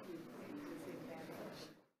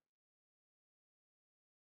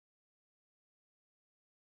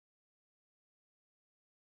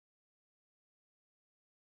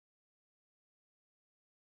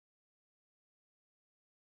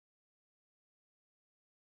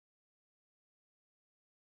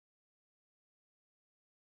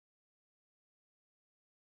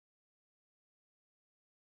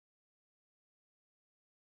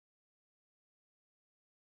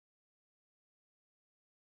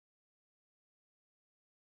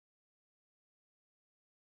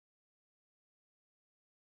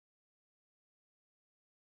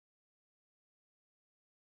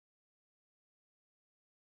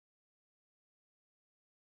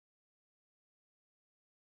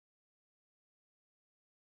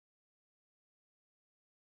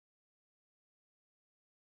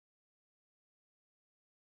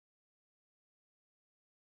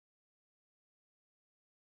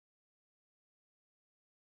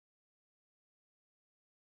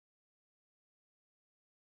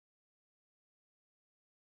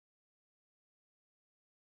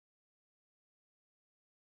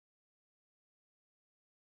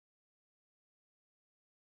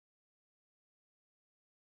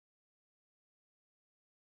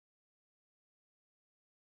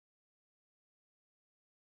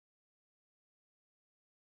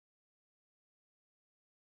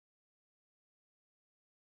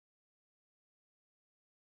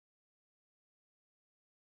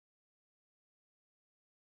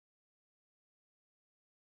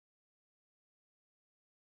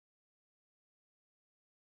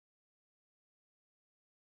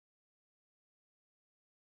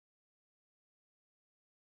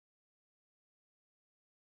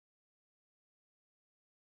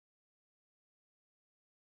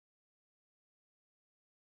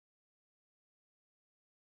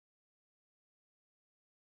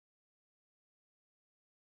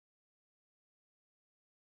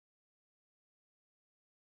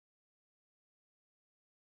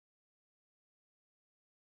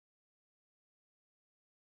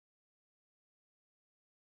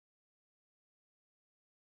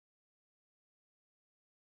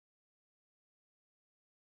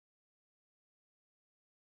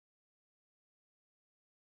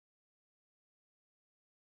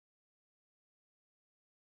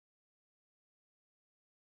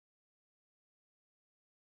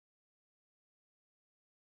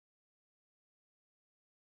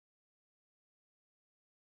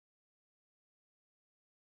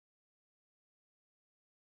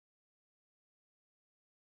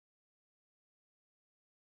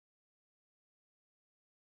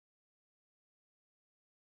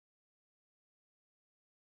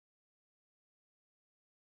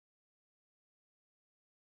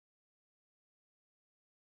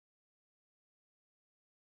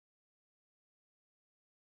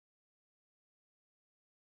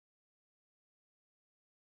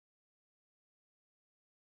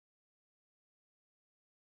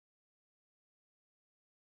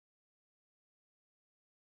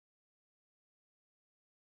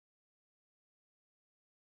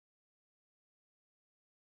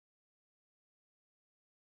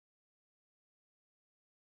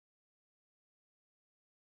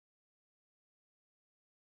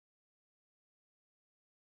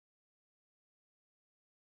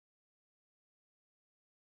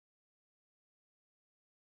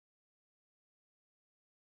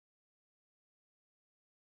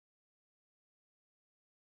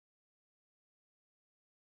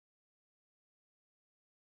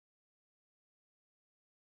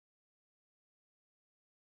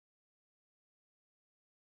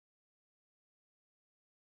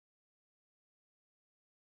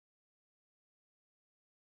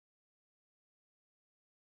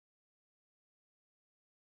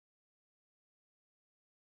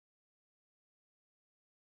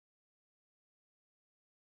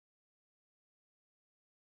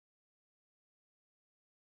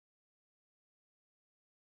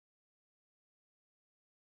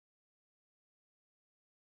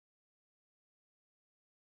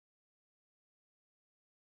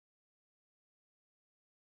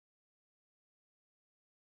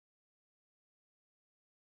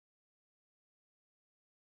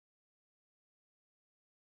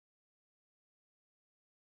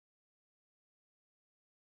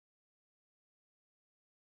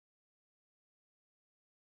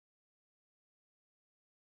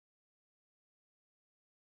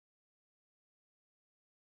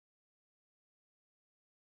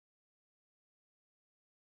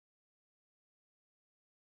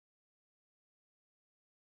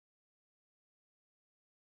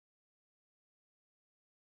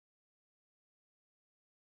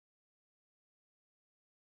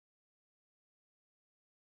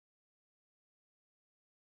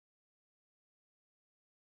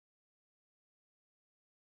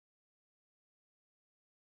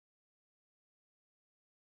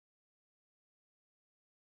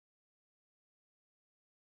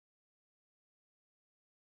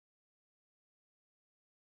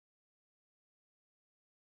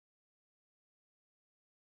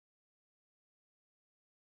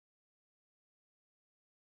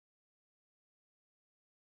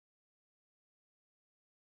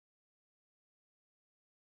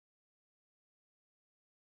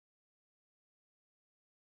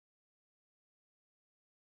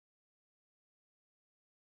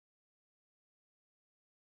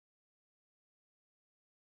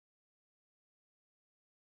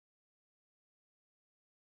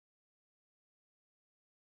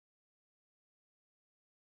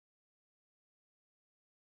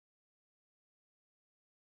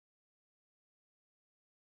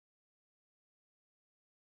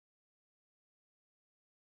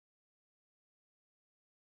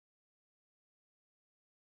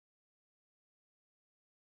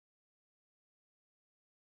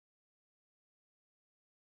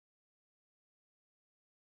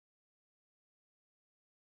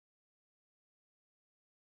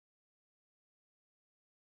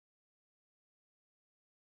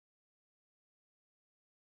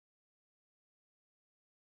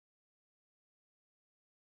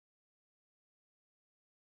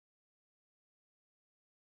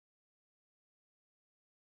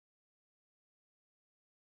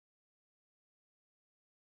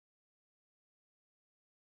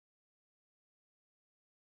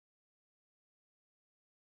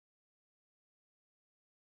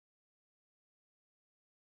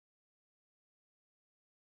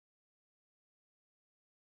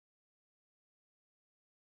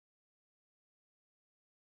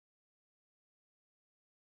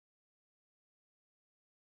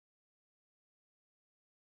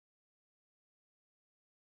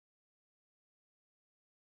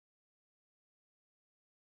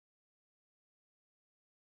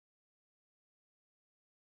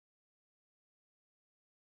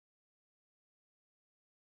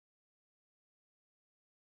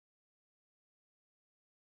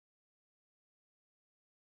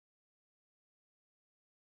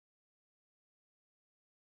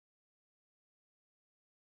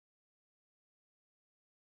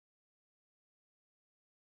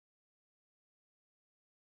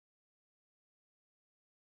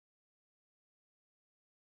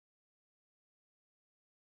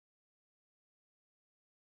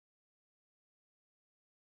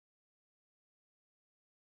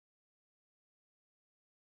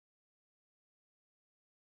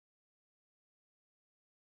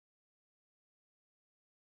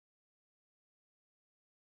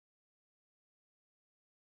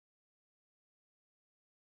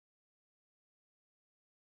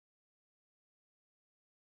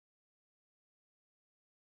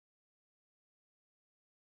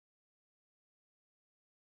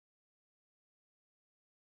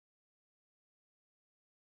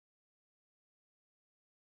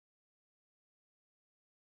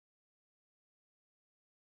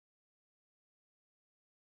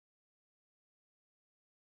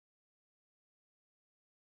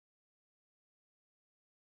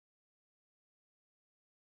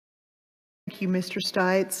 Thank you, Mr.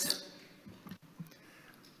 Stites.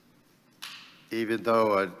 Even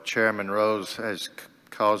though Chairman Rose has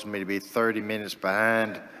caused me to be 30 minutes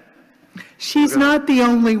behind. She's not the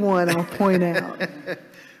only one, I'll point out.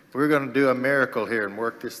 We're going to do a miracle here and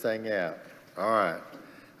work this thing out. All right.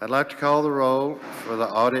 I'd like to call the roll for the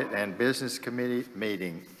Audit and Business Committee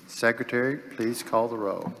meeting. Secretary, please call the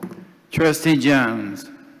roll. Trustee Jones.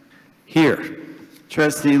 Here.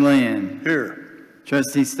 Trustee Lynn. Here.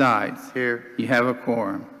 Trustee Stites. Here. You have a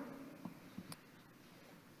quorum.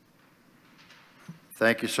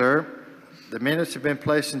 Thank you, sir. The minutes have been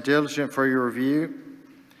placed in diligent for your review.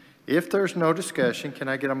 If there's no discussion, can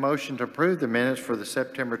I get a motion to approve the minutes for the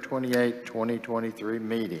September 28, 2023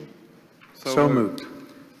 meeting? So moved.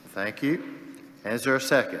 Thank you. And is there a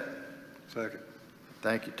second? Second.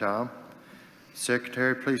 Thank you, Tom.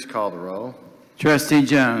 Secretary, please call the roll. Trustee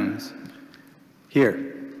Jones.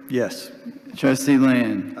 Here. Yes. Trustee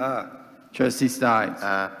Lynn. Aye. Trustee Stites.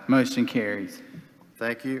 Aye. Motion carries.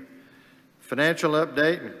 Thank you. Financial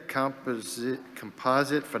update and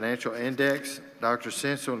composite financial index. Dr.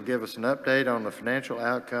 Simpson will give us an update on the financial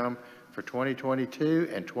outcome for 2022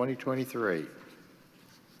 and 2023.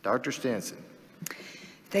 Dr. Stinson.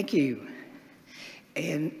 Thank you.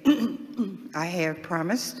 And I have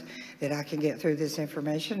promised that I can get through this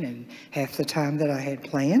information in half the time that I had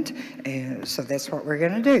planned, and so that's what we're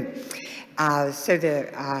going to do. So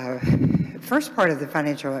the first part of the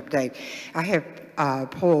financial update, I have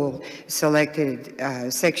selected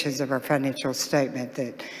sections of our financial statement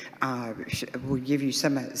that will give you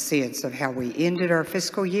some sense of how we ended our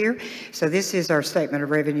fiscal year. So this is our statement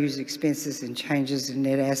of revenues, expenses, and changes in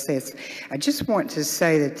net assets. I just want to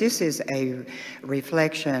say that this is a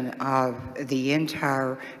reflection of the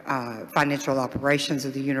entire financial operations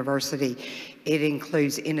of the university. It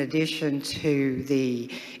includes, in addition to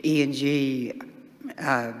the E&G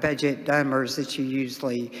budget numbers that you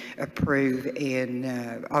usually approve in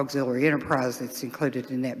auxiliary enterprise that's included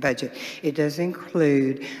in that budget. It does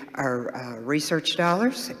include our research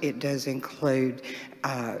dollars. It does include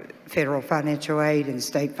federal financial aid and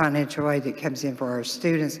state financial aid that comes in for our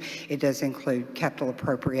students. It does include capital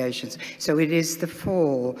appropriations. So it is the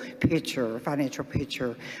full picture, financial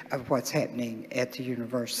picture of what's happening at the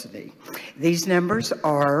university. These numbers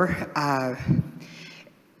are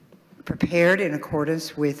prepared in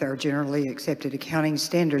accordance with our generally accepted accounting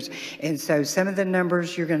standards. And so some of the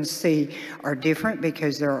numbers you're going to see are different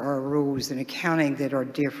because there are rules in accounting that are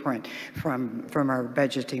different from our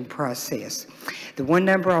budgeting process. The one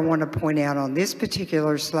number I want to point out on this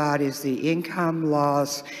particular slide is the income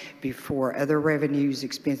loss before other revenues,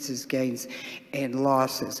 expenses, gains, and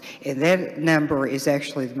losses. And that number is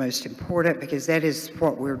actually the most important because that is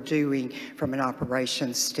what we're doing from an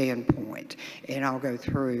operations standpoint. And I'll go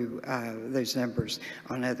through those numbers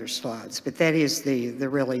on other slides. But that is the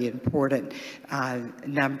really important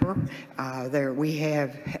number. There we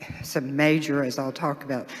have some major, as I'll talk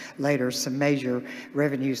about later, some major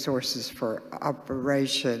revenue sources for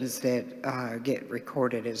operations that get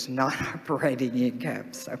recorded as non-operating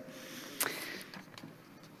income.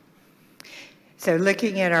 So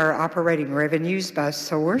looking at our operating revenues by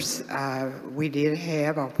source, we did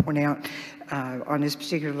have, I'll point out on this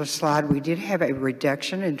particular slide, we did have a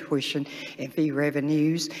reduction in tuition and fee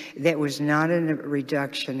revenues. That was not a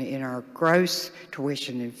reduction in our gross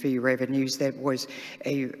tuition and fee revenues. That was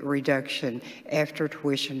a reduction after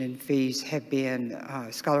tuition and fees have been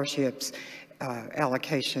scholarships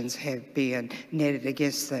allocations have been netted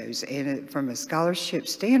against those. And from a scholarship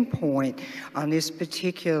standpoint, on this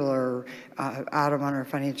particular item on our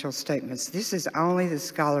financial statements, this is only the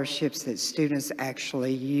scholarships that students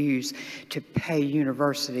actually use to pay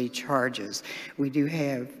university charges. We do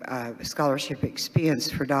have scholarship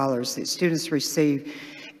expense for dollars that students receive.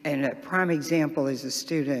 And a prime example is a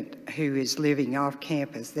student who is living off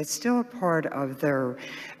campus. That's still a part of their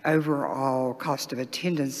overall cost of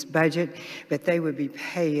attendance budget, but they would be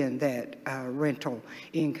paying that rental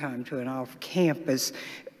income to an off-campus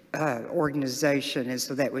organization, and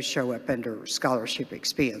so that would show up under scholarship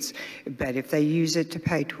expense. But if they use it to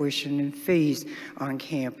pay tuition and fees on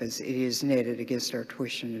campus, it is netted against our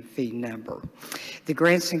tuition and fee number. The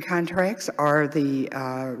grants and contracts are the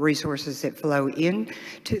resources that flow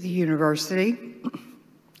into the university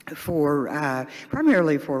for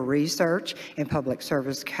primarily for research and public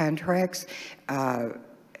service contracts.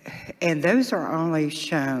 and those are only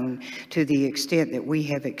shown to the extent that we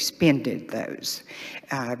have expended those,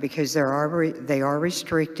 because they are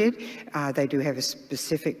restricted. They do have a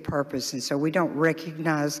specific purpose, and so we don't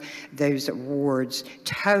recognize those awards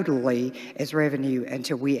totally as revenue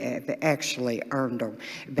until we have actually earned them.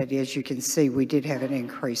 But as you can see, we did have an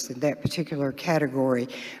increase in that particular category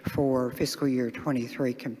for fiscal year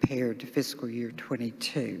 23 compared to fiscal year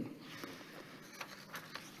 22.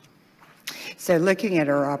 So looking at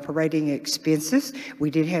our operating expenses,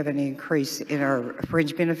 we did have an increase in our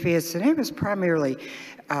fringe benefits, and it was primarily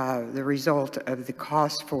the result of the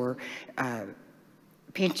cost for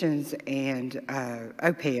pensions and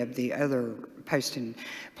OPEB, the other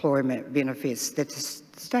post-employment benefits that the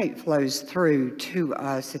state flows through to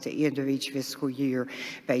us at the end of each fiscal year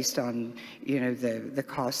based on, the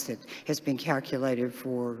cost that has been calculated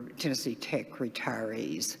for Tennessee Tech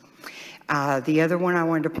retirees. The other one I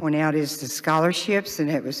wanted to point out is the scholarships, and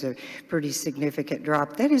it was a pretty significant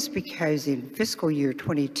drop. That is because in fiscal year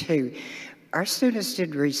 22, our students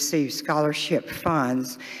did receive scholarship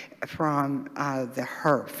funds from the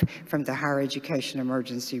HERF, from the Higher Education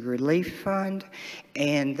Emergency Relief Fund,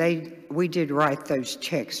 and we did write those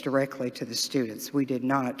checks directly to the students. We did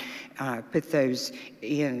not put those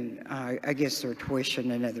in against their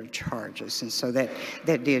tuition and other charges, and so that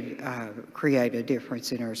did create a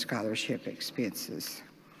difference in our scholarship expenses.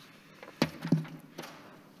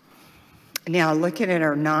 Now, looking at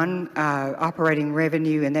our non-operating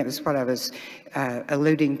revenue, and that was what I was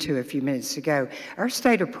alluding to a few minutes ago, our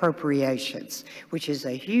state appropriations, which is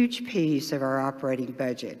a huge piece of our operating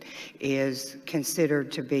budget, is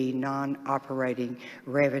considered to be non-operating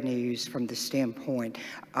revenues from the standpoint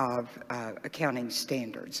of accounting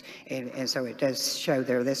standards. And so it does show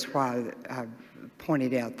there. That's why I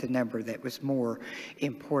pointed out the number that was more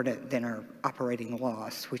important than our operating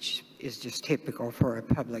loss, which is just typical for a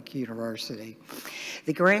public university.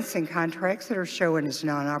 The grants and contracts that are shown as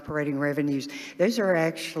non-operating revenues, those are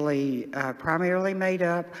actually primarily made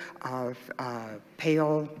up of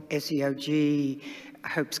Pell, SEOG,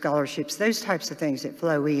 Hope scholarships, those types of things that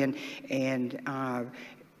flow in, and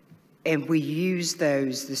we use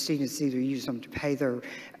those, the students either use them to pay their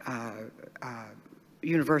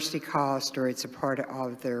university cost, or it's a part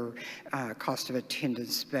of their cost of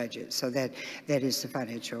attendance budget. So that is the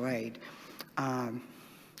financial aid.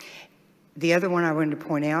 The other one I wanted to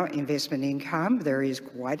point out, investment income, there is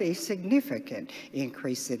quite a significant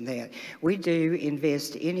increase in that. We do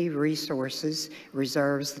invest any resources,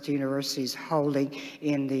 reserves that the university is holding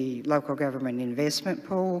in the local government investment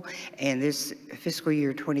pool, and this fiscal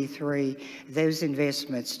year 23, those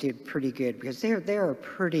investments did pretty good because they are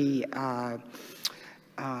pretty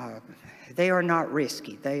they are not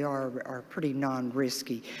risky. They are pretty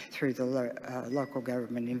non-risky through the local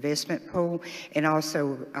government investment pool. And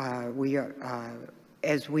also,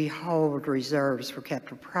 as we hold reserves for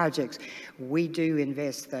capital projects, we do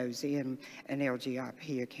invest those in an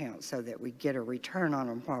LGIP account so that we get a return on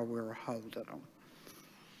them while we're holding them.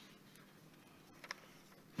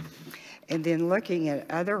 And then looking at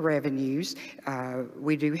other revenues,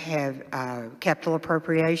 we do have capital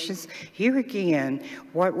appropriations. Here again,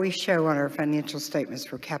 what we show on our financial statements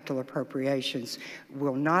for capital appropriations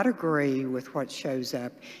will not agree with what shows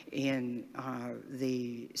up in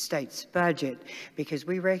the state's budget, because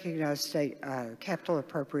we recognize state capital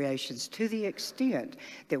appropriations to the extent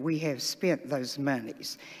that we have spent those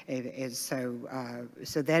monies. And so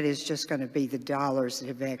that is just going to be the dollars that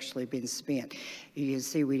have actually been spent. You can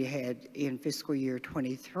see we had in fiscal year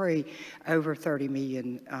 23 over $30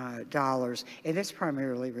 million, and that's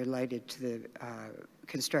primarily related to the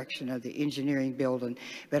construction of the engineering building,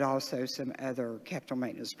 but also some other capital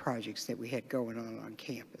maintenance projects that we had going on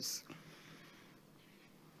campus.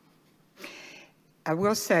 I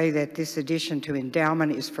will say that this addition to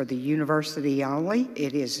endowment is for the university only.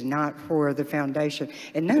 It is not for the foundation.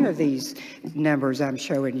 And none of these numbers I'm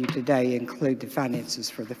showing you today include the finances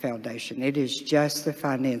for the foundation. It is just the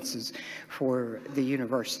finances for the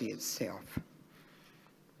university itself.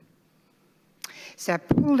 So I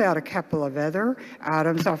pulled out a couple of other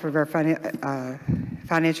items off of our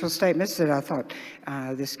financial statements that I thought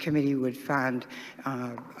this committee would find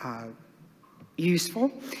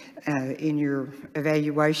useful in your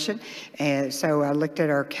evaluation. And so I looked at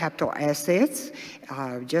our capital assets.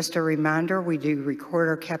 Just a reminder, we do record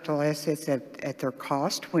our capital assets at their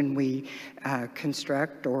cost when we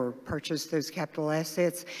construct or purchase those capital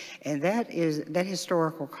assets, and that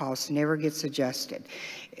historical cost never gets adjusted.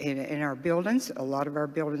 In our buildings, a lot of our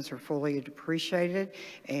buildings are fully depreciated,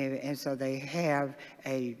 and so they have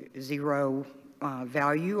a zero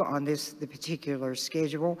value on the particular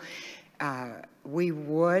schedule. We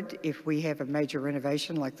would, if we have a major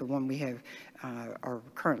renovation like the one we have, are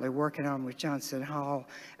currently working on with Johnson Hall,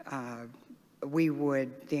 we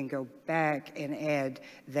would then go back and add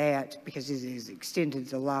that because it has extended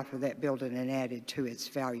the life of that building and added to its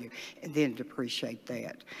value, and then depreciate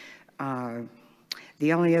that.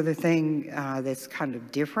 The only other thing that's kind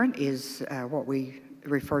of different is what we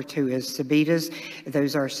refer to as SABITAs.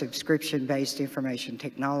 Those are subscription-based information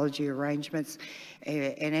technology arrangements.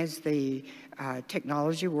 And as the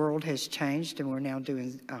technology world has changed and we're now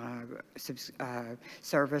doing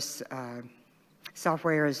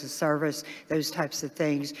software as a service, those types of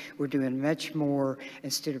things, we're doing much more.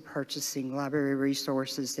 Instead of purchasing library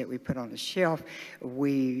resources that we put on the shelf,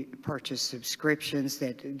 we purchase subscriptions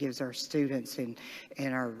that gives our students and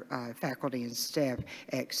our faculty and staff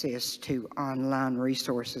access to online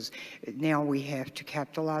resources. Now we have to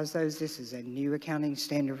capitalize those. This is a new accounting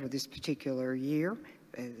standard for this particular year.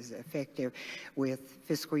 It is effective with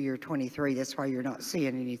fiscal year 23. That's why you're not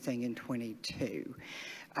seeing anything in 22.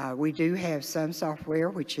 We do have some software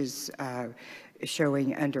which is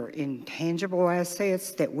showing under intangible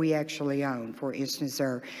assets that we actually own. For instance,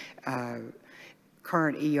 our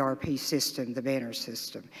current ERP system, the Banner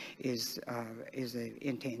system, is an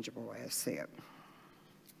intangible asset.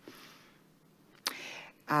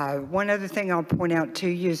 One other thing I'll point out to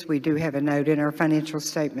you is we do have a note in our financial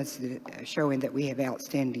statements showing that we have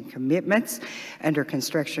outstanding commitments under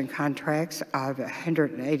construction contracts of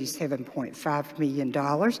 $187.5 million,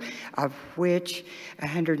 of which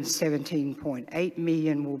 $117.8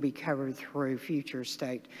 million will be covered through future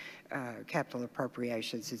state capital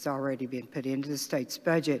appropriations. It's already been put into the state's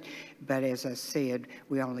budget, but as I said,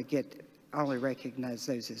 we only recognize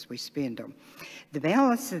those as we spend them. The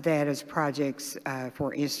balance of that is projects,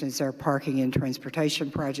 for instance, our parking and transportation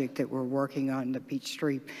project that we're working on, the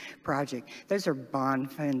Peachtree project. Those are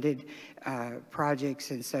bond-funded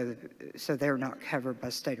projects, and so they're not covered by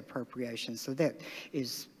state appropriations. So that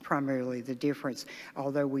is primarily the difference.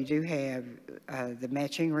 Although we do have the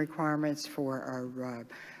matching requirements for our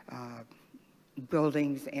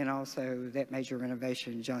buildings and also that major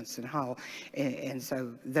renovation in Johnson Hall. And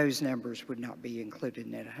so those numbers would not be included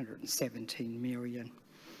in that $117 million.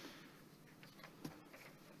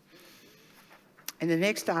 And the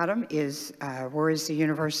next item is where is the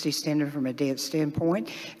university standing from a debt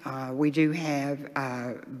standpoint? We do have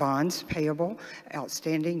bonds payable,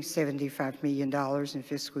 outstanding $75 million in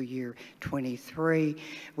fiscal year 23.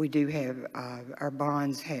 We do have, our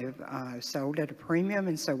bonds have sold at a premium,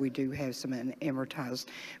 and so we do have some unamortized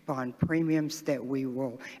bond premiums that we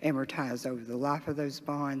will amortize over the life of those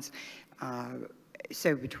bonds.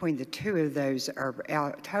 So between the two of those,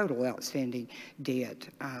 our total outstanding debt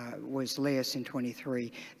was less in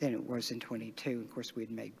 23 than it was in 22. Of course,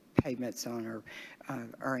 we'd made payments on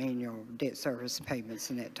our annual debt service payments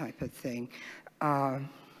and that type of thing.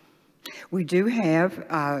 We do have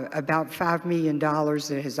about $5 million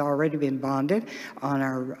that has already been bonded on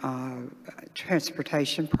our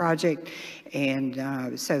transportation project,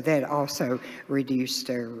 and so that also reduced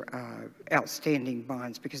our outstanding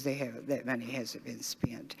bonds because that money hasn't been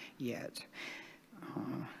spent yet.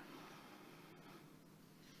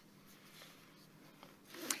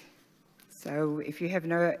 So if you have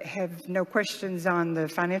no questions on the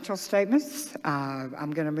financial statements, I'm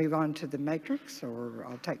going to move on to the matrix, or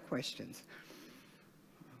I'll take questions.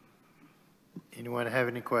 Anyone have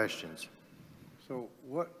any questions? So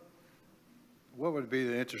what would be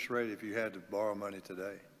the interest rate if you had to borrow money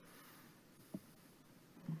today?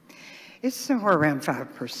 It's somewhere around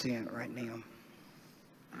 5% right now.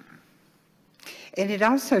 And it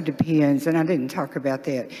also depends, and I didn't talk about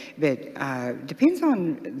that, but depends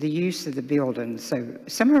on the use of the building. So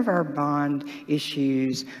some of our bond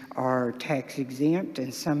issues are tax exempt,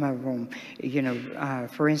 and some of them, you know,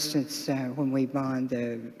 for instance, when we bond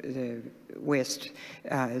the West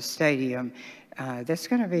Stadium, that's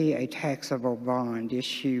going to be a taxable bond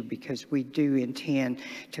issue because we do intend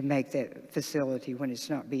to make that facility, when it's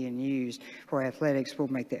not being used for athletics, we'll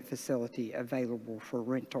make that facility available for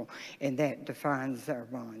rental, and that defines our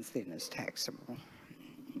bonds then as taxable.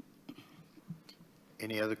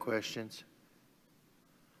 Any other questions?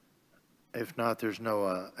 If not, there's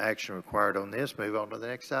no action required on this. Move on to the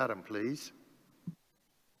next item, please.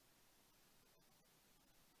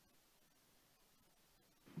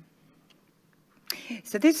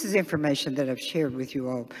 So this is information that I've shared with you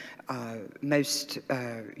all most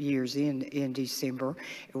years in December.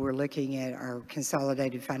 We're looking at our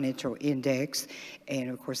consolidated financial index, and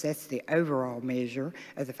of course that's the overall measure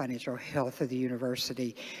of the financial health of the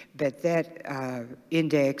university. But that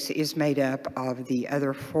index is made up of the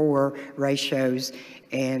other 4 ratios,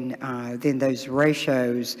 and then those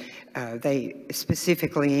ratios, they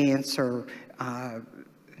specifically answer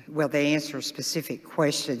they answer specific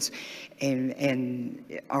questions and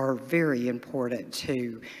are very important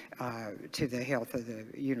to the health of the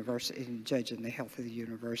university and judging the health of the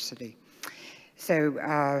university.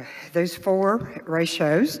 So those 4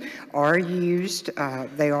 ratios are used,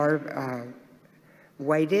 they are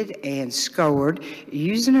weighted and scored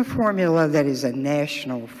using a formula that is a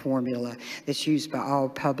national formula that's used by all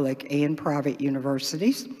public and private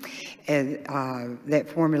universities. And that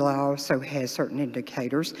formula also has certain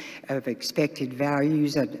indicators of expected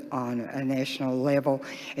values on a national level,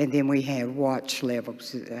 and then we have watch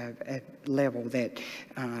levels, a level that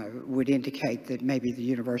would indicate that maybe the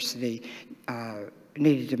university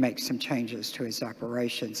needed to make some changes to its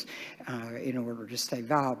operations in order to stay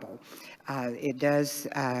viable. It does,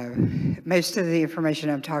 most of the information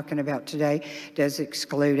I'm talking about today does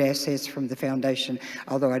exclude assets from the foundation,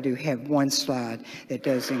 although I do have one slide that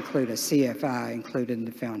does include a CFI included in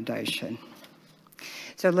the foundation.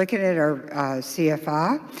 So looking at our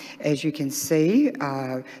CFI, as you can see,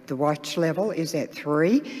 the watch level is at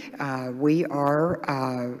 3. We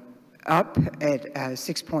are up at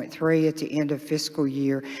 6.3 at the end of fiscal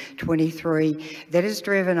year 23. That is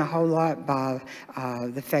driven a whole lot by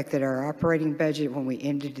the fact that our operating budget, when we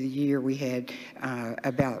ended the year, we had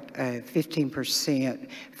about 15%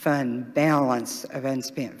 fund balance of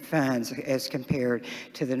unspent funds as compared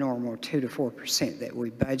to the normal 2 to 4% that we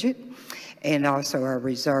budget, and also our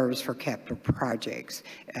reserves for capital projects.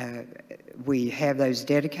 We have those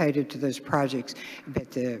dedicated to those projects,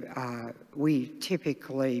 but we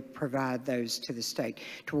typically provide those to the state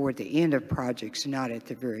toward the end of projects, not at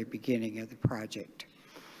the very beginning of the project.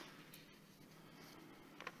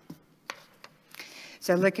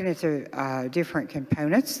 So looking at the different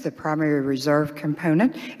components, the primary reserve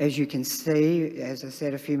component, as you can see, as I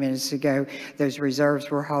said a few minutes ago, those reserves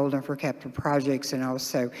we're holding for capital projects, and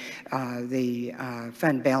also the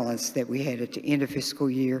fund balance that we had at the end of fiscal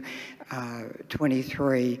year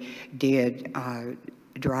 23 did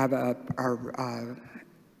drive up our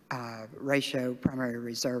ratio, primary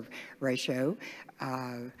reserve ratio.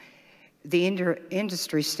 The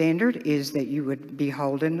industry standard is that you would be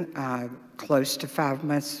holding close to 5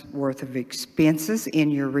 months worth of expenses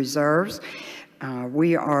in your reserves.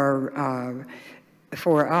 We are,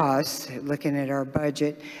 for us, looking at our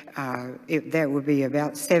budget, that would be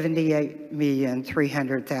about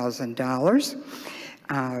 $78,300,000.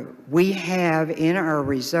 We have in our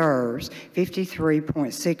reserves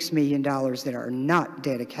 $53.6 million that are not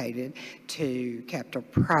dedicated to capital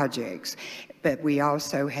projects, but we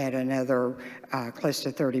also had another close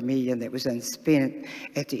to $30 million that was unspent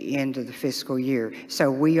at the end of the fiscal year.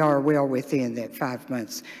 So we are well within that 5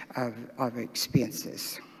 months of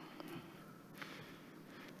expenses.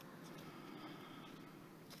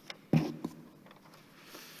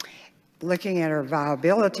 Looking at our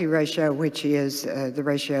viability ratio, which is the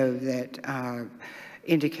ratio that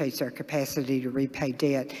indicates our capacity to repay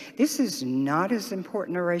debt. This is not as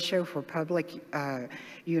important a ratio for public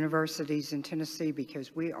universities in Tennessee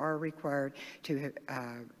because we are required to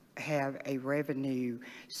have a revenue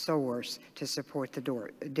source to support the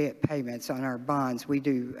debt payments on our bonds. We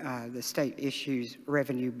do, the state issues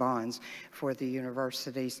revenue bonds for the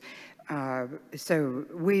universities. So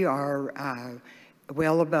we are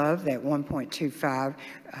well above that 1.25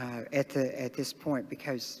 at this point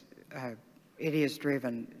because it is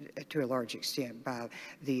driven to a large extent by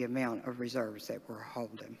the amount of reserves that we're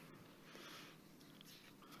holding.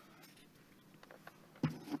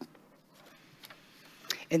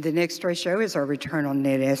 And the next ratio is our return on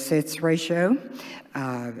net assets ratio.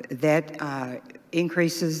 That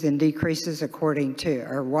increases and decreases according to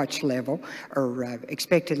our watch level or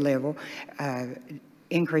expected level.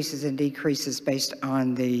 Increases and decreases based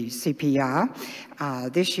on the CPI.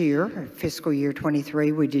 This year, fiscal year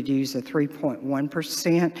 23, we did use a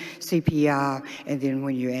 3.1% CPI, and then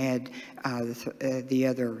when you add the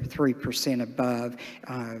other 3% above,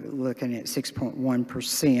 looking at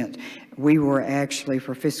 6.1%. We were actually,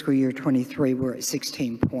 for fiscal year 23, we're at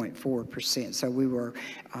 16.4%, so we were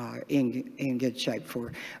in good shape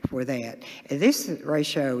for that. And this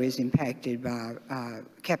ratio is impacted by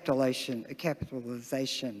capitalization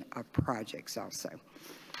of projects also.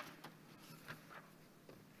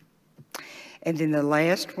 And then the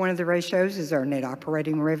last one of the ratios is our net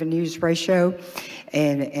operating revenues ratio,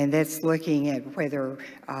 and that's looking at whether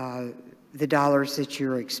the dollars that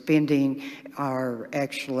you're expending are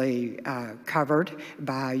actually covered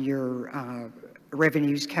by your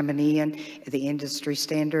revenues coming in. The industry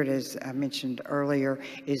standard, as I mentioned earlier,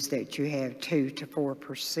 is that you have 2 to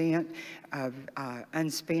 4% of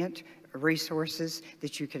unspent resources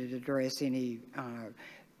that you could address any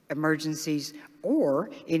emergencies or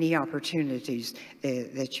any opportunities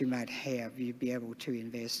that you might have. You'd be able to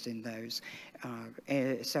invest in those.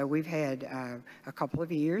 And so we've had a couple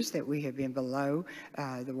of years that we have been below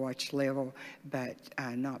the watch level, but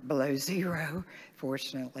not below zero,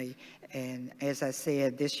 fortunately. And as I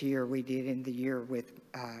said, this year we did end the year with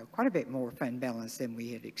quite a bit more fund balance than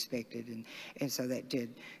we had expected, and so that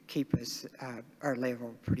did keep us our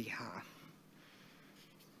level pretty high.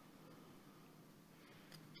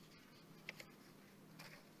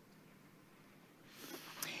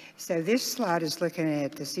 So this slide is looking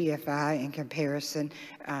at the CFI in comparison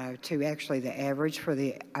to actually the average for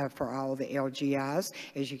all the LGIs.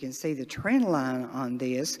 As you can see, the trend line on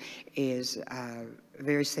this is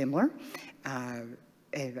very similar.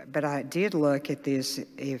 But I did look at this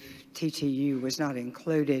if TTU was not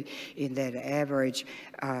included in that average.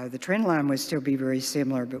 The trend line would still be very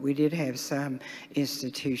similar, but we did have some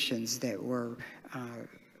institutions that were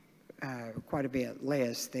quite a bit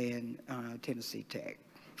less than Tennessee Tech.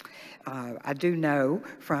 I do know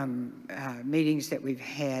from meetings that we've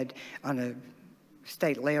had on a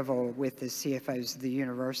state level with the CFOs of the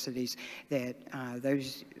universities that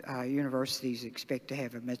those universities expect to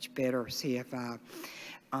have a much better CFI.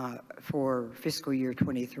 For fiscal year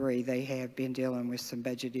 23, they have been dealing with some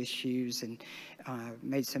budget issues and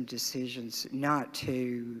made some decisions not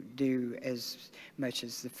to do as much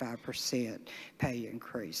as the 5% pay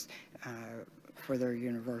increase for their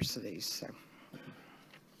universities. So.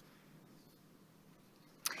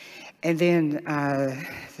 And then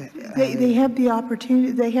they have the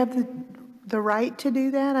opportunity, they have the right to do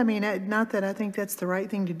that? I mean, not that I think that's the right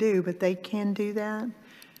thing to do, but they can do that?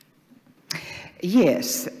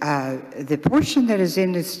 Yes, the portion that is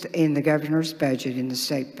in the governor's budget, in the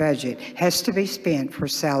state budget, has to be spent for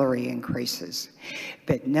salary increases.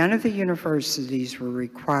 But none of the universities were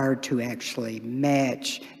required to actually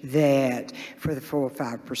match that for the full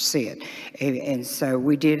 5%. And so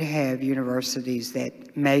we did have universities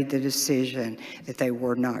that made the decision that they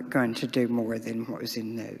were not going to do more than what was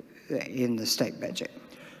in the state budget.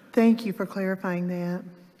 Thank you for clarifying that.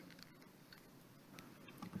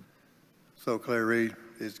 So, Claire Reed,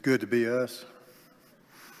 it's good to be us.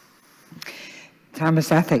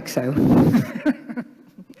 Thomas, I think so.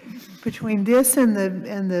 Between this and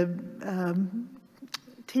the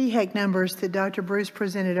THEC numbers that Dr. Bruce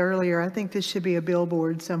presented earlier, I think this should be a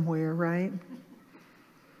billboard somewhere, right?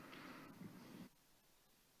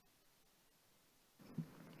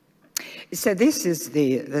 So this is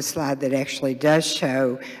the slide that actually does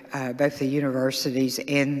show both the universities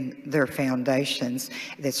and their foundations.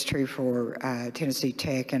 That's true for Tennessee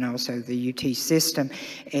Tech and also the UT system,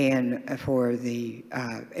 and for the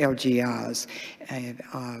LGIs.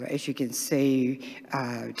 As you can see,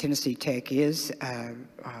 Tennessee Tech is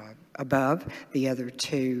above the other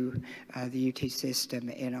two, the UT system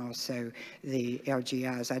and also the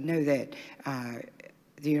LGIs. I know that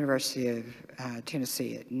the University of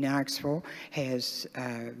Tennessee at Knoxville has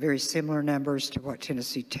very similar numbers to what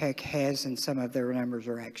Tennessee Tech has, and some of their numbers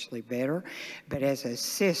are actually better. But as a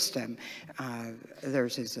system,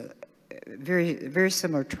 theirs is a very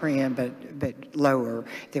similar trend, but lower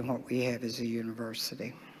than what we have as a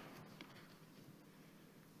university.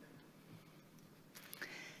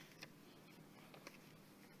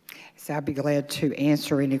 So I'd be glad to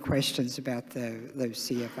answer any questions about those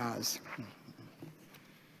CFIs.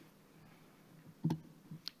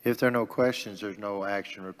 If there are no questions, there's no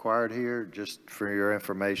action required here. Just for your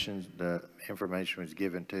information, the information was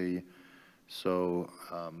given to you. So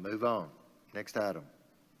move on. Next item.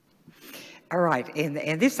 All right,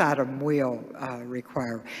 and this item will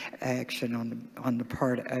require action on the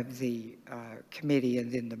part of the committee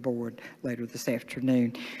and then the board later this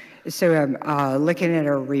afternoon. So I'm looking at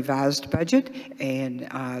our revised budget and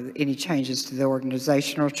any changes to the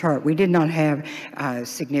organizational chart. We did not have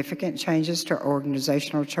significant changes to our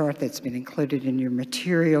organizational chart that's been included in your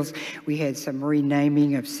materials. We had some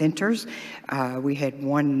renaming of centers. We had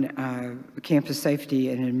one campus safety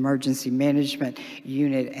and emergency management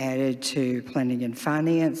unit added to planning and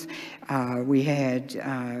finance. We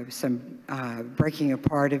had some breaking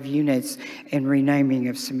apart of units and renaming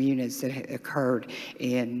of some units that had occurred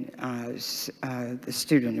in the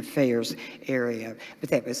student affairs area. But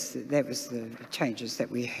that was the changes that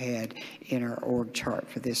we had in our org chart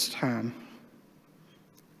for this time.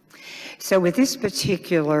 So with this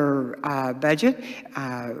particular budget,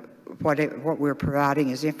 what we're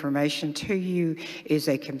providing as information to you is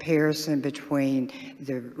a comparison between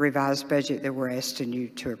the revised budget that we're asking you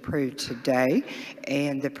to approve today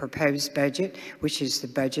and the proposed budget, which is the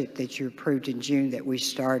budget that you approved in June that we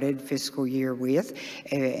started fiscal year with.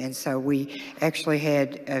 And so we actually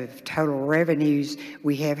had total revenues,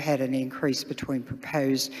 we have had an increase between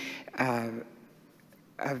proposed of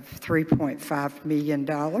 $3.5 million.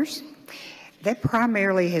 That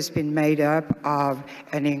primarily has been made up of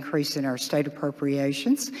an increase in our state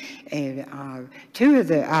appropriations. And two of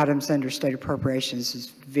the items under state appropriations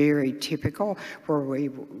is very typical, where we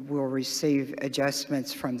will receive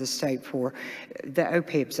adjustments from the state for the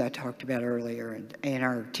OPEBs I talked about earlier, and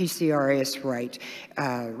our TCRS rate,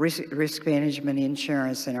 risk management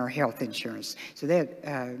insurance, and our health insurance. So that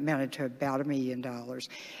amounted to about $1 million.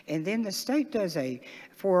 And then the state does they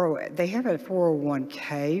have a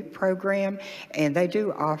 401k program, and they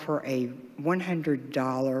do offer a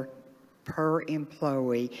 $100 per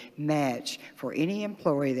employee match for any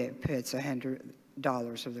employee that puts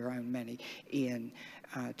 $100 of their own money in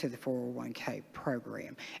to the 401k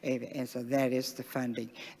program. And so that is the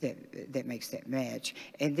funding that makes that match.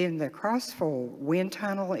 And then the Crossville Wind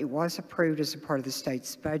Tunnel, it was approved as a part of the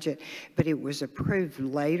state's budget, but it was approved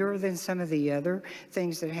later than some of the other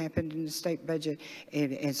things that happened in the state budget.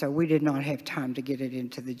 And so we did not have time to get it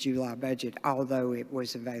into the July budget, although it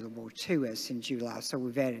was available to us in July. So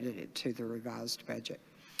we've added it to the revised budget.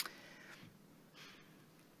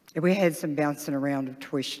 We had some bouncing around of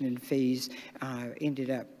tuition and fees, ended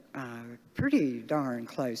up pretty darn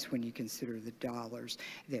close when you consider the dollars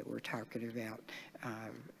that we're talking about,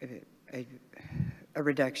 a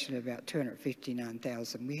reduction of about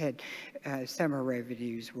 $259,000. We had summer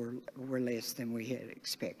revenues were less than we had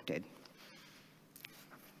expected.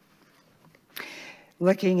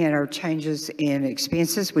 Looking at our changes in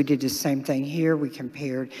expenses, we did the same thing here. We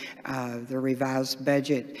compared the revised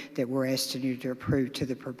budget that we're asking you to approve to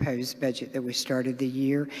the proposed budget that we started the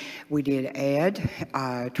year. We did add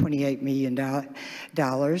 $28 million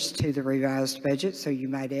to the revised budget. So you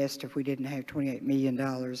might ask, if we didn't have $28 million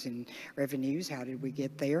in revenues, how did we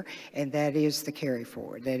get there? And that is the carry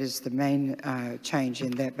forward. That is the main change in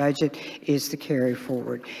that budget, is the carry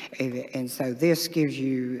forward. And so this gives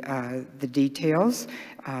you the details.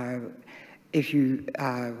 If you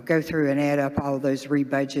go through and add up all those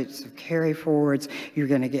rebudgets of carry forwards, you're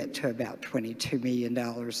going to get to about $22 million.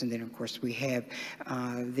 And then, of course, we have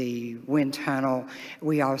the wind tunnel.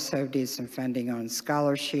 We also did some funding on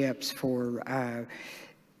scholarships for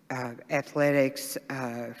athletics,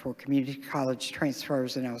 for community college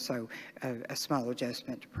transfers, and also a small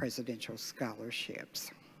adjustment to presidential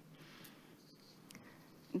scholarships.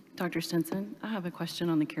 Dr. Stinson, I have a question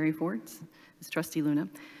on the carry forwards. It's Trustee Luna.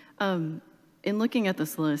 In looking at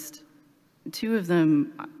this list, two of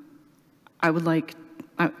them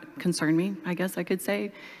concern me, I guess I could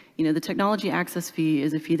say. You know, the technology access fee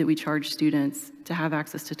is a fee that we charge students to have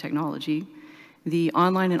access to technology. The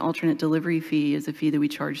online and alternate delivery fee is a fee that we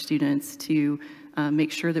charge students to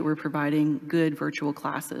make sure that we're providing good virtual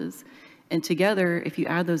classes. And together, if you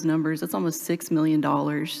add those numbers, that's almost $6 million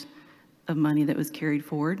of money that was carried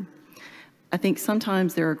forward. I think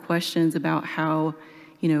sometimes there are questions about how,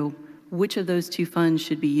 which of those two funds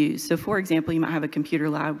should be used. So for example, you might have a computer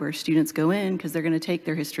lab where students go in because they're going to take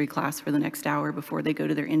their history class for the next hour before they go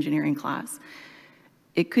to their engineering class.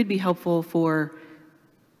 It could be helpful for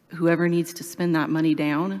whoever needs to spend that money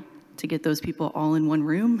down to get those people all in one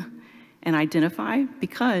room and identify,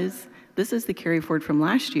 because this is the carry forward from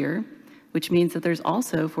last year, which means that there's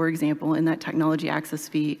also, for example, in that technology access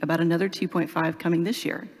fee, about another 2.5 coming this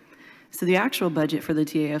year. So the actual budget for the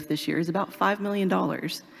TAF this year is about $5 million.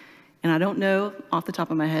 And I don't know off the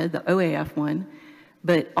top of my head the OAF one,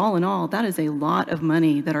 but all in all, that is a lot of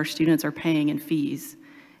money that our students are paying in fees.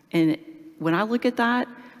 And when I look at that,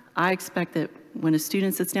 I expect that when a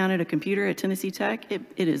student sits down at a computer at Tennessee Tech, it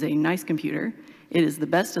is a nice computer. It is the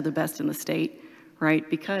best of the best in the state, right?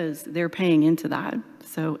 Because they're paying into that.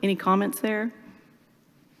 So any comments there?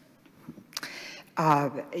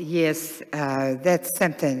 Yes, that's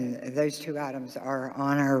something, those two items are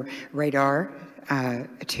on our radar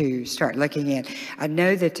to start looking at. I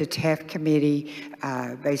know that the TAF committee,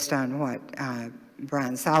 based on what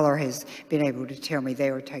Brian Soller has been able to tell me,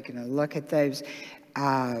 they were taking a look at those.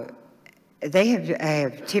 They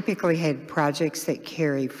have typically had projects that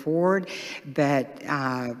carry forward, but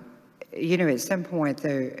you know, at some point,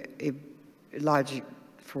 logic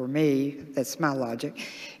for me, that's my logic,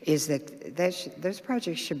 is that those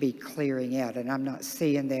projects should be clearing out, and I'm not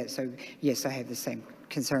seeing that. So yes, I have the same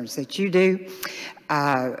concerns that you do.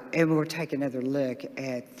 And we'll take another look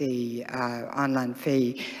at the online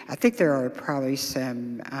fee. I think there are probably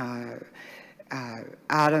some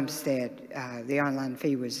items that the online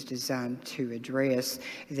fee was designed to address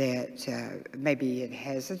that maybe it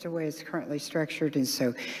hasn't the way it's currently structured, and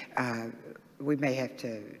so we may have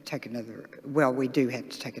to take another, well, we do have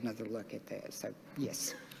to take another look at that, so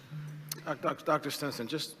yes. Dr. Stinson,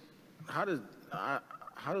 just how do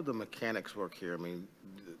the mechanics work here? I mean,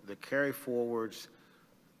 the carry forwards,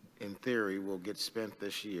 in theory, will get spent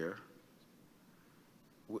this year.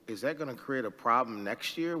 Is that going to create a problem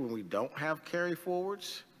next year when we don't have carry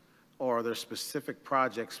forwards? Or are there specific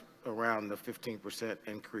projects around the 15%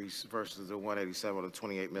 increase versus the 187 or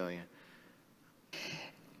 28 million?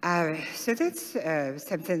 So that's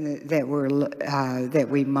something that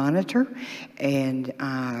we monitor, and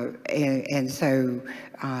so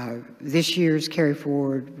this year's carry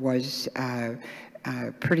forward was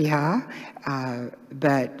pretty high,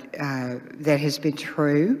 but that has been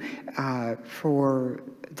true for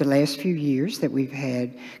the last few years that we've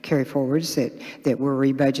had carry forwards that were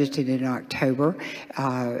rebudgeted in October.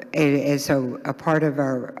 And so a part of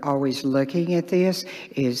our always looking at this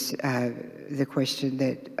is the question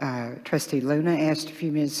that Trustee Luna asked a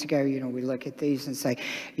few minutes ago. You know, we look at these and say,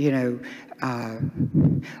 you know,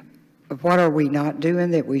 what are we not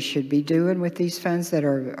doing that we should be doing with these funds that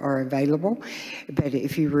are available? But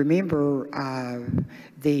if you remember,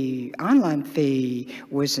 the online fee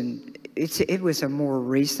it was a more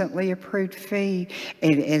recently approved fee,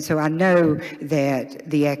 and so I know that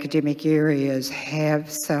the academic areas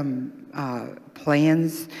have some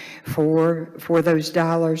plans for those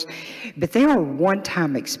dollars, but they are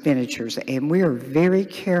one-time expenditures, and we are very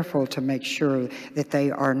careful to make sure that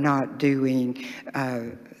they are not doing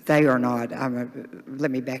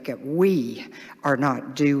let me back up. We are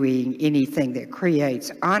not doing anything that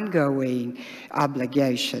creates ongoing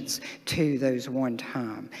obligations to those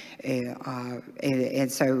one-time.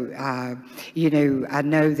 And so, you know, I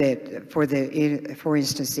know that for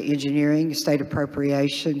instance, the engineering state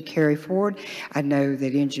appropriation carry forward, I know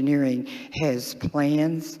that engineering has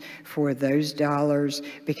plans for those dollars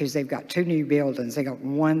because they've got 2 new buildings. They got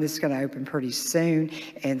one that's going to open pretty soon,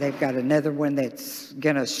 and they've got another one that's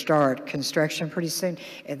going to start construction pretty soon,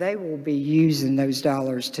 and they will be using those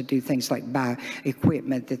dollars to do things like buy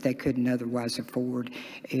equipment that they couldn't otherwise afford.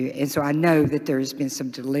 And so I know that there has been some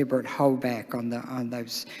deliberate holdback on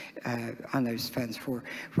those funds for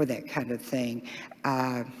that kind of thing.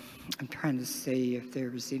 I'm trying to see if there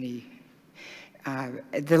was any.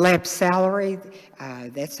 The lab salary,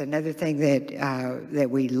 that's another thing that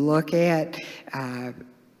we look at.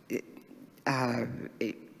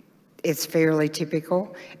 It's fairly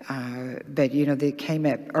typical, but you know, they came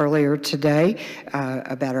up earlier today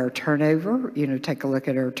about our turnover. You know, take a look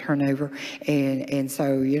at our turnover, and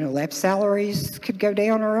so you know, lab salaries could go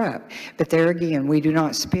down or up. But there again, we do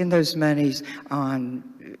not spend those monies on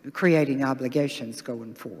creating obligations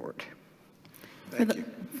going forward.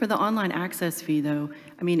 For the online access fee, though,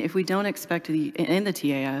 I mean, if we don't expect in the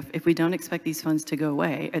TAF, if we don't expect these funds to go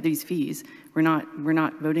away, these fees, we're not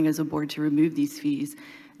voting as a board to remove these fees,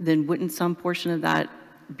 then wouldn't some portion of that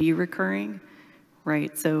be recurring,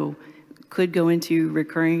 right? So could go into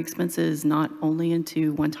recurring expenses, not only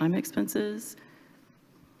into one-time expenses?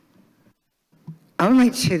 Only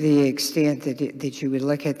to the extent that you would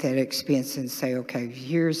look at that expense and say, okay,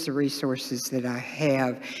 here's the resources that I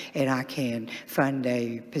have, and I can fund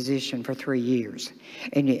a position for 3 years.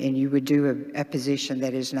 And you would do a position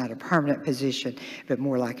that is not a permanent position, but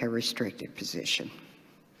more like a restricted position.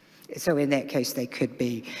 So in that case, they could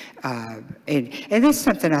be, and that's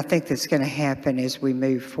something I think that's going to happen as we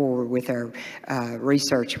move forward with our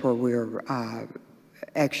research, where we're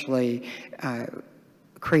actually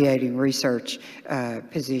creating research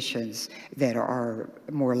positions that are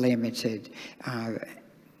more limited.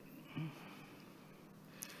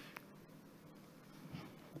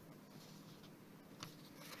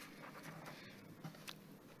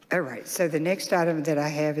 All right, so the next item that I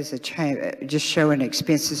have is just showing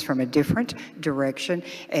expenses from a different direction,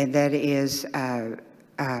 and that is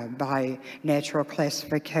by natural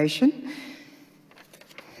classification.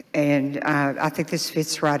 And I think this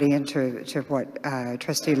fits right into what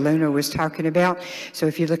Trustee Luna was talking about. So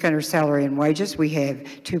if you look under salary and wages, we have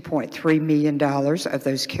 $2.3 million of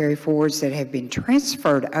those carry forwards that have been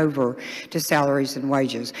transferred over to salaries and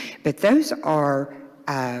wages. But those are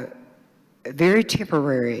very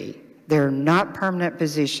temporary. They're not permanent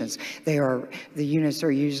positions. The units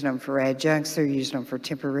are using them for adjuncts, they're using them for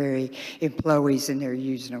temporary employees, and they're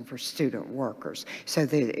using them for student workers. So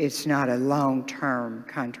that it's not a long-term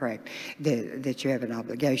contract that you have an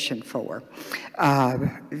obligation for.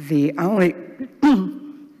 The only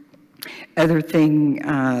other thing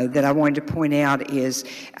that I wanted to point out is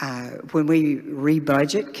when we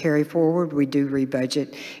rebudget, carry forward, we do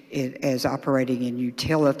rebudget it as operating in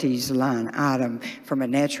utilities line item from a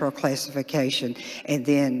natural classification, and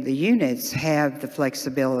then the units have the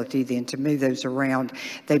flexibility then to move those around.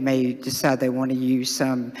 They may decide they want to use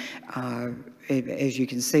some as you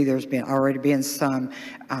can see, there's already been some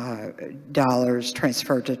dollars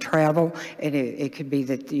transferred to travel, and it could be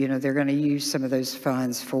that, you know, they're going to use some of those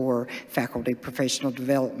funds for faculty professional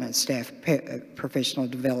development, staff professional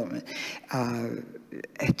development,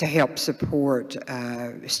 to help support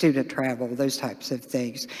student travel, those types of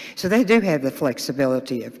things. So they do have the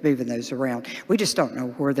flexibility of moving those around. We just don't know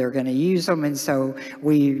where they're going to use them, and so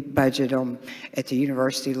we budget them at the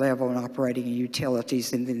university level and operating in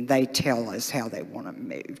utilities, and then they tell us how they want them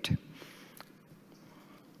moved.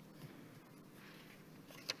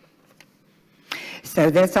 So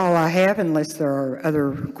that's all I have, unless there are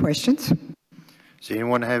other questions. Does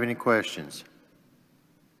anyone have any questions?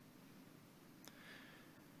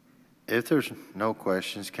 If there's no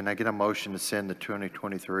questions, can I get a motion to send the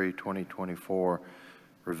 2023-2024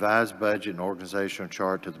 revised budget and organizational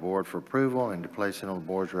chart to the board for approval and to place it on the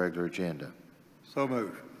board's regular agenda? So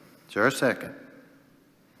moved. Is there a second?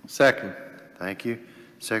 Second. Thank you.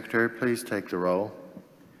 Secretary, please take the roll.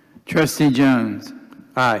 Trustee Jones.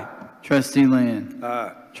 Aye. Trustee Lynn.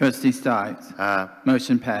 Aye. Trustee Stites. Aye.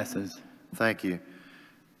 Motion passes. Thank you.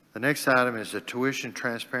 The next item is the Tuition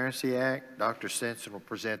Transparency Act. Dr. Stinson will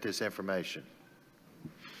present this information.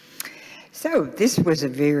 So this was a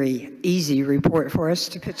very easy report for us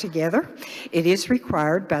to put together. It is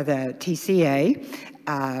required by the TCA,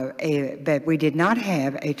 but we did not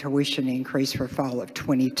have a tuition increase for fall of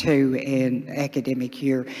 22 in academic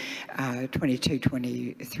year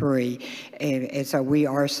 22-23. And so we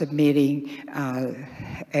are submitting,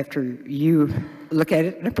 after you look at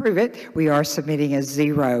it and approve it, we are submitting a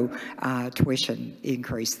zero tuition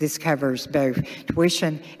increase. This covers both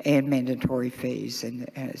tuition and mandatory fees, and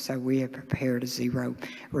so we have prepared a zero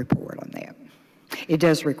report on that. It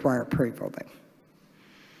does require approval, though.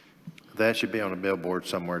 That should be on a billboard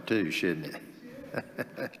somewhere too, shouldn't it?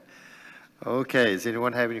 Okay, does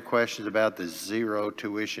anyone have any questions about the zero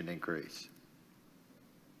tuition increase?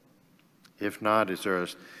 If not, is there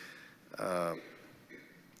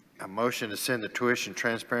a motion to send the Tuition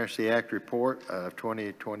Transparency Act report of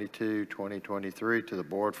 2022-2023 to the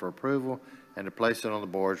board for approval and to place it on the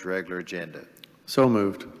board's regular agenda? So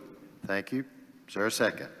moved. Thank you. Is there a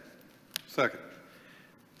second? Second.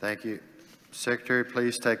 Thank you. Secretary,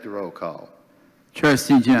 please take the roll call.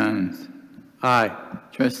 Trustee Jones. Aye.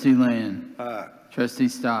 Trustee Lynn. Aye. Trustee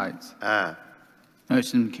Stites. Aye.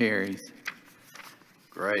 Motion carries.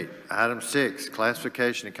 Great. Item 6,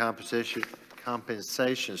 classification and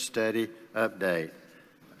compensation study update.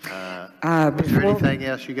 Is there anything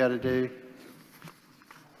else you got to do?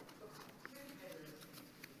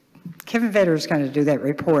 Kevin Vetter is going to do that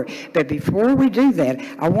report. But before we do that,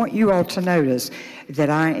 I want you all to notice that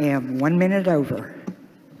I am 1 minute over.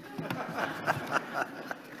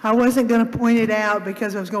 I wasn't going to point it out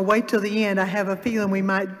because I was going to wait till the end. I have a feeling we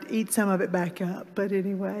might eat some of it back up. But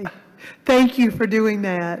anyway, thank you for doing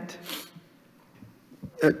that.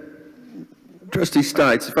 Trustee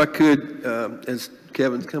Stites, if I could, as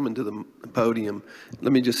Kevin's coming to the podium,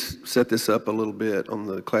 let me just set this up a little bit on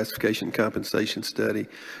the classification compensation study.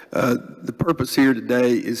 The purpose here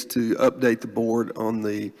today is to update the board on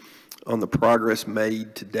the progress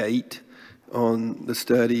made to date on the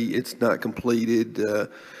study. It's not completed.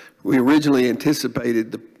 We originally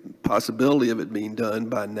anticipated the possibility of it being done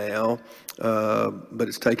by now, but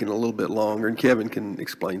it's taken a little bit longer, and Kevin can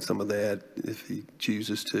explain some of that if he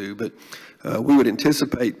chooses to. But we would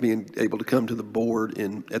anticipate being able to come to the board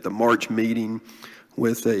at the March meeting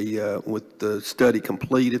with the study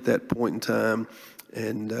complete at that point in time,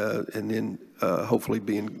 and then hopefully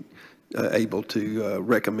being able to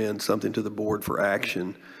recommend something to the board for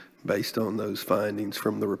action based on those findings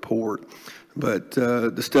from the report. But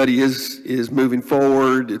the study is moving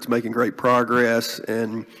forward. It's making great progress,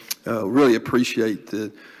 and really appreciate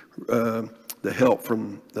the help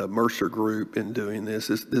from the Mercer Group in doing this.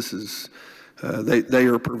 This is they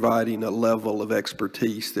are providing a level of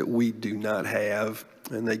expertise that we do not have,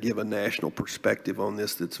 and they give a national perspective on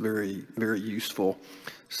this that's very, very useful.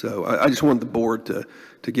 So I just wanted the board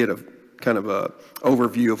to get a kind of a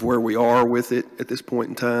overview of where we are with it at this point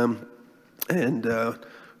in time. And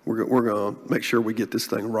we're going to make sure we get this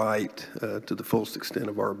thing right to the fullest extent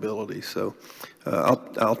of our ability. So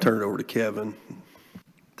I'll turn it over to Kevin.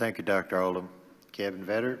 Thank you, Dr. Oldham. Kevin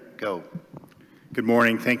Vetter, go. Good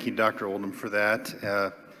morning. Thank you, Dr. Oldham, for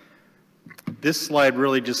that. This slide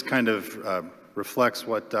really just kind of reflects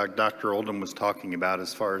what Dr. Oldham was talking about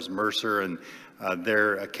as far as Mercer and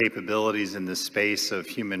their capabilities in the space of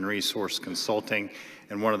human resource consulting.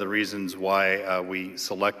 And one of the reasons why we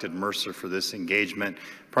selected Mercer for this engagement,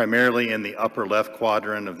 primarily in the upper left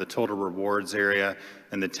quadrant of the total rewards area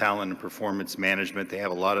and the talent and performance management. They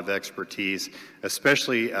have a lot of expertise,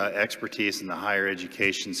 especially expertise in the higher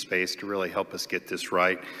education space to really help us get this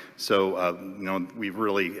right. So, you know, we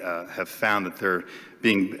really have found that they're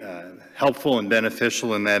being helpful and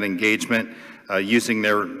beneficial in that engagement, using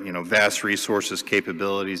their, you know, vast resources,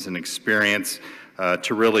 capabilities, and experience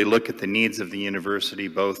to really look at the needs of the university,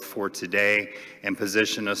 both for today and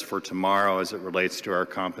position us for tomorrow as it relates to our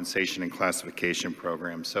compensation and classification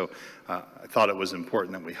program. So I thought it was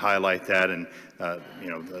important that we highlight that and, you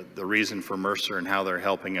know, the reason for Mercer and how they're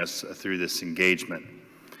helping us through this engagement.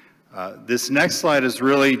 This next slide is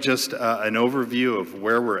really just an overview of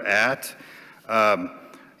where we're at.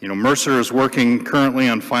 You know, Mercer is working currently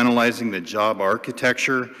on finalizing the job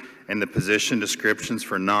architecture and the position descriptions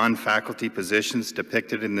for non-faculty positions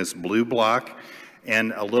depicted in this blue block.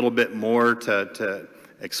 And a little bit more to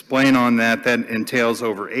explain on that, that entails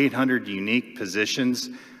over 800 unique positions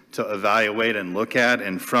to evaluate and look at.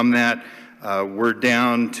 And from that, we're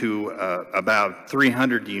down to about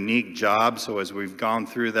 300 unique jobs. So as we've gone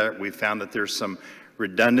through that, we found that there's some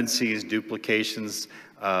redundancies, duplications,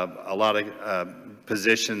 a lot of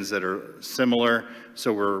positions that are similar,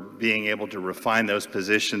 so we're being able to refine those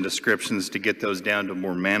position descriptions to get those down to a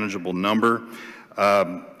more manageable number.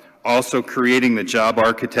 Also creating the job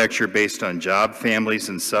architecture based on job families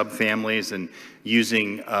and subfamilies and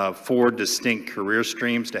using 4 distinct career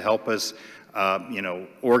streams to help us you know,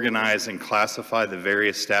 organize and classify the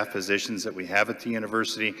various staff positions that we have at the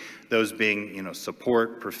university, those being, you know,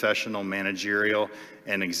 support, professional, managerial,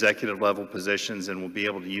 and executive level positions, and we'll be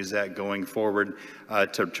able to use that going forward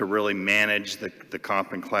to really manage the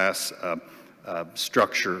comp and class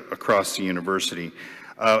structure across the university.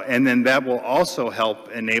 And then that will also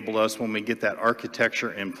help enable us when we get that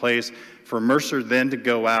architecture in place for Mercer then to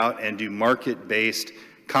go out and do market-based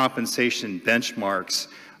compensation benchmarks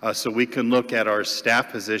so we can look at our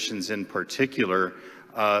staff positions in particular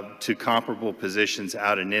to comparable positions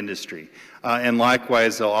out in industry. And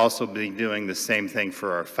likewise, they'll also be doing the same thing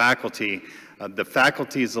for our faculty. The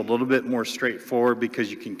faculty is a little bit more straightforward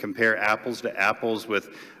because you can compare apples to apples with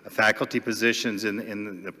faculty positions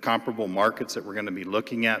in the comparable markets that we're going to be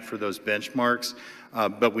looking at for those benchmarks.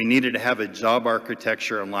 But we needed to have a job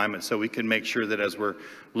architecture alignment so we can make sure that as we're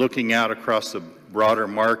looking out across the broader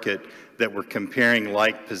market, that we're comparing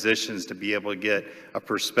like positions to be able to get a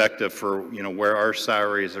perspective for, you know, where our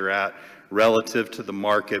salaries are at relative to the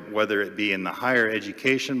market, whether it be in the higher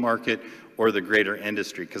education market or the greater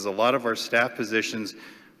industry. Because a lot of our staff positions,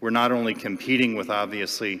 we're not only competing with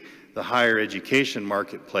obviously the higher education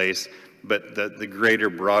marketplace, but the greater,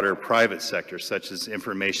 broader private sector, such as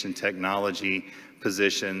information technology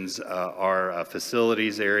positions, our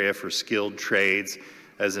facilities area for skilled trades,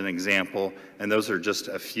 as an example, and those are just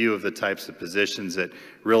a few of the types of positions that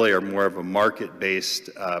really are more of a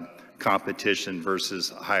market-based competition versus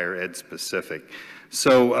higher ed specific.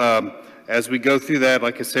 So as we go through that,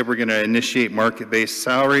 like I said, we're going to initiate market-based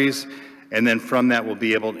salaries, and then from that we'll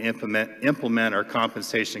be able to implement our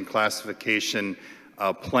compensation classification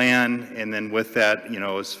plan, and then with that, you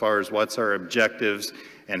know, as far as what's our objectives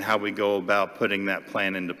and how we go about putting that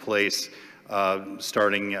plan into place.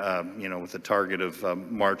 Starting, you know, with a target of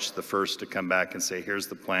March the 1st to come back and say, here's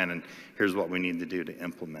the plan and here's what we need to do to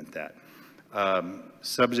implement that.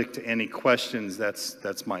 Subject to any questions,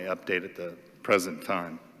 that's my update at the present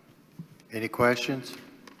time. Any questions?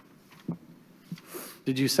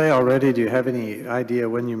 Did you say already, do you have any idea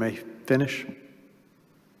when you may finish?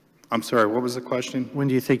 I'm sorry, what was the question? When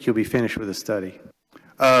do you think you'll be finished with the study?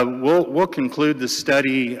 We'll conclude the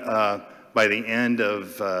study by the end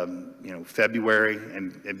of you know, February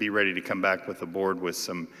and be ready to come back with the board with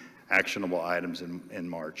some actionable items in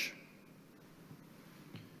March.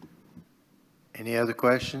 Any other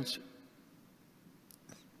questions?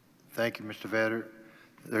 Thank you, Mr. Vetter.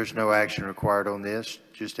 There's no action required on this,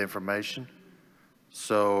 just information.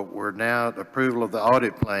 So we're now at approval of the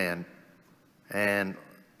audit plan, and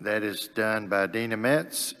that is done by Dina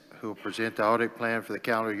Metz, who will present the audit plan for the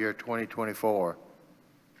calendar year 2024.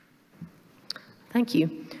 Thank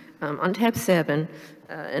you. On tab 7,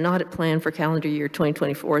 an audit plan for calendar year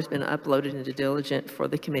 2024 has been uploaded into Diligent for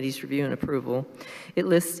the committee's review and approval. It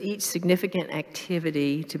lists each significant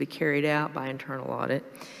activity to be carried out by internal audit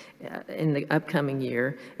in the upcoming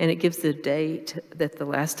year, and it gives the date that the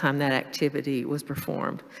last time that activity was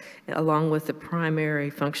performed, along with the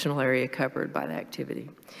primary functional area covered by the activity.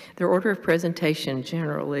 Their order of presentation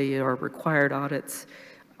generally are required audits,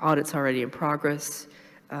 audits already in progress,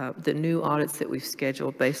 the new audits that we've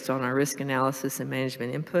scheduled based on our risk analysis and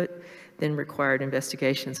management input, then required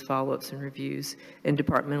investigations, follow-ups, and reviews, and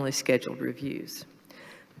departmentally scheduled reviews.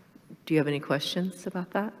 Do you have any questions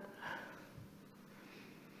about that?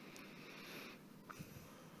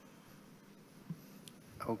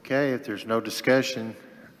 Okay, if there's no discussion,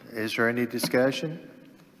 is there any discussion?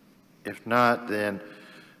 If not, then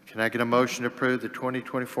can I get a motion to approve the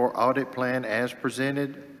 2024 audit plan as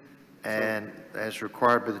presented and as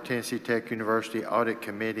required by the Tennessee Tech University Audit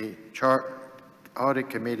Committee charter?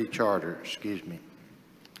 Excuse me.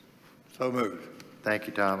 So moved. Thank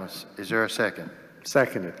you, Thomas. Is there a second?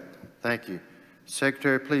 Seconded. Thank you.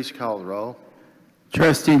 Secretary, please call the roll.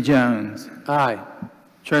 Trustee Jones. Aye.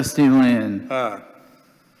 Trustee Lynn. Aye.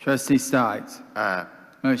 Trustee Stites. Aye.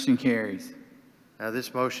 Motion carries. Now,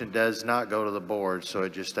 this motion does not go to the board, so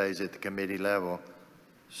it just stays at the committee level.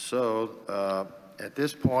 So, at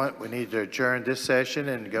this point, we need to adjourn this session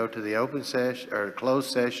and go to the open session, or closed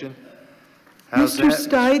session. How's Mr.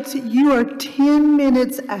 that? Stites, you are 10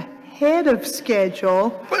 minutes ahead of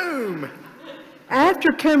schedule. Boom!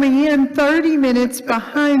 After coming in 30 minutes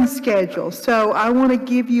behind schedule. So I want to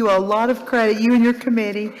give you a lot of credit, you and your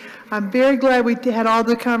committee. I'm very glad we had all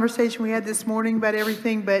the conversation we had this morning about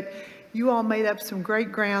everything, but you all made up some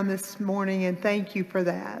great ground this morning, and thank you for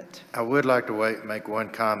that. I would like to make one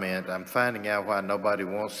comment. I'm finding out why nobody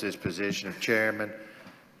wants this position of chairman,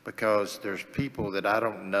 because there's people that I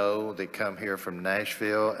don't know that come here from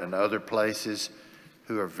Nashville and other places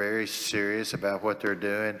who are very serious about what they're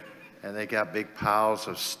doing, and they got big piles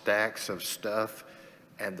of stacks of stuff,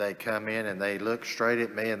 and they come in and they look straight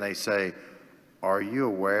at me and they say, "Are you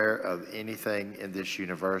aware of anything in this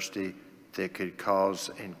university that could cause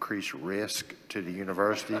increased risk to the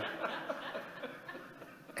university?"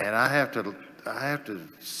 And I have to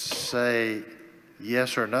say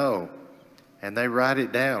yes or no, and they write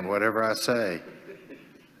it down, whatever I say.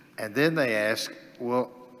 And then they ask, well,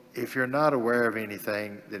 if you're not aware of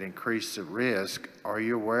anything that increases the risk, are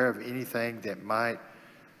you aware of anything that might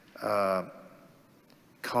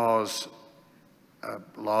cause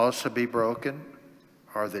laws to be broken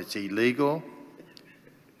or that's illegal?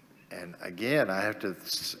 And again, I have to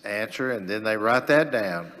answer, and then they write that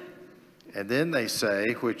down. And then they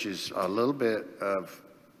say, which is a little bit of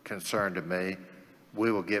concern to me,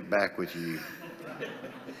 we will get back with you.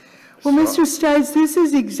 Well, Mr. Stites, this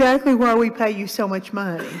is exactly why we pay you so much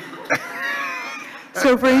money.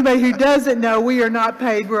 So for anybody who doesn't know, we are not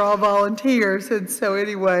paid, we're all volunteers, and so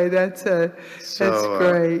anyway, that's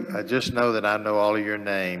great. I just know that I know all of your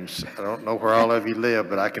names. I don't know where all of you live,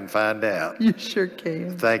 but I can find out. You sure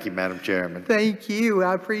can. Thank you, Madam Chairman. Thank you,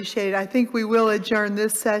 I appreciate it. I think we will adjourn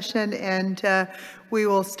this session, and we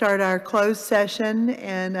will start our closed session,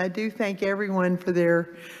 and I do thank everyone for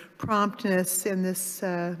their promptness in this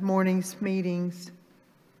morning's meetings.